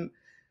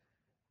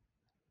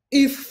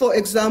if, for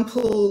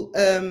example,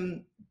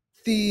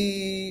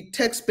 the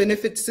tax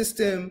benefit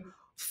system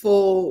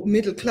for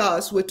middle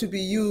class were to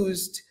be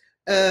used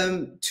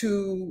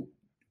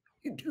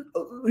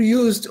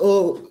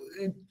or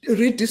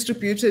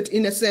redistributed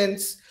in a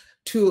sense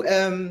to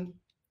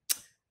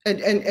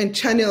and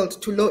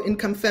channeled to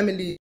low-income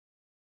families,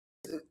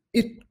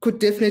 it could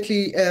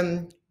definitely,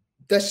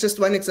 that's just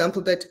one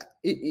example that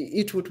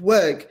it would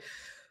work.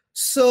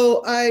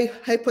 So I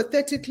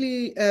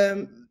hypothetically,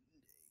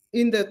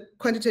 in the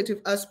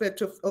quantitative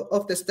aspect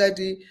of the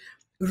study,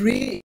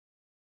 the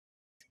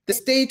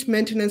state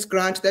maintenance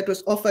grant that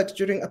was offered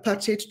during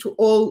apartheid to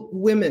all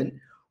women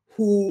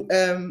who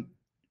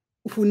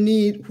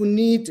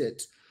need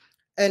it.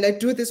 And I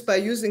do this by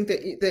using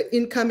the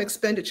income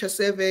expenditure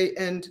survey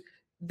and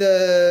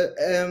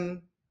the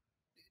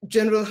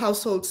general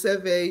household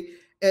survey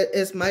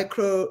as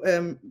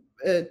micro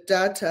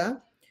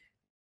data,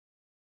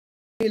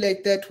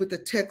 like that with the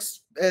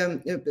tax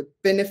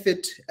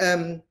benefit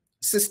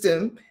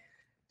system.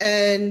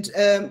 And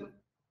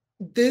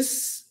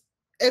this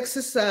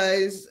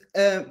exercise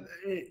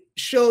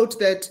showed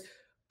that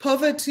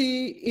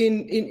poverty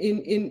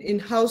in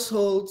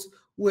households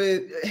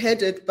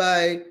headed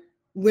by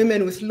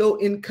women with low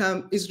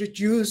income is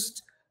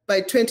reduced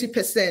by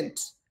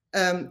 20%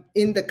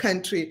 in the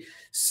country.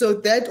 So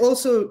that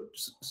also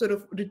sort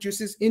of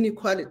reduces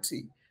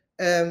inequality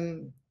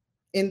in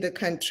the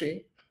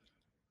country.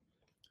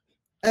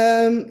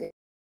 The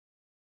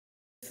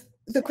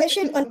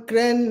question on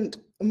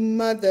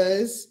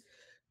grandmothers,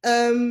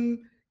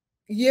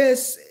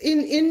 yes,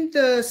 in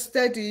the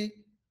study,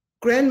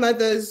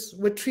 grandmothers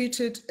were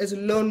treated as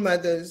lone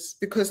mothers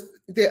because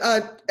they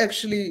are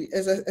actually,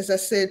 as I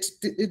said,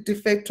 de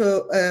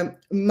facto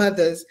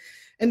mothers.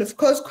 And of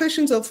course,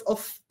 questions of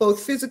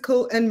both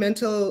physical and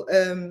mental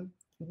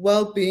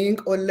well-being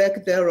or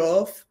lack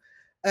thereof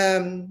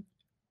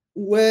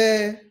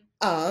were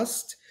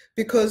asked,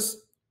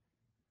 because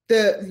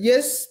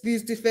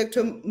these de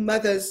facto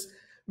mothers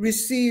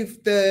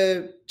receive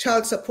the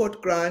child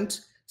support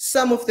grant.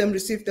 Some of them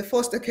receive the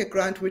foster care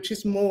grant, which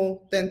is more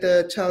than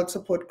the child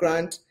support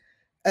grant.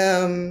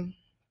 And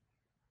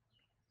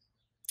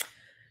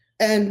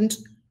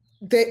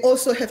they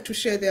also have to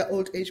share their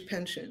old age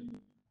pension.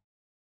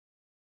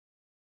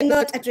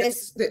 Not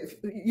address,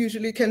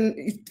 usually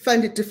can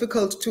find it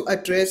difficult to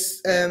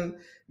address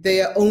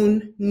their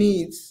own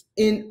needs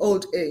in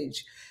old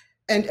age.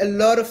 And a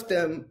lot of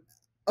them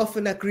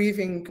often are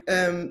grieving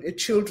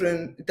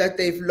children that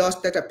they've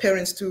lost, that are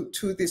parents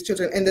to these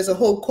children. And there's a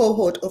whole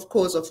cohort, of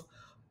course, of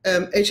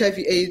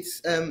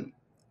HIV/AIDS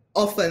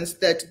orphans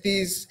that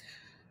these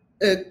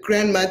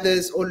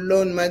grandmothers or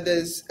lone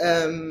mothers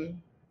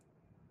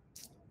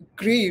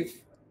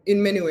grieve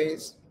in many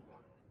ways.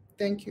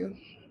 Thank you.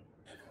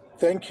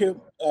 Thank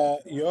you.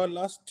 Your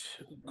last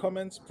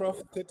comments,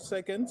 Prof, 30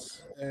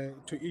 seconds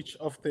to each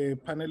of the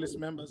panelist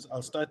members.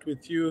 I'll start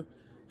with you,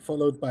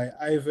 followed by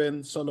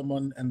Ivan,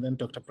 Solomon, and then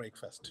Dr.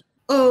 Breakfast.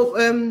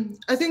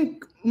 I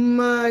think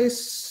my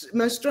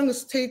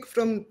strongest take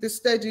from this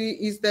study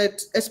is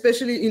that,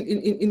 especially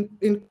in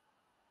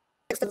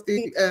context of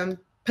the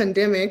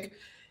pandemic,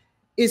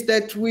 is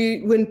that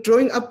when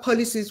drawing up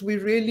policies, we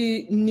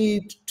really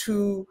need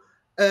to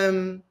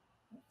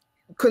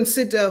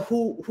consider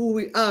who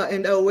we are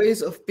and our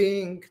ways of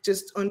being,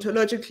 just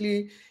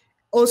ontologically,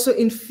 also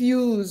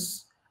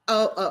infuse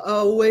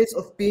our ways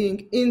of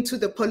being into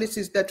the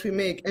policies that we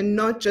make, and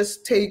not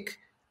just take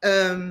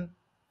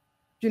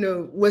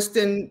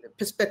Western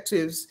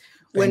perspectives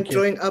when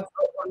drawing up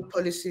our own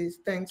policies.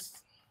 Thanks.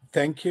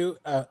 Thank you.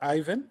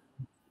 Ivan?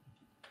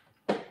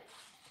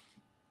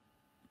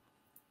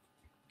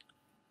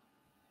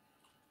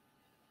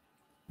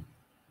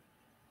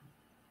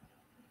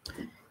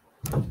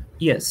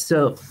 Yes,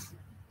 so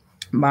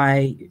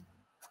my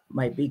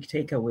big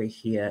takeaway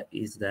here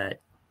is that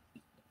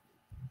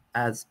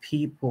as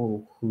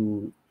people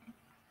who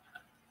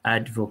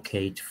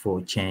advocate for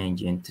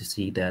change and to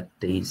see that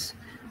there's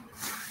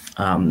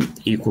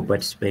equal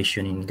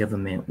participation in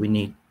government,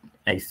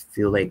 I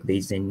feel like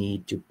there's a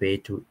need to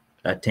pay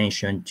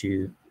attention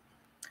to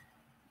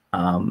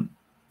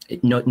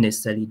not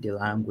necessarily the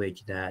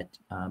language that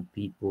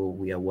people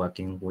we are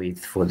working with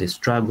for the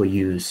struggle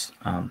use,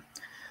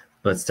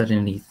 but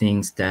certainly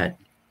things that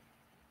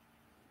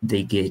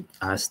they get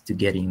us to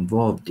get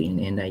involved in.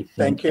 And I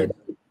think— Thank you.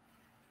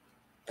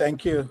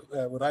 Thank you.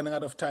 We're running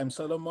out of time.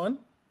 Solomon,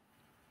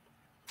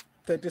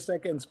 30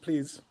 seconds,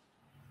 please.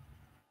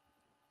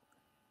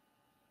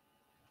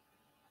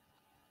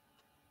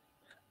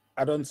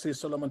 I don't see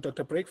Solomon.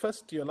 Dr.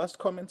 Breakfast, your last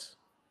comments?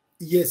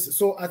 Yes,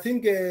 so I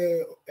think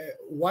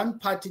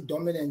one-party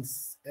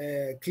dominance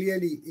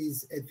clearly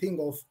is a thing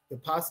of the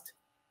past.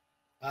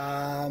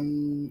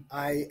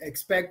 I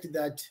expect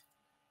that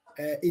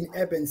in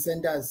urban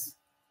centers,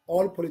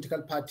 all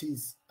political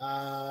parties,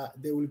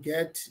 they will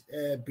get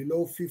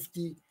below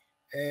 50%,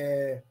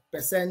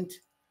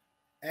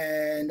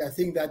 and I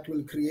think that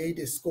will create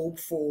a scope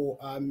for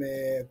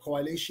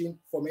coalition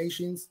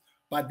formations,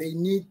 but they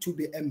need to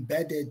be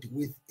embedded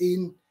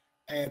within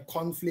a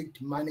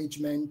conflict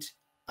management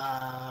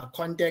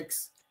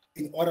context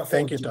in order for—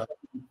 Thank you, Doc.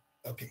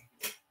 Okay.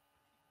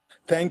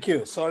 Thank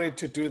you. Sorry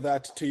to do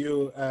that to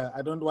you.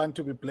 I don't want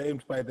to be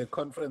blamed by the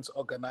conference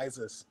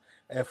organizers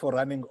for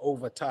running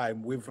over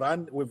time. We've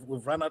run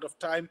out of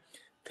time.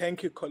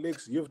 Thank you,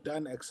 colleagues. You've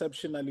done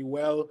exceptionally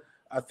well.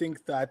 I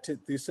think that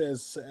this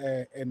has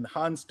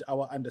enhanced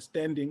our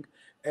understanding.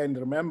 And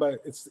remember,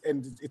 it's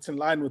in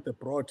line with the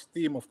broad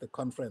theme of the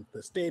conference: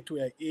 the state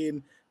we are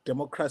in,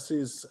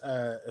 democracies,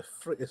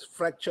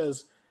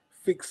 fractures,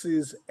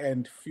 fixes,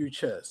 and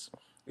futures.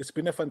 It's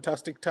been a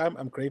fantastic time.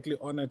 I'm greatly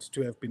honored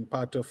to have been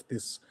part of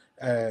this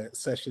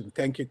session.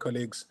 Thank you,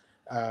 colleagues.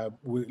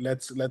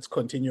 Let's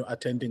continue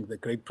attending the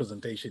great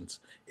presentations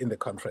in the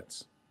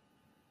conference.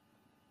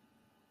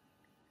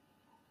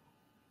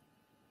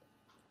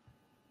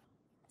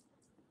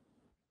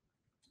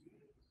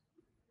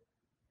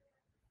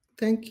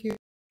 Thank you.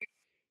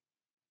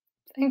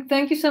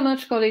 Thank you so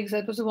much, colleagues.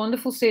 That was a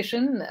wonderful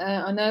session.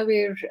 I know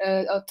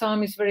our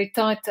time is very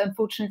tight.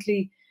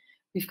 Unfortunately,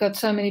 we've got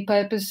so many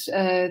papers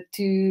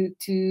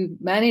to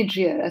manage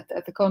here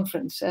at the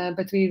conference,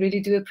 but we really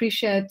do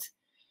appreciate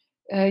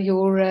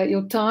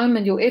your time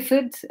and your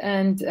effort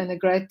and a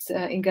great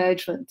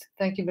engagement.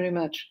 Thank you very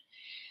much.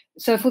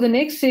 So for the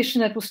next session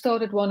that will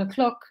start at 1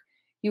 o'clock,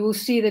 you will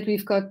see that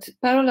we've got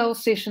parallel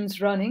sessions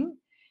running.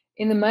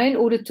 In the main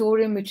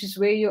auditorium, which is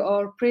where you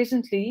are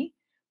presently,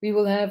 we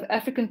will have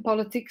African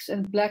politics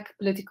and Black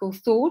political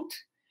thought.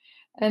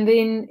 And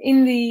then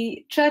in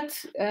the chat,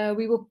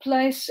 we will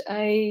place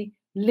a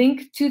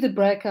link to the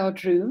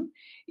breakout room.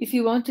 If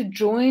you want to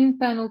join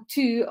panel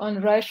 2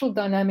 on racial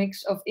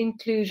dynamics of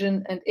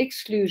inclusion and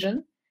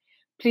exclusion,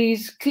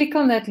 please click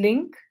on that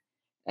link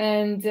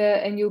and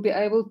you'll be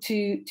able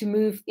to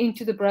move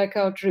into the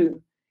breakout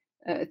room.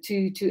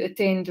 to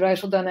attend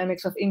Racial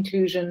Dynamics of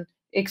Inclusion,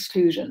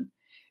 Exclusion.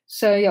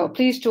 So yeah,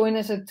 please join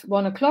us at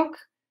 1 o'clock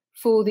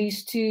for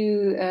these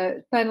two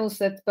panels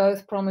that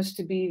both promise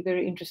to be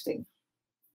very interesting.